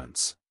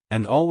sacraments,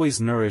 and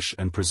always nourish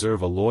and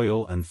preserve a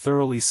loyal and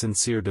thoroughly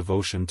sincere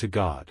devotion to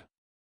God.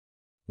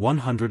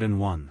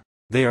 101.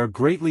 They are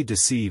greatly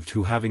deceived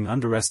who, having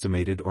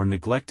underestimated or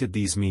neglected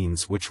these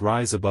means which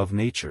rise above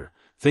nature,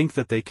 think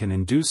that they can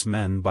induce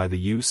men by the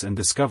use and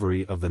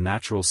discovery of the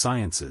natural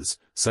sciences,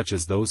 such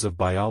as those of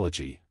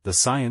biology, the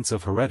science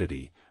of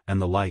heredity, and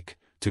the like,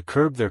 to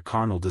curb their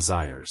carnal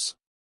desires.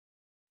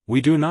 We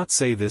do not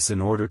say this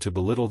in order to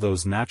belittle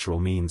those natural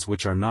means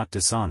which are not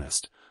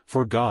dishonest,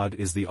 for God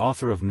is the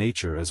author of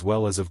nature as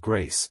well as of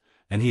grace,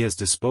 and He has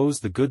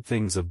disposed the good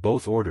things of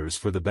both orders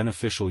for the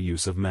beneficial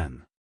use of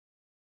men.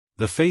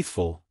 The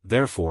faithful,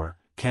 therefore,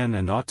 can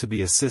and ought to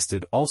be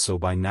assisted also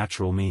by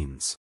natural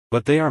means,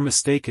 but they are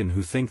mistaken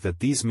who think that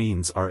these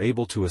means are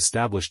able to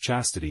establish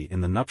chastity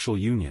in the nuptial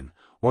union,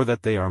 or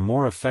that they are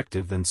more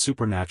effective than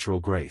supernatural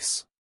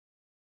grace.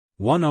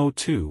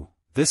 102.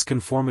 This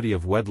conformity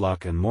of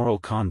wedlock and moral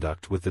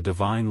conduct with the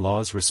divine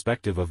laws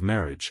respective of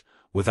marriage,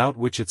 without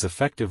which its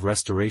effective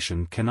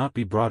restoration cannot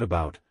be brought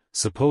about,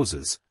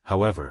 supposes,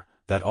 however,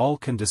 that all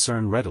can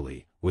discern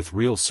readily, with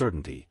real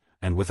certainty,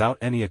 and without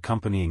any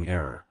accompanying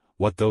error,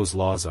 what those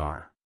laws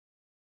are.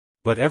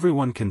 But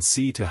everyone can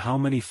see to how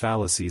many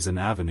fallacies an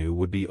avenue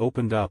would be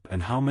opened up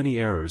and how many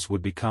errors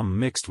would become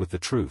mixed with the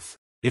truth,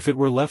 if it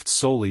were left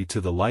solely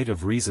to the light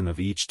of reason of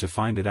each to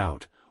find it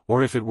out,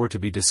 or if it were to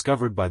be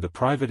discovered by the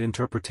private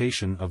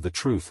interpretation of the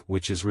truth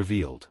which is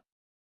revealed.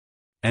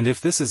 And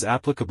if this is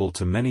applicable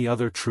to many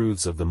other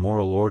truths of the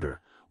moral order,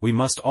 we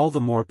must all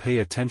the more pay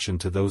attention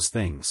to those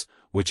things,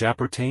 which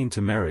appertain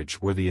to marriage,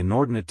 where the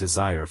inordinate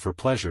desire for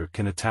pleasure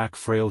can attack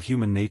frail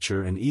human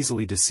nature and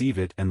easily deceive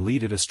it and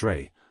lead it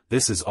astray.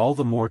 This is all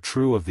the more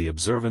true of the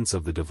observance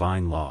of the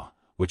divine law,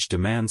 which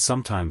demands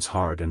sometimes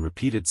hard and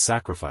repeated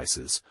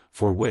sacrifices,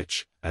 for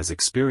which, as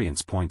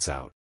experience points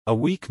out, a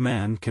weak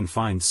man can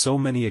find so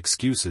many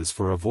excuses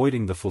for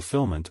avoiding the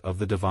fulfillment of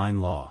the divine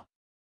law.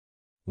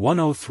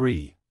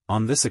 103.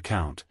 On this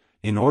account,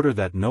 in order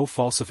that no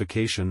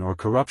falsification or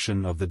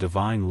corruption of the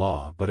divine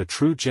law but a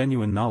true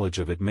genuine knowledge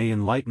of it may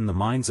enlighten the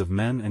minds of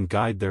men and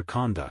guide their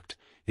conduct,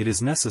 it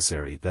is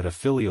necessary that a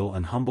filial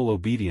and humble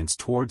obedience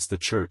towards the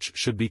Church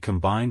should be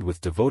combined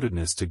with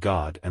devotedness to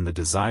God and the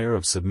desire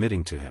of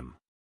submitting to Him.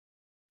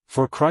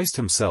 For Christ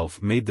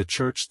Himself made the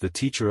Church the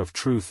teacher of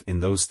truth in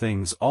those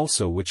things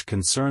also which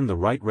concern the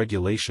right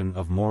regulation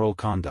of moral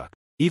conduct,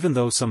 even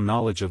though some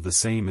knowledge of the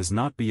same is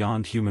not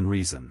beyond human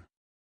reason.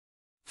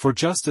 For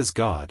just as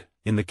God,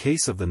 in the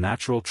case of the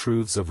natural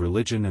truths of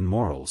religion and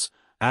morals,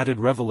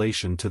 added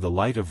revelation to the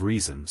light of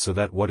reason so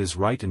that what is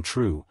right and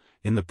true,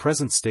 in the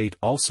present state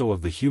also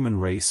of the human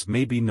race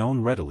may be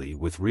known readily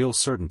with real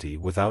certainty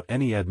without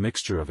any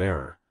admixture of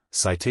error.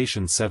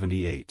 Citation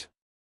 78.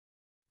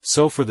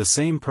 So for the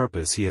same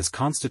purpose He has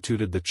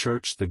constituted the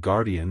Church the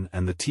guardian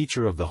and the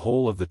teacher of the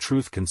whole of the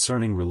truth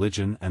concerning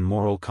religion and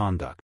moral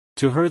conduct.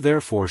 To her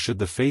therefore should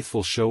the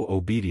faithful show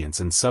obedience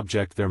and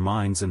subject their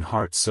minds and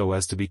hearts so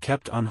as to be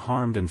kept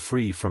unharmed and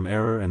free from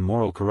error and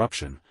moral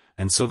corruption,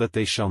 and so that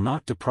they shall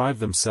not deprive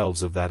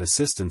themselves of that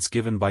assistance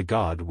given by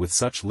God with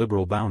such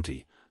liberal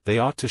bounty. They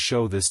ought to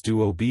show this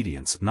due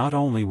obedience not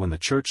only when the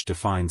Church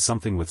defines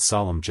something with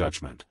solemn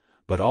judgment,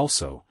 but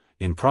also,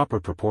 in proper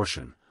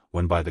proportion,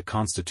 when by the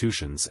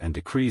constitutions and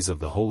decrees of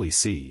the Holy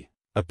See,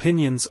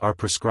 opinions are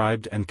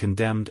prescribed and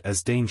condemned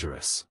as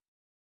dangerous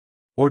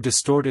or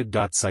distorted.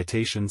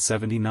 Citation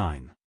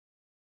 79.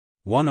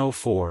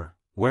 104.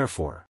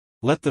 Wherefore,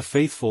 let the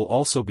faithful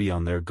also be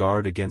on their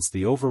guard against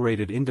the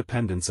overrated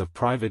independence of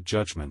private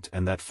judgment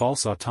and that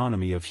false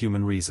autonomy of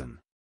human reason.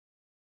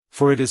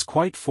 For it is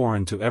quite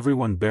foreign to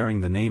everyone bearing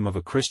the name of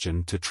a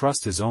Christian to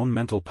trust his own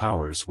mental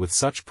powers with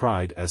such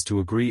pride as to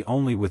agree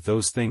only with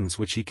those things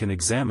which he can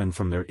examine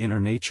from their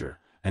inner nature,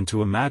 and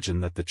to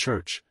imagine that the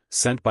Church,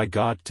 sent by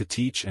God to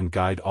teach and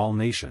guide all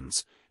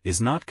nations, is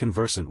not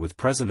conversant with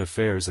present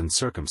affairs and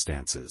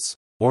circumstances,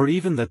 or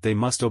even that they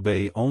must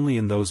obey only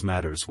in those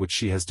matters which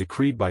she has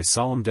decreed by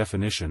solemn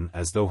definition,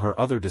 as though her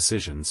other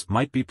decisions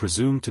might be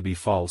presumed to be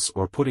false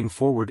or putting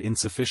forward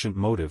insufficient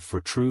motive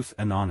for truth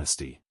and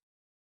honesty.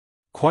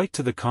 Quite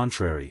to the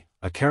contrary,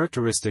 a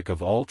characteristic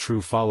of all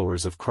true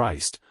followers of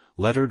Christ,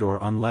 lettered or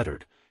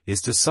unlettered,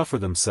 is to suffer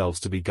themselves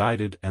to be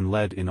guided and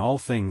led in all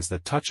things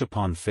that touch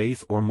upon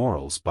faith or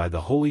morals by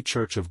the Holy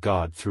Church of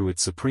God through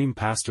its supreme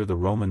pastor the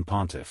Roman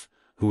Pontiff,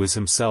 who is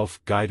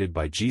himself guided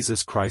by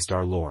Jesus Christ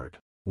our Lord.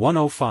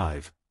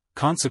 105.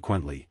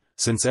 Consequently,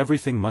 since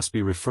everything must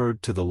be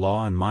referred to the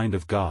law and mind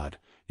of God,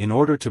 in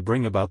order to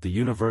bring about the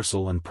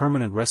universal and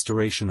permanent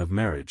restoration of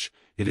marriage,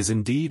 it is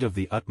indeed of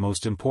the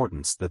utmost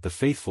importance that the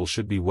faithful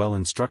should be well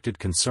instructed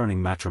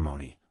concerning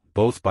matrimony,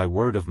 both by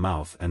word of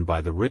mouth and by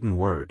the written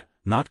word,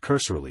 not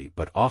cursorily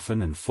but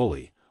often and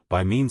fully,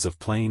 by means of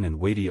plain and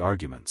weighty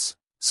arguments,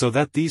 so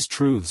that these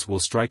truths will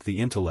strike the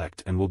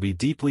intellect and will be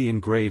deeply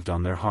engraved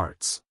on their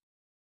hearts.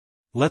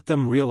 Let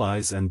them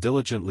realize and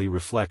diligently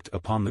reflect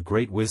upon the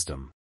great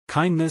wisdom,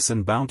 kindness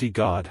and bounty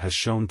God has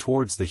shown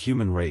towards the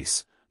human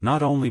race,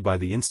 not only by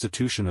the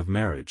institution of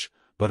marriage,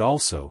 but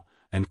also,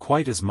 and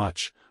quite as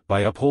much,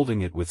 by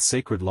upholding it with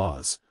sacred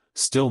laws,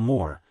 still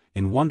more,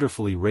 in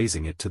wonderfully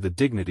raising it to the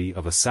dignity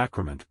of a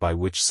sacrament by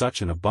which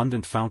such an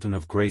abundant fountain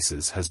of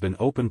graces has been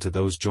opened to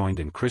those joined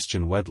in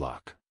Christian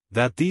wedlock,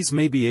 that these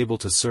may be able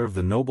to serve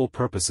the noble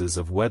purposes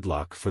of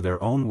wedlock for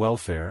their own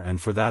welfare and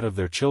for that of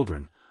their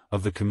children,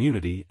 of the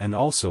community and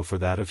also for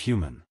that of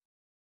human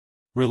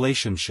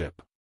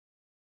relationship.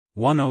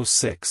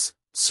 106.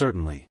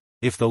 Certainly,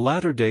 if the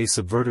latter-day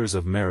subverters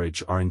of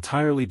marriage are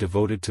entirely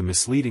devoted to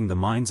misleading the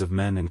minds of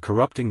men and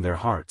corrupting their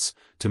hearts,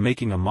 to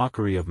making a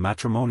mockery of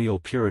matrimonial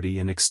purity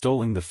and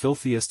extolling the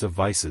filthiest of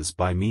vices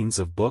by means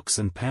of books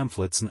and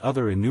pamphlets and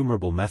other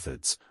innumerable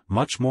methods,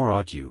 much more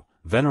ought you,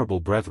 venerable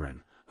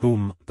brethren,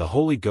 whom the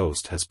Holy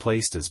Ghost has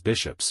placed as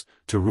bishops,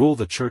 to rule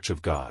the Church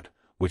of God,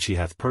 which he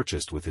hath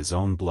purchased with his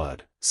own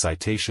blood.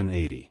 Citation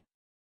 80.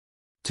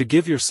 To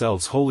give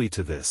yourselves wholly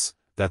to this,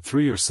 that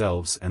through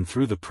yourselves and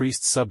through the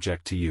priests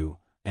subject to you,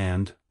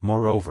 and,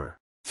 moreover,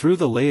 through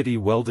the laity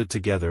welded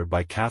together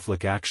by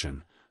Catholic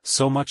action,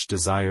 so much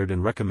desired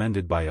and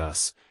recommended by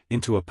us,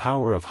 into a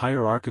power of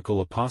hierarchical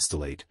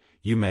apostolate,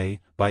 you may,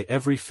 by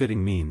every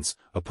fitting means,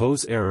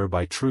 oppose error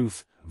by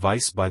truth,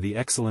 vice by the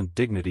excellent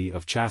dignity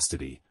of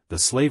chastity, the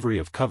slavery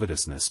of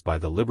covetousness by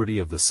the liberty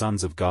of the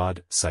sons of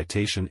God.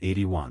 Citation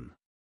 81.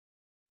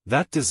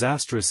 That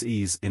disastrous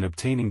ease in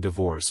obtaining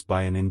divorce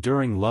by an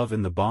enduring love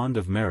in the bond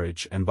of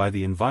marriage and by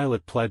the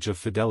inviolate pledge of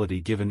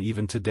fidelity given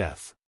even to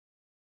death.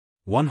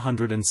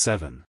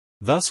 107.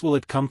 Thus will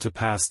it come to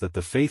pass that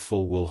the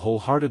faithful will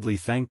wholeheartedly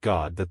thank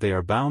God that they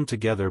are bound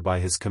together by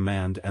his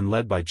command and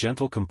led by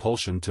gentle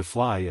compulsion to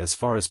fly as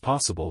far as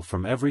possible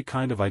from every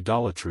kind of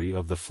idolatry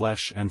of the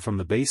flesh and from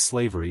the base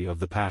slavery of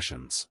the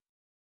passions.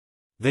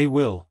 They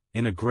will,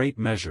 in a great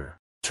measure,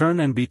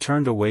 turn and be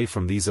turned away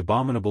from these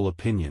abominable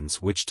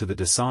opinions which to the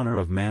dishonor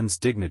of man's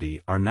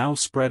dignity are now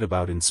spread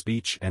about in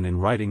speech and in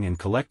writing and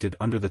collected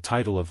under the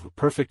title of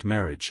perfect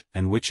marriage,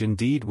 and which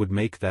indeed would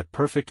make that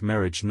perfect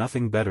marriage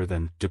nothing better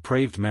than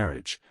depraved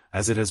marriage,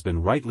 as it has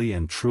been rightly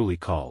and truly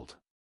called.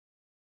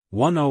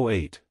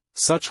 108.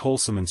 Such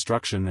wholesome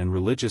instruction and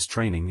religious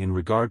training in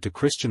regard to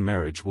Christian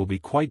marriage will be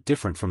quite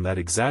different from that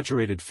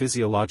exaggerated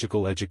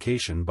physiological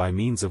education by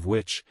means of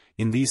which,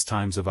 in these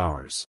times of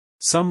ours,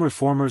 some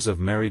reformers of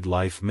married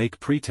life make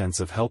pretense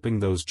of helping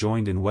those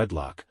joined in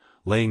wedlock,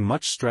 laying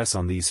much stress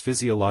on these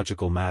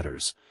physiological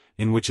matters,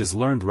 in which is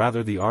learned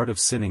rather the art of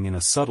sinning in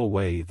a subtle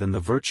way than the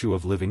virtue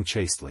of living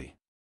chastely.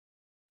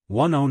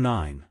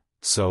 109.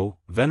 So,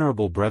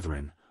 venerable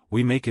brethren,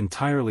 we make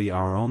entirely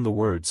our own the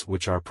words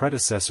which our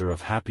predecessor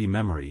of happy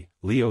memory,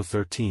 Leo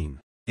XIII,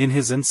 in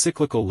his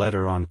encyclical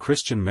letter on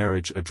Christian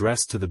marriage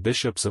addressed to the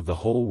bishops of the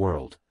whole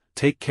world,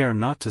 take care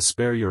not to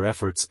spare your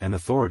efforts and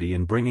authority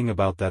in bringing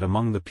about that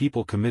among the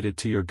people committed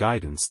to your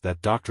guidance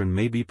that doctrine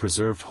may be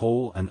preserved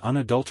whole and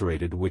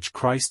unadulterated which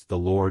Christ the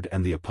Lord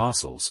and the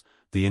apostles,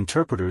 the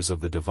interpreters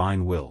of the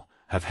divine will,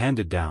 have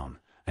handed down,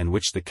 and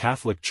which the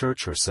Catholic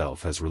Church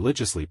herself has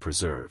religiously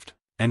preserved,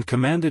 and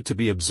commanded to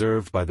be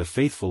observed by the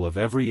faithful of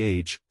every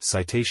age.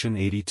 Citation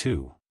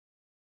 82.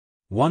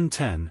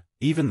 110.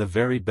 Even the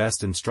very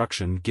best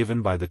instruction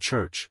given by the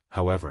Church,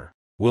 however,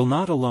 will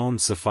not alone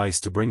suffice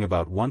to bring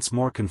about once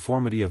more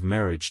conformity of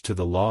marriage to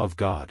the law of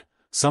God.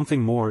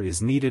 Something more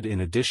is needed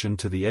in addition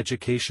to the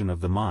education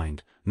of the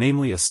mind,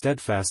 namely a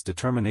steadfast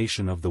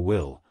determination of the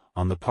will,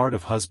 on the part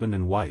of husband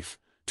and wife,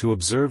 to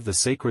observe the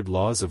sacred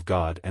laws of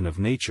God and of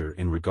nature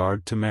in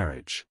regard to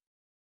marriage.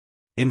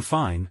 In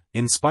fine,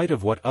 in spite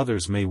of what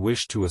others may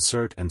wish to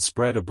assert and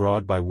spread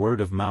abroad by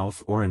word of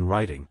mouth or in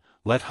writing,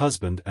 let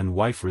husband and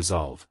wife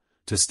resolve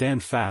to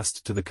stand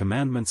fast to the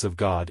commandments of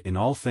God in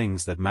all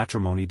things that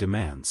matrimony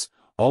demands,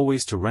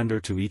 always to render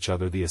to each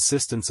other the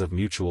assistance of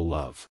mutual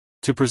love,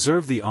 to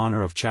preserve the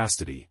honor of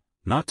chastity,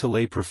 not to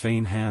lay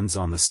profane hands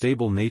on the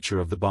stable nature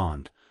of the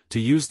bond, to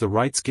use the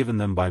rights given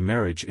them by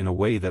marriage in a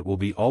way that will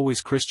be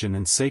always Christian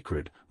and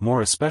sacred,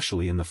 more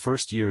especially in the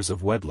first years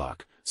of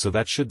wedlock, so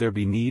that should there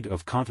be need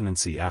of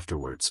continency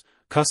afterwards,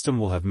 custom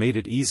will have made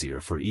it easier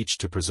for each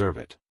to preserve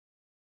it.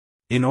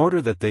 In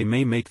order that they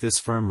may make this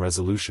firm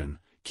resolution,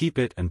 keep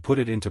it and put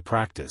it into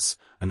practice,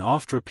 an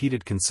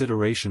oft-repeated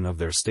consideration of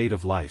their state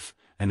of life,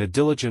 and a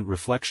diligent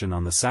reflection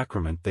on the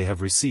sacrament they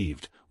have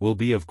received, will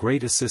be of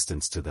great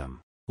assistance to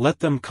them. Let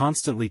them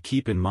constantly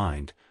keep in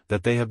mind,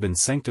 that they have been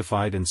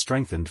sanctified and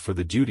strengthened for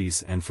the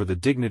duties and for the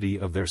dignity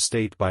of their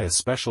state by a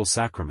special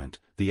sacrament,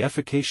 the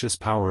efficacious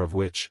power of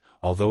which,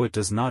 although it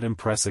does not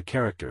impress a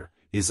character,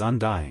 is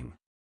undying.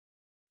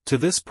 To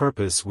this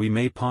purpose we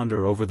may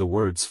ponder over the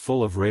words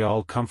full of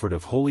real comfort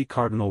of Holy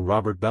Cardinal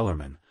Robert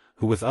Bellarmine,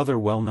 who with other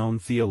well-known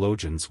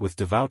theologians with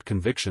devout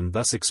conviction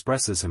thus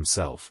expresses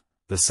himself: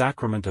 the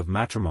sacrament of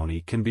matrimony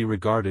can be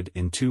regarded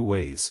in two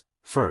ways,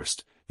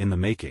 first, in the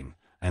making,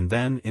 and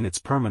then in its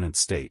permanent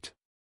state.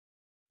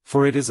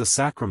 For it is a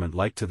sacrament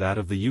like to that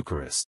of the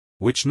Eucharist,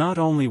 which not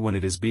only when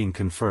it is being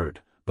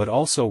conferred, but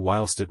also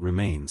whilst it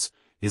remains,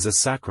 is a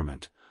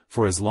sacrament,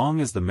 for as long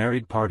as the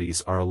married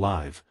parties are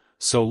alive,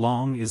 so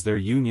long is their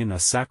union a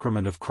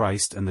sacrament of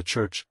Christ and the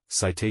Church.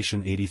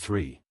 Citation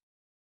 83.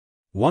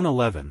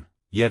 111.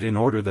 Yet in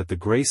order that the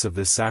grace of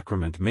this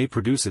sacrament may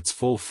produce its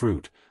full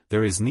fruit,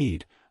 there is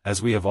need,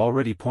 as we have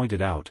already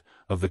pointed out,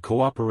 of the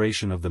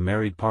cooperation of the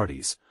married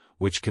parties,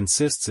 which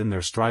consists in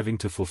their striving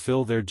to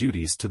fulfill their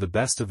duties to the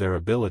best of their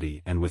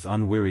ability and with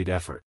unwearied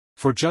effort.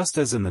 For just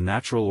as in the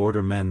natural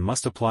order men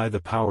must apply the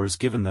powers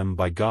given them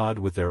by God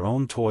with their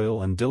own toil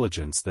and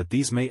diligence that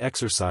these may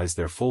exercise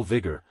their full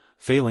vigor,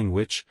 failing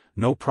which,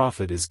 no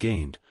profit is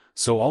gained,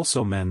 so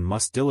also men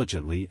must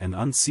diligently and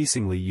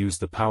unceasingly use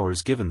the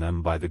powers given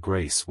them by the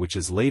grace which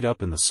is laid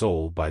up in the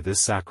soul by this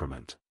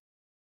sacrament.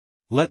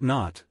 Let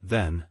not,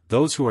 then,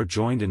 those who are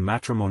joined in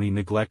matrimony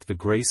neglect the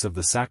grace of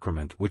the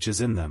sacrament which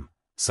is in them.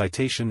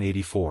 Citation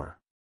 84.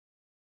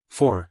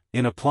 For,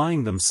 in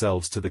applying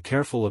themselves to the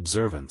careful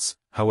observance,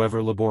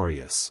 however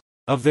laborious,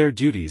 of their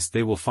duties,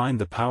 they will find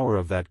the power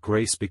of that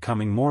grace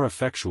becoming more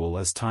effectual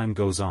as time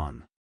goes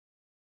on.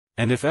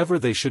 And if ever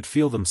they should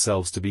feel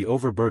themselves to be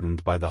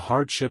overburdened by the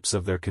hardships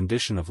of their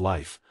condition of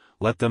life,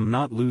 let them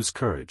not lose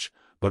courage,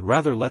 but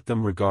rather let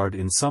them regard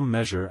in some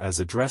measure as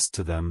addressed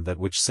to them that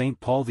which St.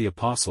 Paul the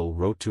Apostle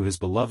wrote to his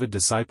beloved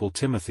disciple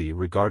Timothy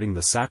regarding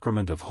the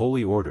sacrament of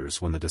holy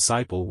orders when the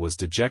disciple was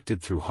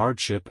dejected through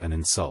hardship and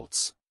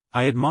insults.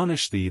 I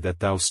admonish thee that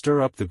thou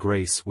stir up the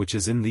grace which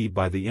is in thee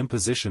by the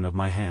imposition of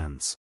my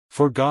hands.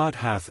 For God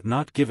hath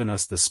not given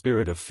us the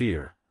spirit of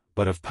fear,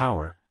 but of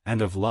power,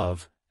 and of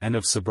love, and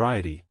of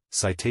sobriety.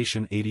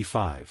 Citation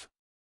 85.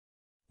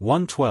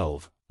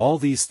 112. All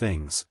these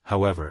things,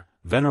 however,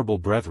 venerable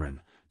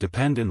brethren,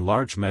 depend in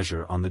large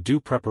measure on the due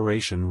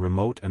preparation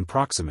remote and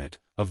proximate,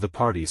 of the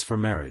parties for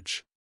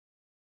marriage.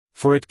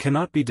 For it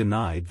cannot be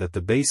denied that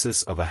the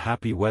basis of a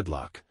happy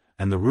wedlock,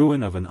 and the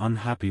ruin of an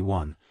unhappy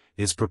one,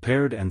 is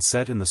prepared and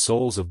set in the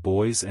souls of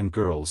boys and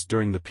girls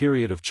during the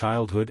period of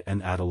childhood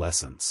and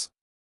adolescence.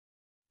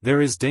 There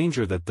is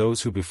danger that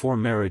those who before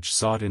marriage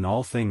sought in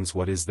all things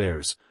what is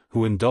theirs,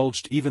 who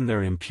indulged even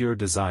their impure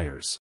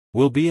desires,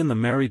 will be in the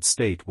married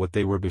state what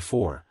they were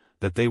before,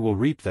 that they will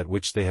reap that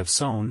which they have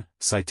sown.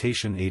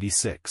 Citation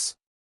 86.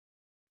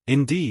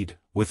 Indeed,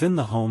 within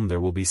the home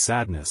there will be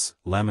sadness,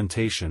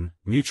 lamentation,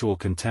 mutual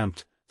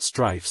contempt,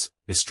 strifes,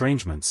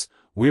 estrangements,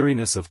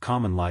 weariness of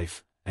common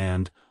life,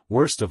 and,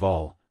 worst of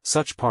all,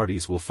 such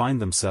parties will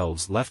find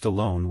themselves left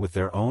alone with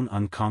their own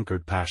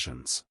unconquered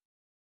passions.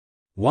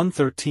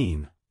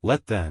 113.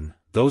 Let then,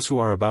 those who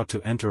are about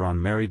to enter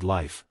on married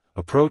life,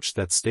 approach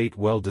that state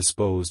well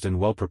disposed and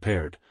well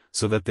prepared,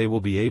 so that they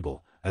will be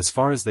able, as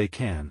far as they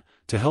can,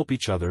 to help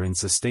each other in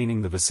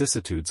sustaining the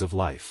vicissitudes of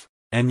life,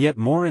 and yet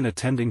more in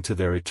attending to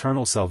their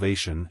eternal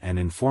salvation and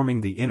in forming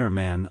the inner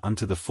man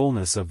unto the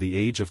fullness of the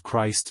age of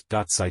Christ.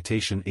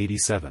 Citation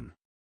 87.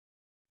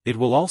 It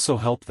will also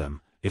help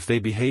them, if they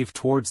behave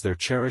towards their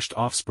cherished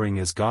offspring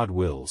as God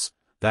wills,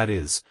 that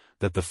is,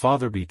 that the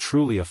father be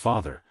truly a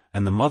father,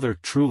 and the mother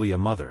truly a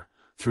mother,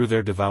 through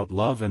their devout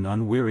love and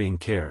unwearying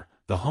care,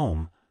 the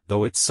home,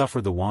 though it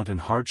suffer the want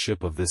and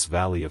hardship of this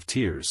valley of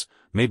tears,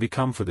 may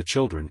become for the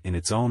children in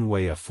its own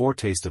way a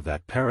foretaste of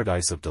that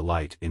paradise of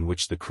delight in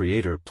which the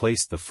Creator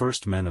placed the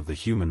first men of the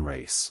human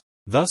race.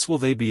 Thus will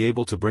they be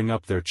able to bring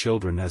up their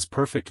children as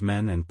perfect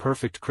men and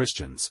perfect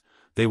Christians.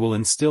 They will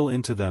instill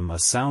into them a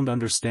sound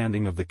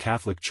understanding of the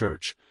Catholic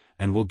Church,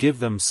 and will give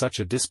them such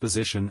a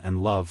disposition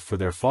and love for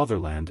their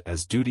fatherland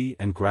as duty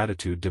and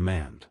gratitude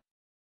demand.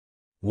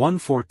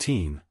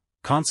 114.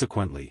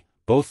 Consequently,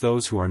 both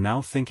those who are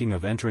now thinking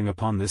of entering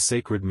upon this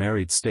sacred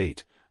married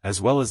state,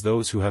 as well as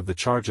those who have the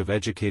charge of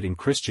educating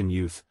Christian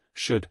youth,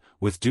 should,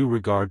 with due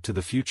regard to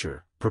the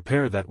future,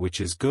 prepare that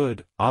which is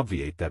good,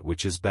 obviate that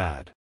which is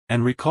bad,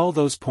 and recall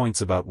those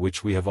points about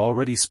which we have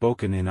already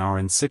spoken in our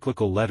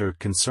encyclical letter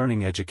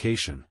concerning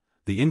education.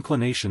 The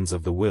inclinations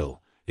of the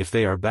will, if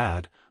they are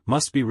bad,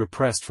 must be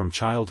repressed from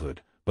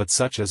childhood, but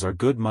such as are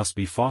good must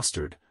be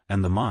fostered,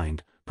 and the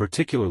mind,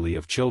 particularly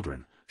of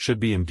children, should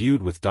be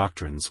imbued with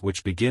doctrines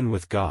which begin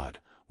with God,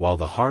 while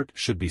the heart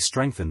should be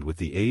strengthened with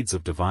the aids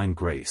of divine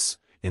grace,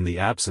 in the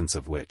absence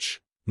of which,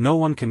 no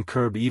one can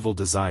curb evil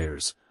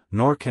desires,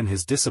 nor can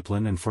his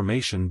discipline and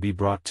formation be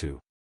brought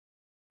to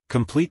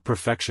complete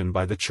perfection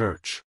by the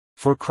Church.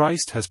 For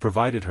Christ has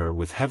provided her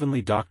with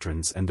heavenly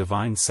doctrines and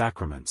divine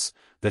sacraments,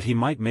 that he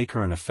might make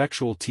her an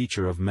effectual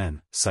teacher of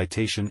men.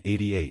 Citation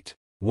 88.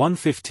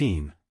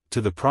 115.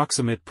 To the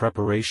proximate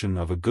preparation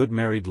of a good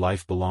married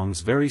life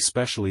belongs very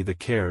specially the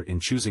care in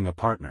choosing a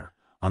partner.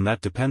 On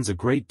that depends a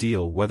great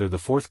deal whether the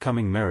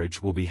forthcoming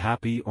marriage will be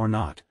happy or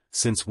not.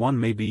 since one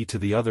may be to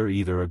the other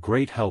either a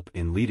great help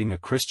in leading a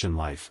Christian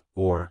life,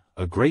 or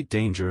a great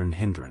danger and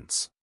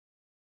hindrance.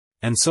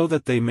 And so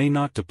that they may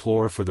not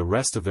deplore for the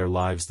rest of their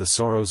lives the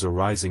sorrows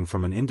arising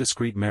from an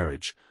indiscreet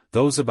marriage,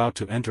 those about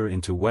to enter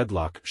into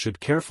wedlock should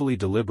carefully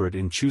deliberate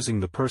in choosing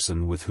the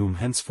person with whom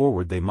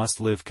henceforward they must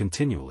live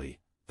continually.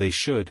 They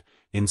should,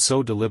 in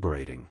so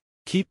deliberating,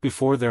 keep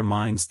before their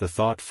minds the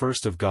thought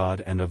first of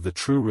God and of the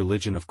true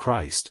religion of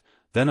Christ,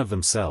 then of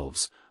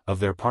themselves, of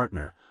their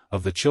partner,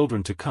 of the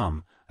children to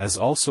come, as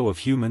also of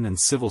human and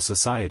civil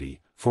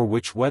society, for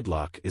which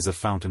wedlock is a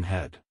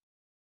fountainhead.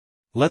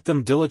 Let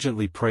them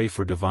diligently pray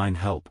for divine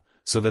help,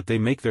 so that they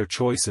make their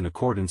choice in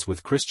accordance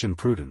with Christian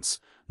prudence,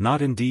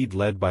 not indeed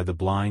led by the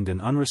blind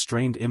and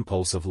unrestrained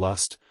impulse of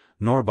lust,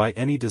 nor by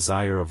any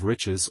desire of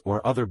riches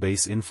or other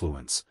base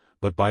influence,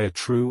 but by a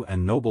true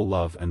and noble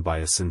love and by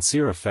a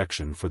sincere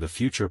affection for the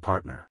future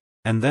partner.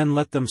 And then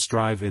let them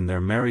strive in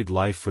their married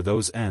life for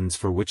those ends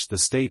for which the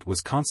state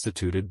was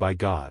constituted by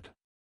God.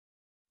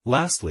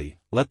 Lastly,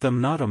 let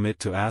them not omit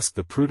to ask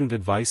the prudent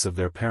advice of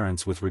their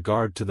parents with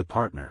regard to the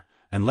partner,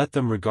 and let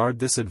them regard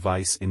this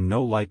advice in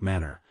no light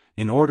manner,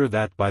 in order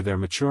that by their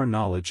mature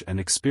knowledge and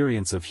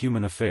experience of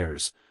human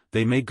affairs,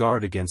 they may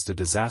guard against a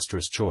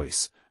disastrous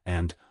choice,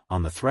 and,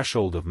 on the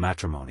threshold of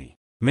matrimony,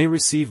 may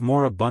receive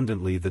more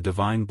abundantly the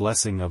divine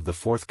blessing of the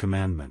fourth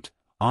commandment,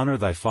 honor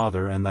thy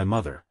father and thy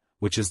mother,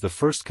 which is the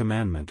first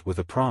commandment with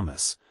a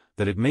promise,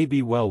 that it may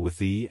be well with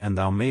thee and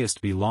thou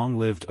mayest be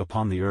long-lived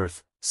upon the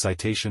earth.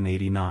 Citation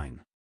 89.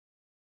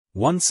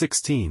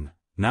 116.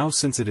 Now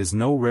since it is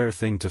no rare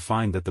thing to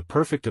find that the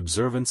perfect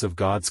observance of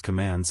God's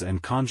commands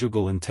and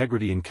conjugal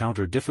integrity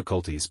encounter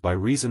difficulties by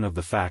reason of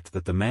the fact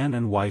that the man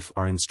and wife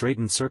are in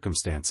straitened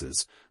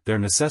circumstances, their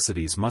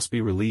necessities must be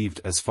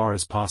relieved as far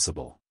as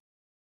possible.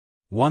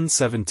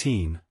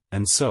 117.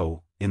 And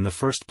so, in the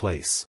first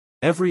place,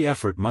 every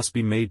effort must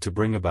be made to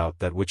bring about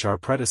that which our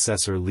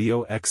predecessor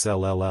Leo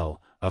XLLL,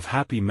 of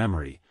happy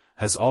memory,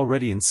 has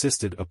already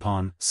insisted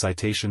upon.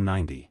 Citation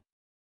 90.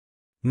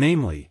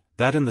 Namely,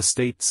 that in the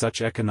state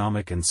such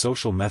economic and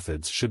social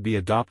methods should be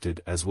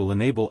adopted as will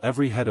enable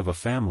every head of a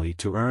family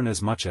to earn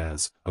as much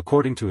as,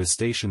 according to his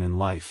station in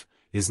life,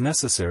 is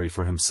necessary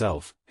for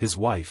himself, his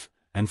wife,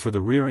 and for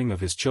the rearing of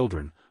his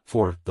children,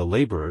 for the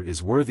laborer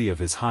is worthy of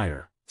his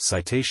hire.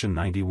 Citation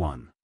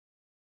 91.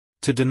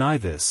 To deny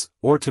this,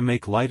 or to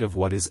make light of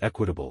what is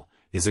equitable,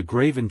 is a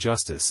grave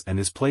injustice and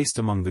is placed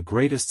among the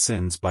greatest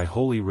sins by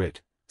Holy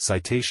Writ.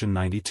 Citation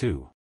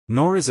 92.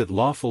 Nor is it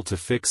lawful to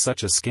fix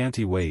such a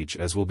scanty wage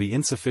as will be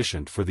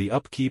insufficient for the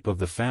upkeep of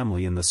the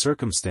family in the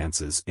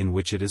circumstances in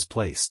which it is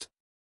placed.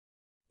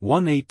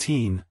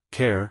 118.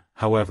 Care,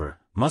 however,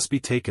 must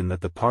be taken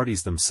that the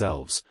parties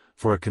themselves,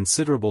 for a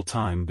considerable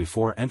time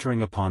before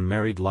entering upon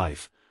married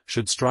life,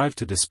 should strive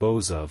to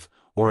dispose of,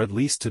 or at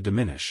least to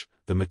diminish,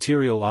 the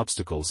material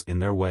obstacles in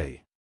their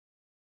way.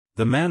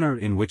 The manner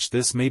in which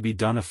this may be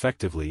done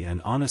effectively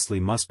and honestly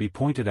must be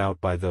pointed out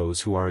by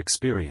those who are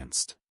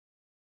experienced.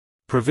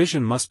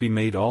 Provision must be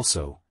made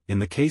also, in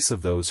the case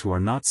of those who are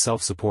not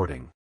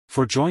self-supporting,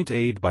 for joint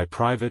aid by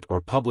private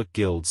or public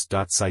guilds.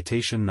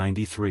 Citation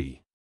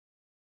 93.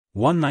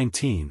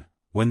 119.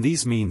 When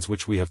these means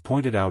which we have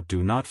pointed out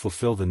do not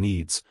fulfill the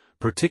needs,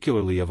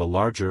 particularly of a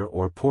larger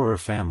or poorer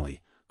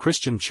family,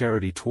 Christian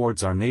charity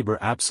towards our neighbor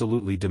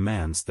absolutely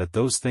demands that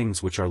those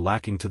things which are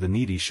lacking to the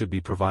needy should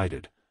be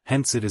provided.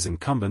 Hence it is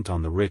incumbent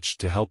on the rich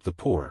to help the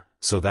poor,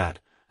 so that,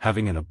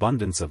 having an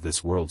abundance of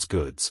this world's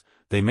goods,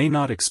 they may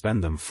not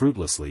expend them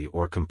fruitlessly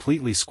or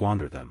completely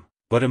squander them,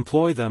 but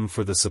employ them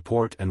for the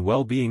support and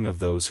well-being of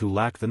those who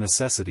lack the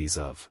necessities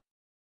of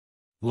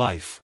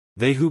life.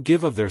 They who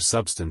give of their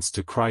substance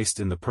to Christ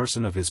in the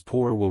person of his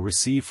poor will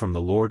receive from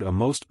the Lord a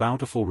most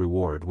bountiful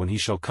reward when he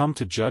shall come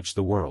to judge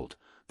the world.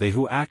 They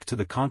who act to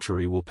the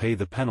contrary will pay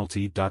the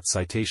penalty.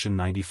 Citation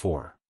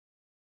 94.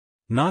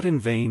 Not in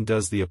vain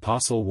does the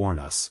Apostle warn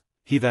us,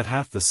 he that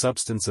hath the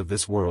substance of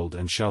this world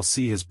and shall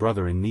see his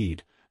brother in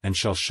need, and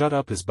shall shut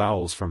up his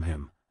bowels from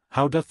him,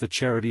 how doth the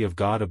charity of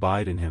God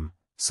abide in him?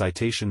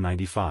 Citation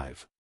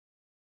 95.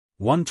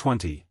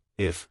 120.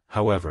 If,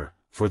 however,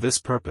 for this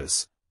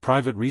purpose,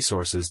 private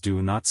resources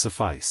do not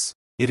suffice,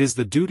 it is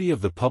the duty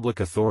of the public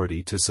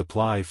authority to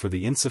supply for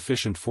the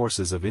insufficient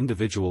forces of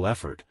individual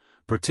effort,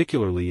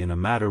 particularly in a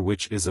matter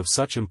which is of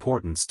such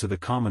importance to the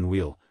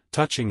commonweal,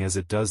 touching as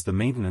it does the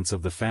maintenance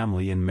of the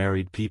family in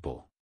married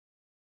people.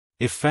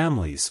 If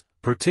families,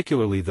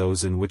 particularly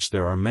those in which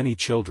there are many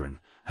children,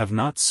 have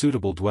not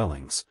suitable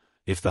dwellings,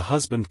 if the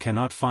husband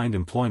cannot find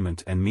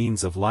employment and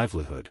means of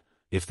livelihood,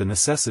 if the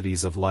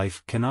necessities of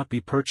life cannot be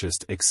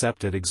purchased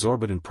except at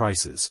exorbitant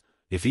prices,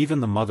 if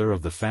even the mother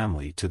of the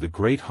family, to the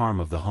great harm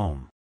of the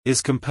home,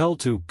 is compelled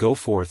to go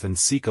forth and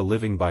seek a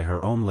living by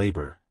her own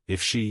labor,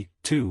 if she,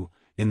 too,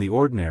 in the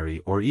ordinary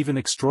or even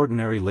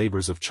extraordinary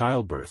labors of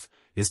childbirth,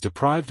 is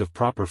deprived of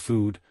proper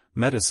food,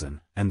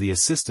 medicine, and the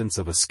assistance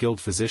of a skilled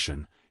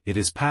physician, it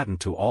is patent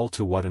to all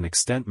to what an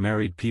extent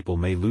married people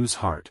may lose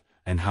heart,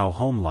 and how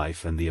home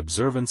life and the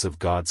observance of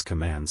God's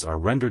commands are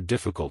rendered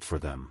difficult for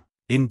them.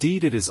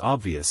 Indeed, it is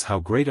obvious how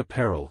great a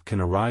peril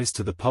can arise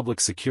to the public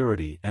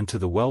security and to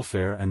the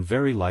welfare and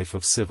very life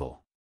of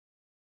civil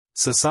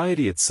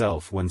society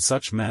itself when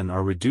such men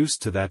are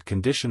reduced to that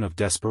condition of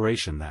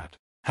desperation that,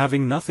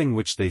 having nothing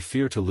which they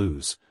fear to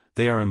lose,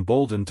 they are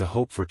emboldened to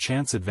hope for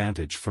chance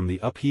advantage from the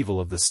upheaval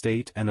of the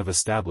state and of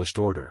established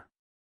order.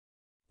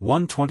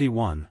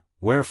 121.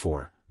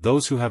 Wherefore,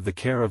 those who have the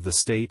care of the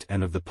state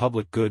and of the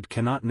public good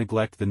cannot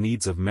neglect the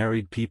needs of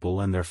married people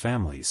and their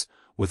families,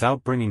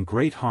 without bringing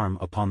great harm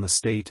upon the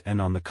state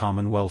and on the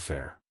common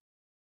welfare.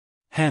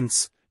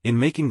 Hence, in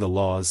making the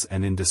laws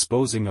and in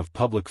disposing of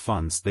public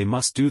funds they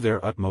must do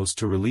their utmost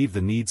to relieve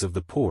the needs of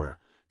the poor,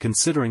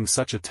 considering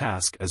such a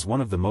task as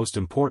one of the most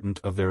important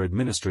of their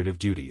administrative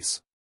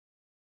duties.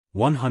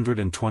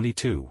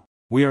 122.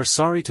 We are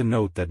sorry to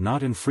note that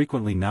not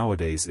infrequently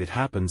nowadays it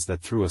happens that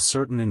through a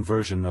certain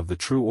inversion of the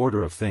true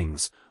order of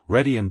things,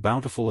 ready and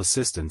bountiful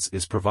assistance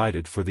is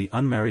provided for the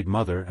unmarried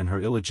mother and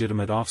her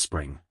illegitimate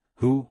offspring,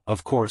 who,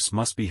 of course,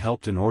 must be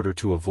helped in order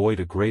to avoid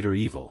a greater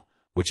evil,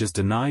 which is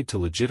denied to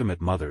legitimate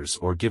mothers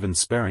or given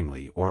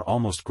sparingly or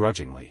almost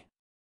grudgingly.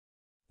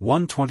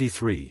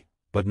 123.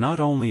 But not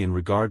only in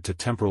regard to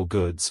temporal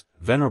goods,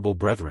 venerable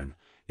brethren,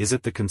 is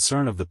it the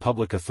concern of the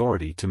public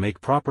authority to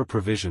make proper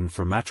provision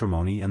for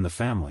matrimony and the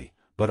family,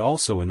 but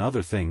also in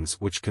other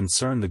things which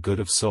concern the good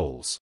of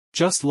souls.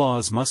 Just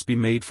laws must be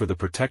made for the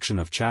protection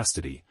of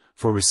chastity,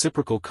 for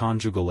reciprocal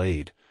conjugal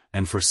aid,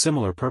 and for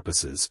similar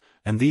purposes,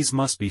 and these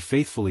must be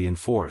faithfully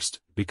enforced,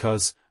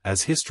 because,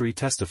 as history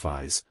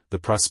testifies, the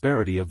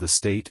prosperity of the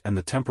state and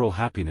the temporal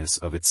happiness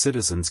of its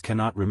citizens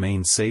cannot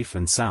remain safe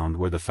and sound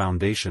where the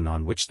foundation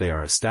on which they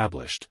are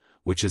established,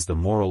 which is the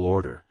moral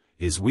order,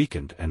 is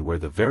weakened, and where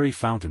the very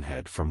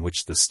fountainhead from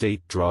which the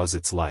state draws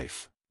its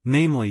life,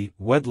 namely,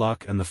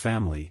 wedlock and the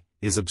family,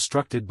 is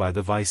obstructed by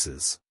the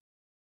vices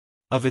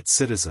of its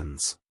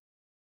citizens.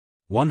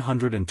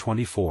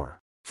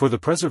 124. For the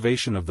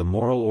preservation of the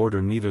moral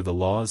order neither the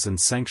laws and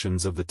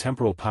sanctions of the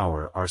temporal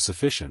power are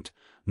sufficient,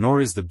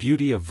 nor is the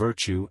beauty of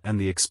virtue and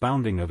the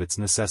expounding of its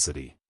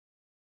necessity.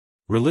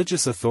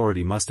 Religious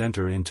authority must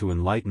enter in to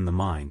enlighten the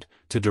mind,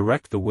 to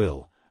direct the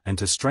will, and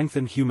to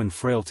strengthen human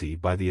frailty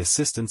by the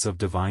assistance of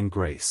divine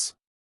grace.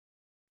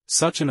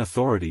 Such an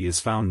authority is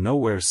found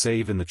nowhere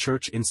save in the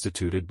Church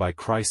instituted by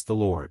Christ the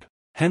Lord.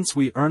 Hence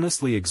we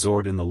earnestly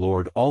exhort in the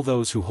Lord all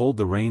those who hold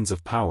the reins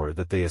of power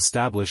that they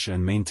establish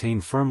and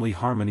maintain firmly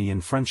harmony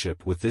and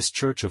friendship with this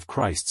Church of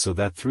Christ, so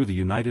that through the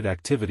united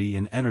activity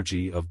and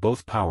energy of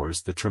both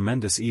powers the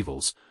tremendous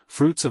evils,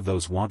 fruits of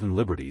those wanton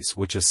liberties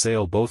which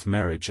assail both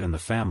marriage and the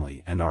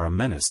family and are a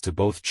menace to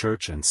both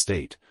Church and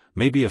State,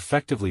 may be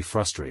effectively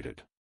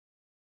frustrated.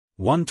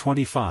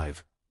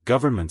 125.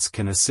 Governments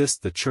can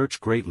assist the Church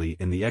greatly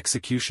in the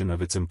execution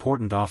of its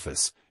important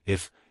office,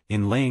 if,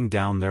 in laying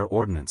down their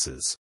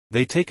ordinances,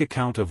 they take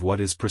account of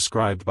what is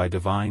prescribed by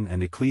divine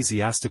and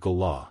ecclesiastical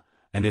law,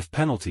 and if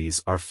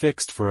penalties are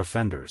fixed for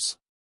offenders.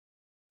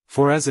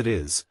 For as it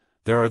is,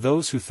 there are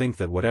those who think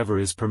that whatever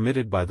is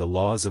permitted by the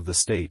laws of the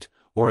state,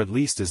 or at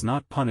least is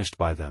not punished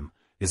by them,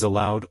 is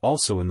allowed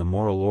also in the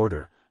moral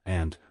order,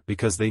 and,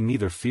 because they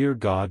neither fear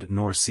God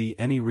nor see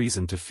any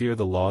reason to fear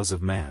the laws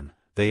of man,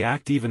 they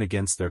act even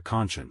against their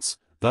conscience,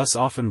 thus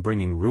often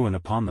bringing ruin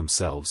upon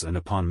themselves and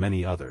upon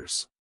many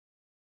others.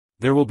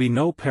 There will be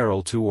no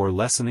peril to or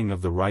lessening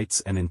of the rights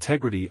and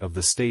integrity of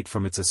the state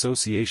from its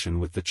association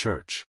with the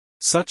Church.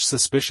 Such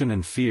suspicion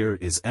and fear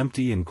is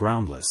empty and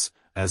groundless,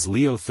 as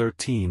Leo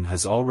XIII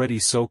has already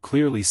so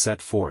clearly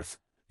set forth.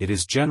 It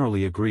is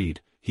generally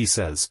agreed, he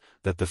says,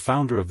 that the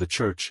founder of the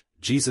Church,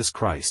 Jesus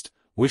Christ,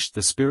 wished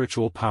the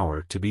spiritual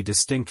power to be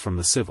distinct from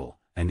the civil,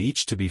 and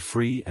each to be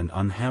free and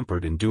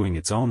unhampered in doing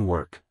its own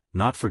work,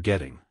 not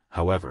forgetting,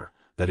 however,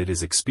 that it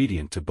is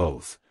expedient to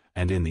both,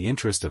 and in the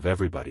interest of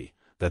everybody,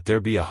 that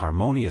there be a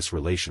harmonious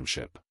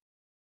relationship.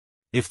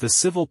 If the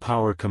civil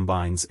power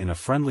combines in a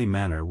friendly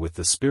manner with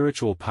the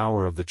spiritual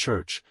power of the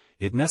Church,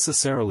 it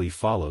necessarily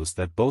follows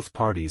that both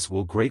parties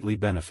will greatly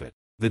benefit.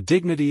 The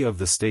dignity of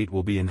the state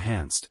will be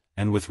enhanced,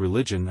 and with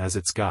religion as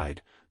its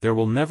guide, there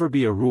will never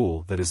be a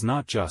rule that is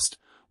not just,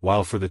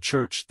 while for the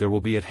Church there will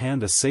be at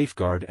hand a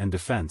safeguard and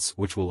defense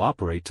which will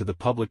operate to the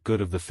public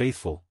good of the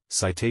faithful.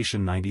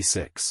 Citation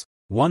 96.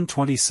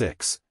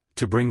 126.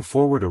 To bring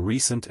forward a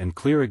recent and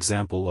clear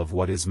example of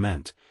what is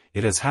meant,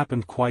 it has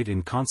happened quite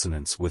in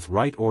consonance with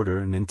right order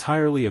and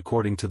entirely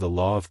according to the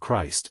law of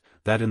Christ,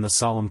 that in the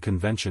solemn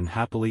convention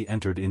happily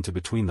entered into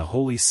between the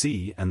Holy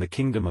See and the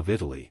Kingdom of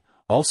Italy,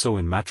 also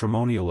in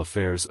matrimonial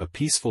affairs a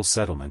peaceful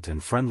settlement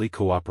and friendly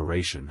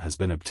cooperation has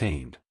been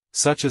obtained,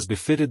 such as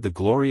befitted the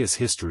glorious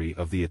history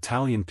of the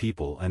Italian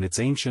people and its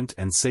ancient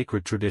and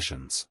sacred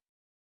traditions.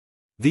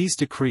 These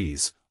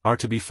decrees are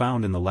to be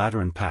found in the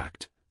Lateran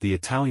Pact, the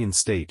Italian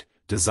state,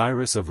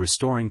 desirous of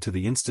restoring to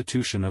the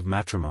institution of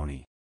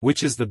matrimony,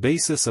 which is the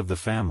basis of the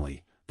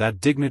family, that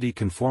dignity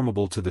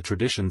conformable to the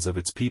traditions of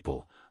its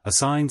people,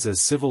 assigns as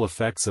civil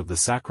effects of the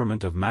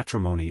sacrament of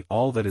matrimony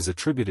all that is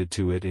attributed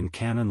to it in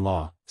canon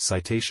law.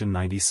 Citation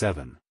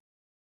 97.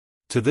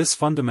 To this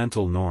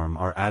fundamental norm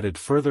are added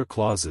further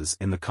clauses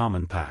in the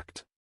common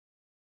pact.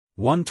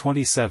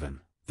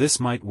 127. This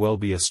might well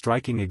be a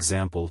striking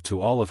example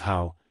to all of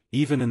how,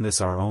 even in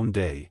this our own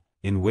day,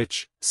 in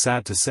which,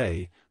 sad to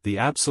say, the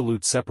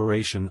absolute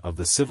separation of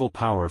the civil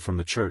power from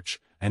the Church,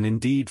 and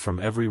indeed from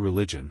every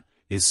religion,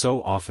 is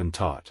so often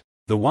taught,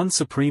 the one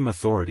supreme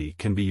authority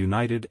can be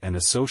united and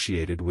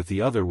associated with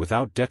the other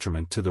without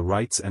detriment to the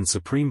rights and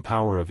supreme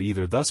power of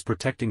either, thus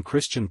protecting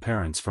Christian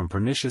parents from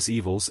pernicious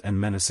evils and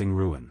menacing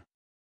ruin.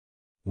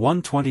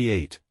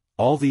 128.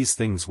 All these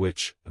things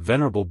which,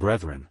 venerable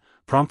brethren,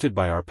 prompted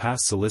by our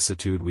past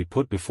solicitude we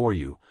put before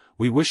you,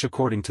 we wish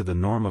according to the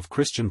norm of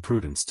Christian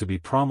prudence to be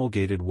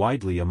promulgated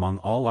widely among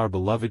all our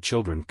beloved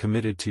children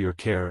committed to your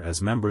care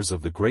as members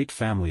of the great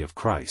family of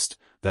Christ,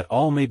 that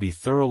all may be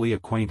thoroughly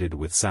acquainted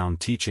with sound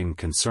teaching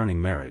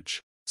concerning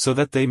marriage, so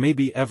that they may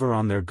be ever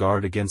on their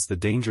guard against the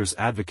dangers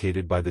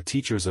advocated by the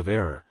teachers of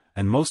error,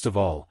 and most of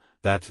all,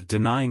 that,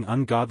 denying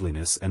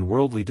ungodliness and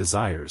worldly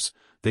desires,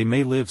 they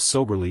may live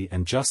soberly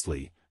and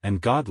justly,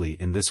 and godly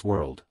in this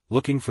world,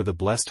 looking for the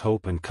blessed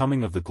hope and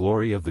coming of the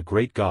glory of the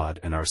great God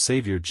and our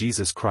Savior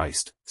Jesus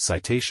Christ.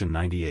 Citation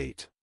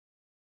 98.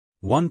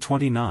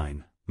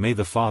 129. May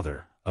the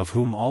Father, of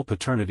whom all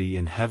paternity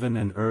in heaven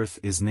and earth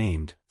is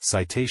named,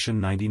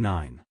 citation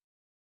 99.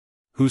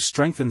 Who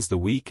strengthens the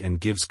weak and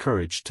gives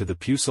courage to the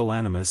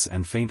pusillanimous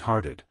and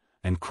faint-hearted,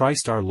 and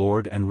Christ our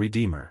Lord and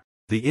Redeemer,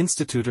 the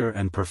institutor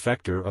and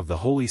perfecter of the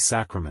holy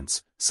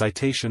sacraments,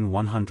 citation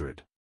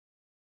 100.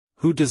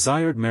 Who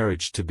desired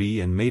marriage to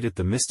be and made it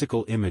the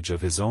mystical image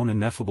of his own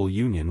ineffable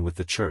union with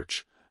the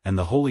Church, and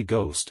the Holy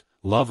Ghost,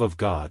 love of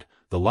God,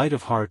 the light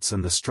of hearts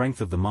and the strength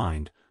of the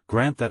mind,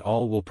 grant that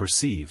all will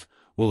perceive,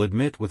 will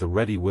admit with a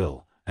ready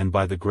will, and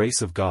by the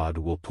grace of God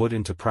will put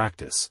into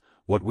practice,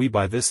 what we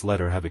by this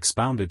letter have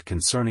expounded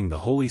concerning the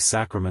holy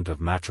sacrament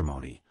of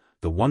matrimony,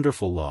 the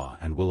wonderful law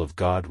and will of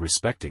God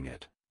respecting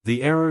it,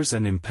 the errors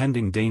and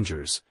impending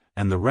dangers,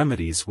 and the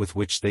remedies with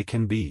which they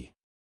can be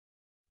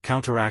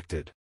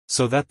counteracted,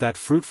 so that that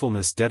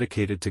fruitfulness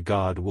dedicated to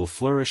God will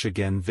flourish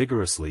again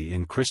vigorously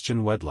in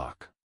Christian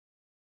wedlock.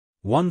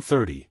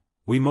 130.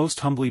 We most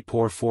humbly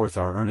pour forth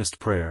our earnest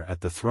prayer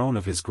at the throne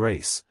of His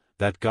grace,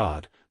 that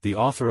God, the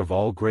author of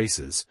all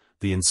graces,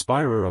 the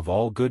inspirer of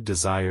all good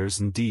desires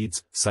and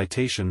deeds,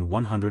 citation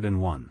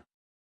 101,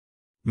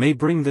 may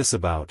bring this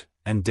about,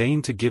 and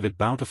deign to give it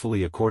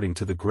bountifully according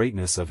to the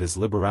greatness of His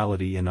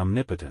liberality and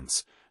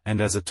omnipotence,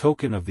 and as a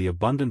token of the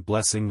abundant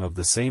blessing of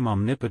the same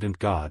omnipotent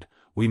God,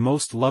 we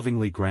most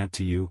lovingly grant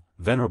to you,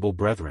 venerable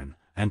brethren,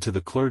 and to the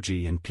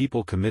clergy and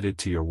people committed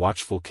to your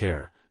watchful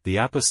care, the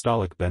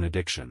apostolic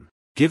benediction,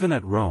 given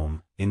at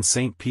Rome, in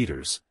St.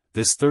 Peter's,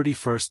 this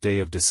 31st day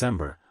of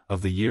December,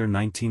 of the year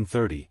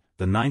 1930,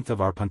 the 9th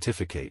of our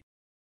pontificate,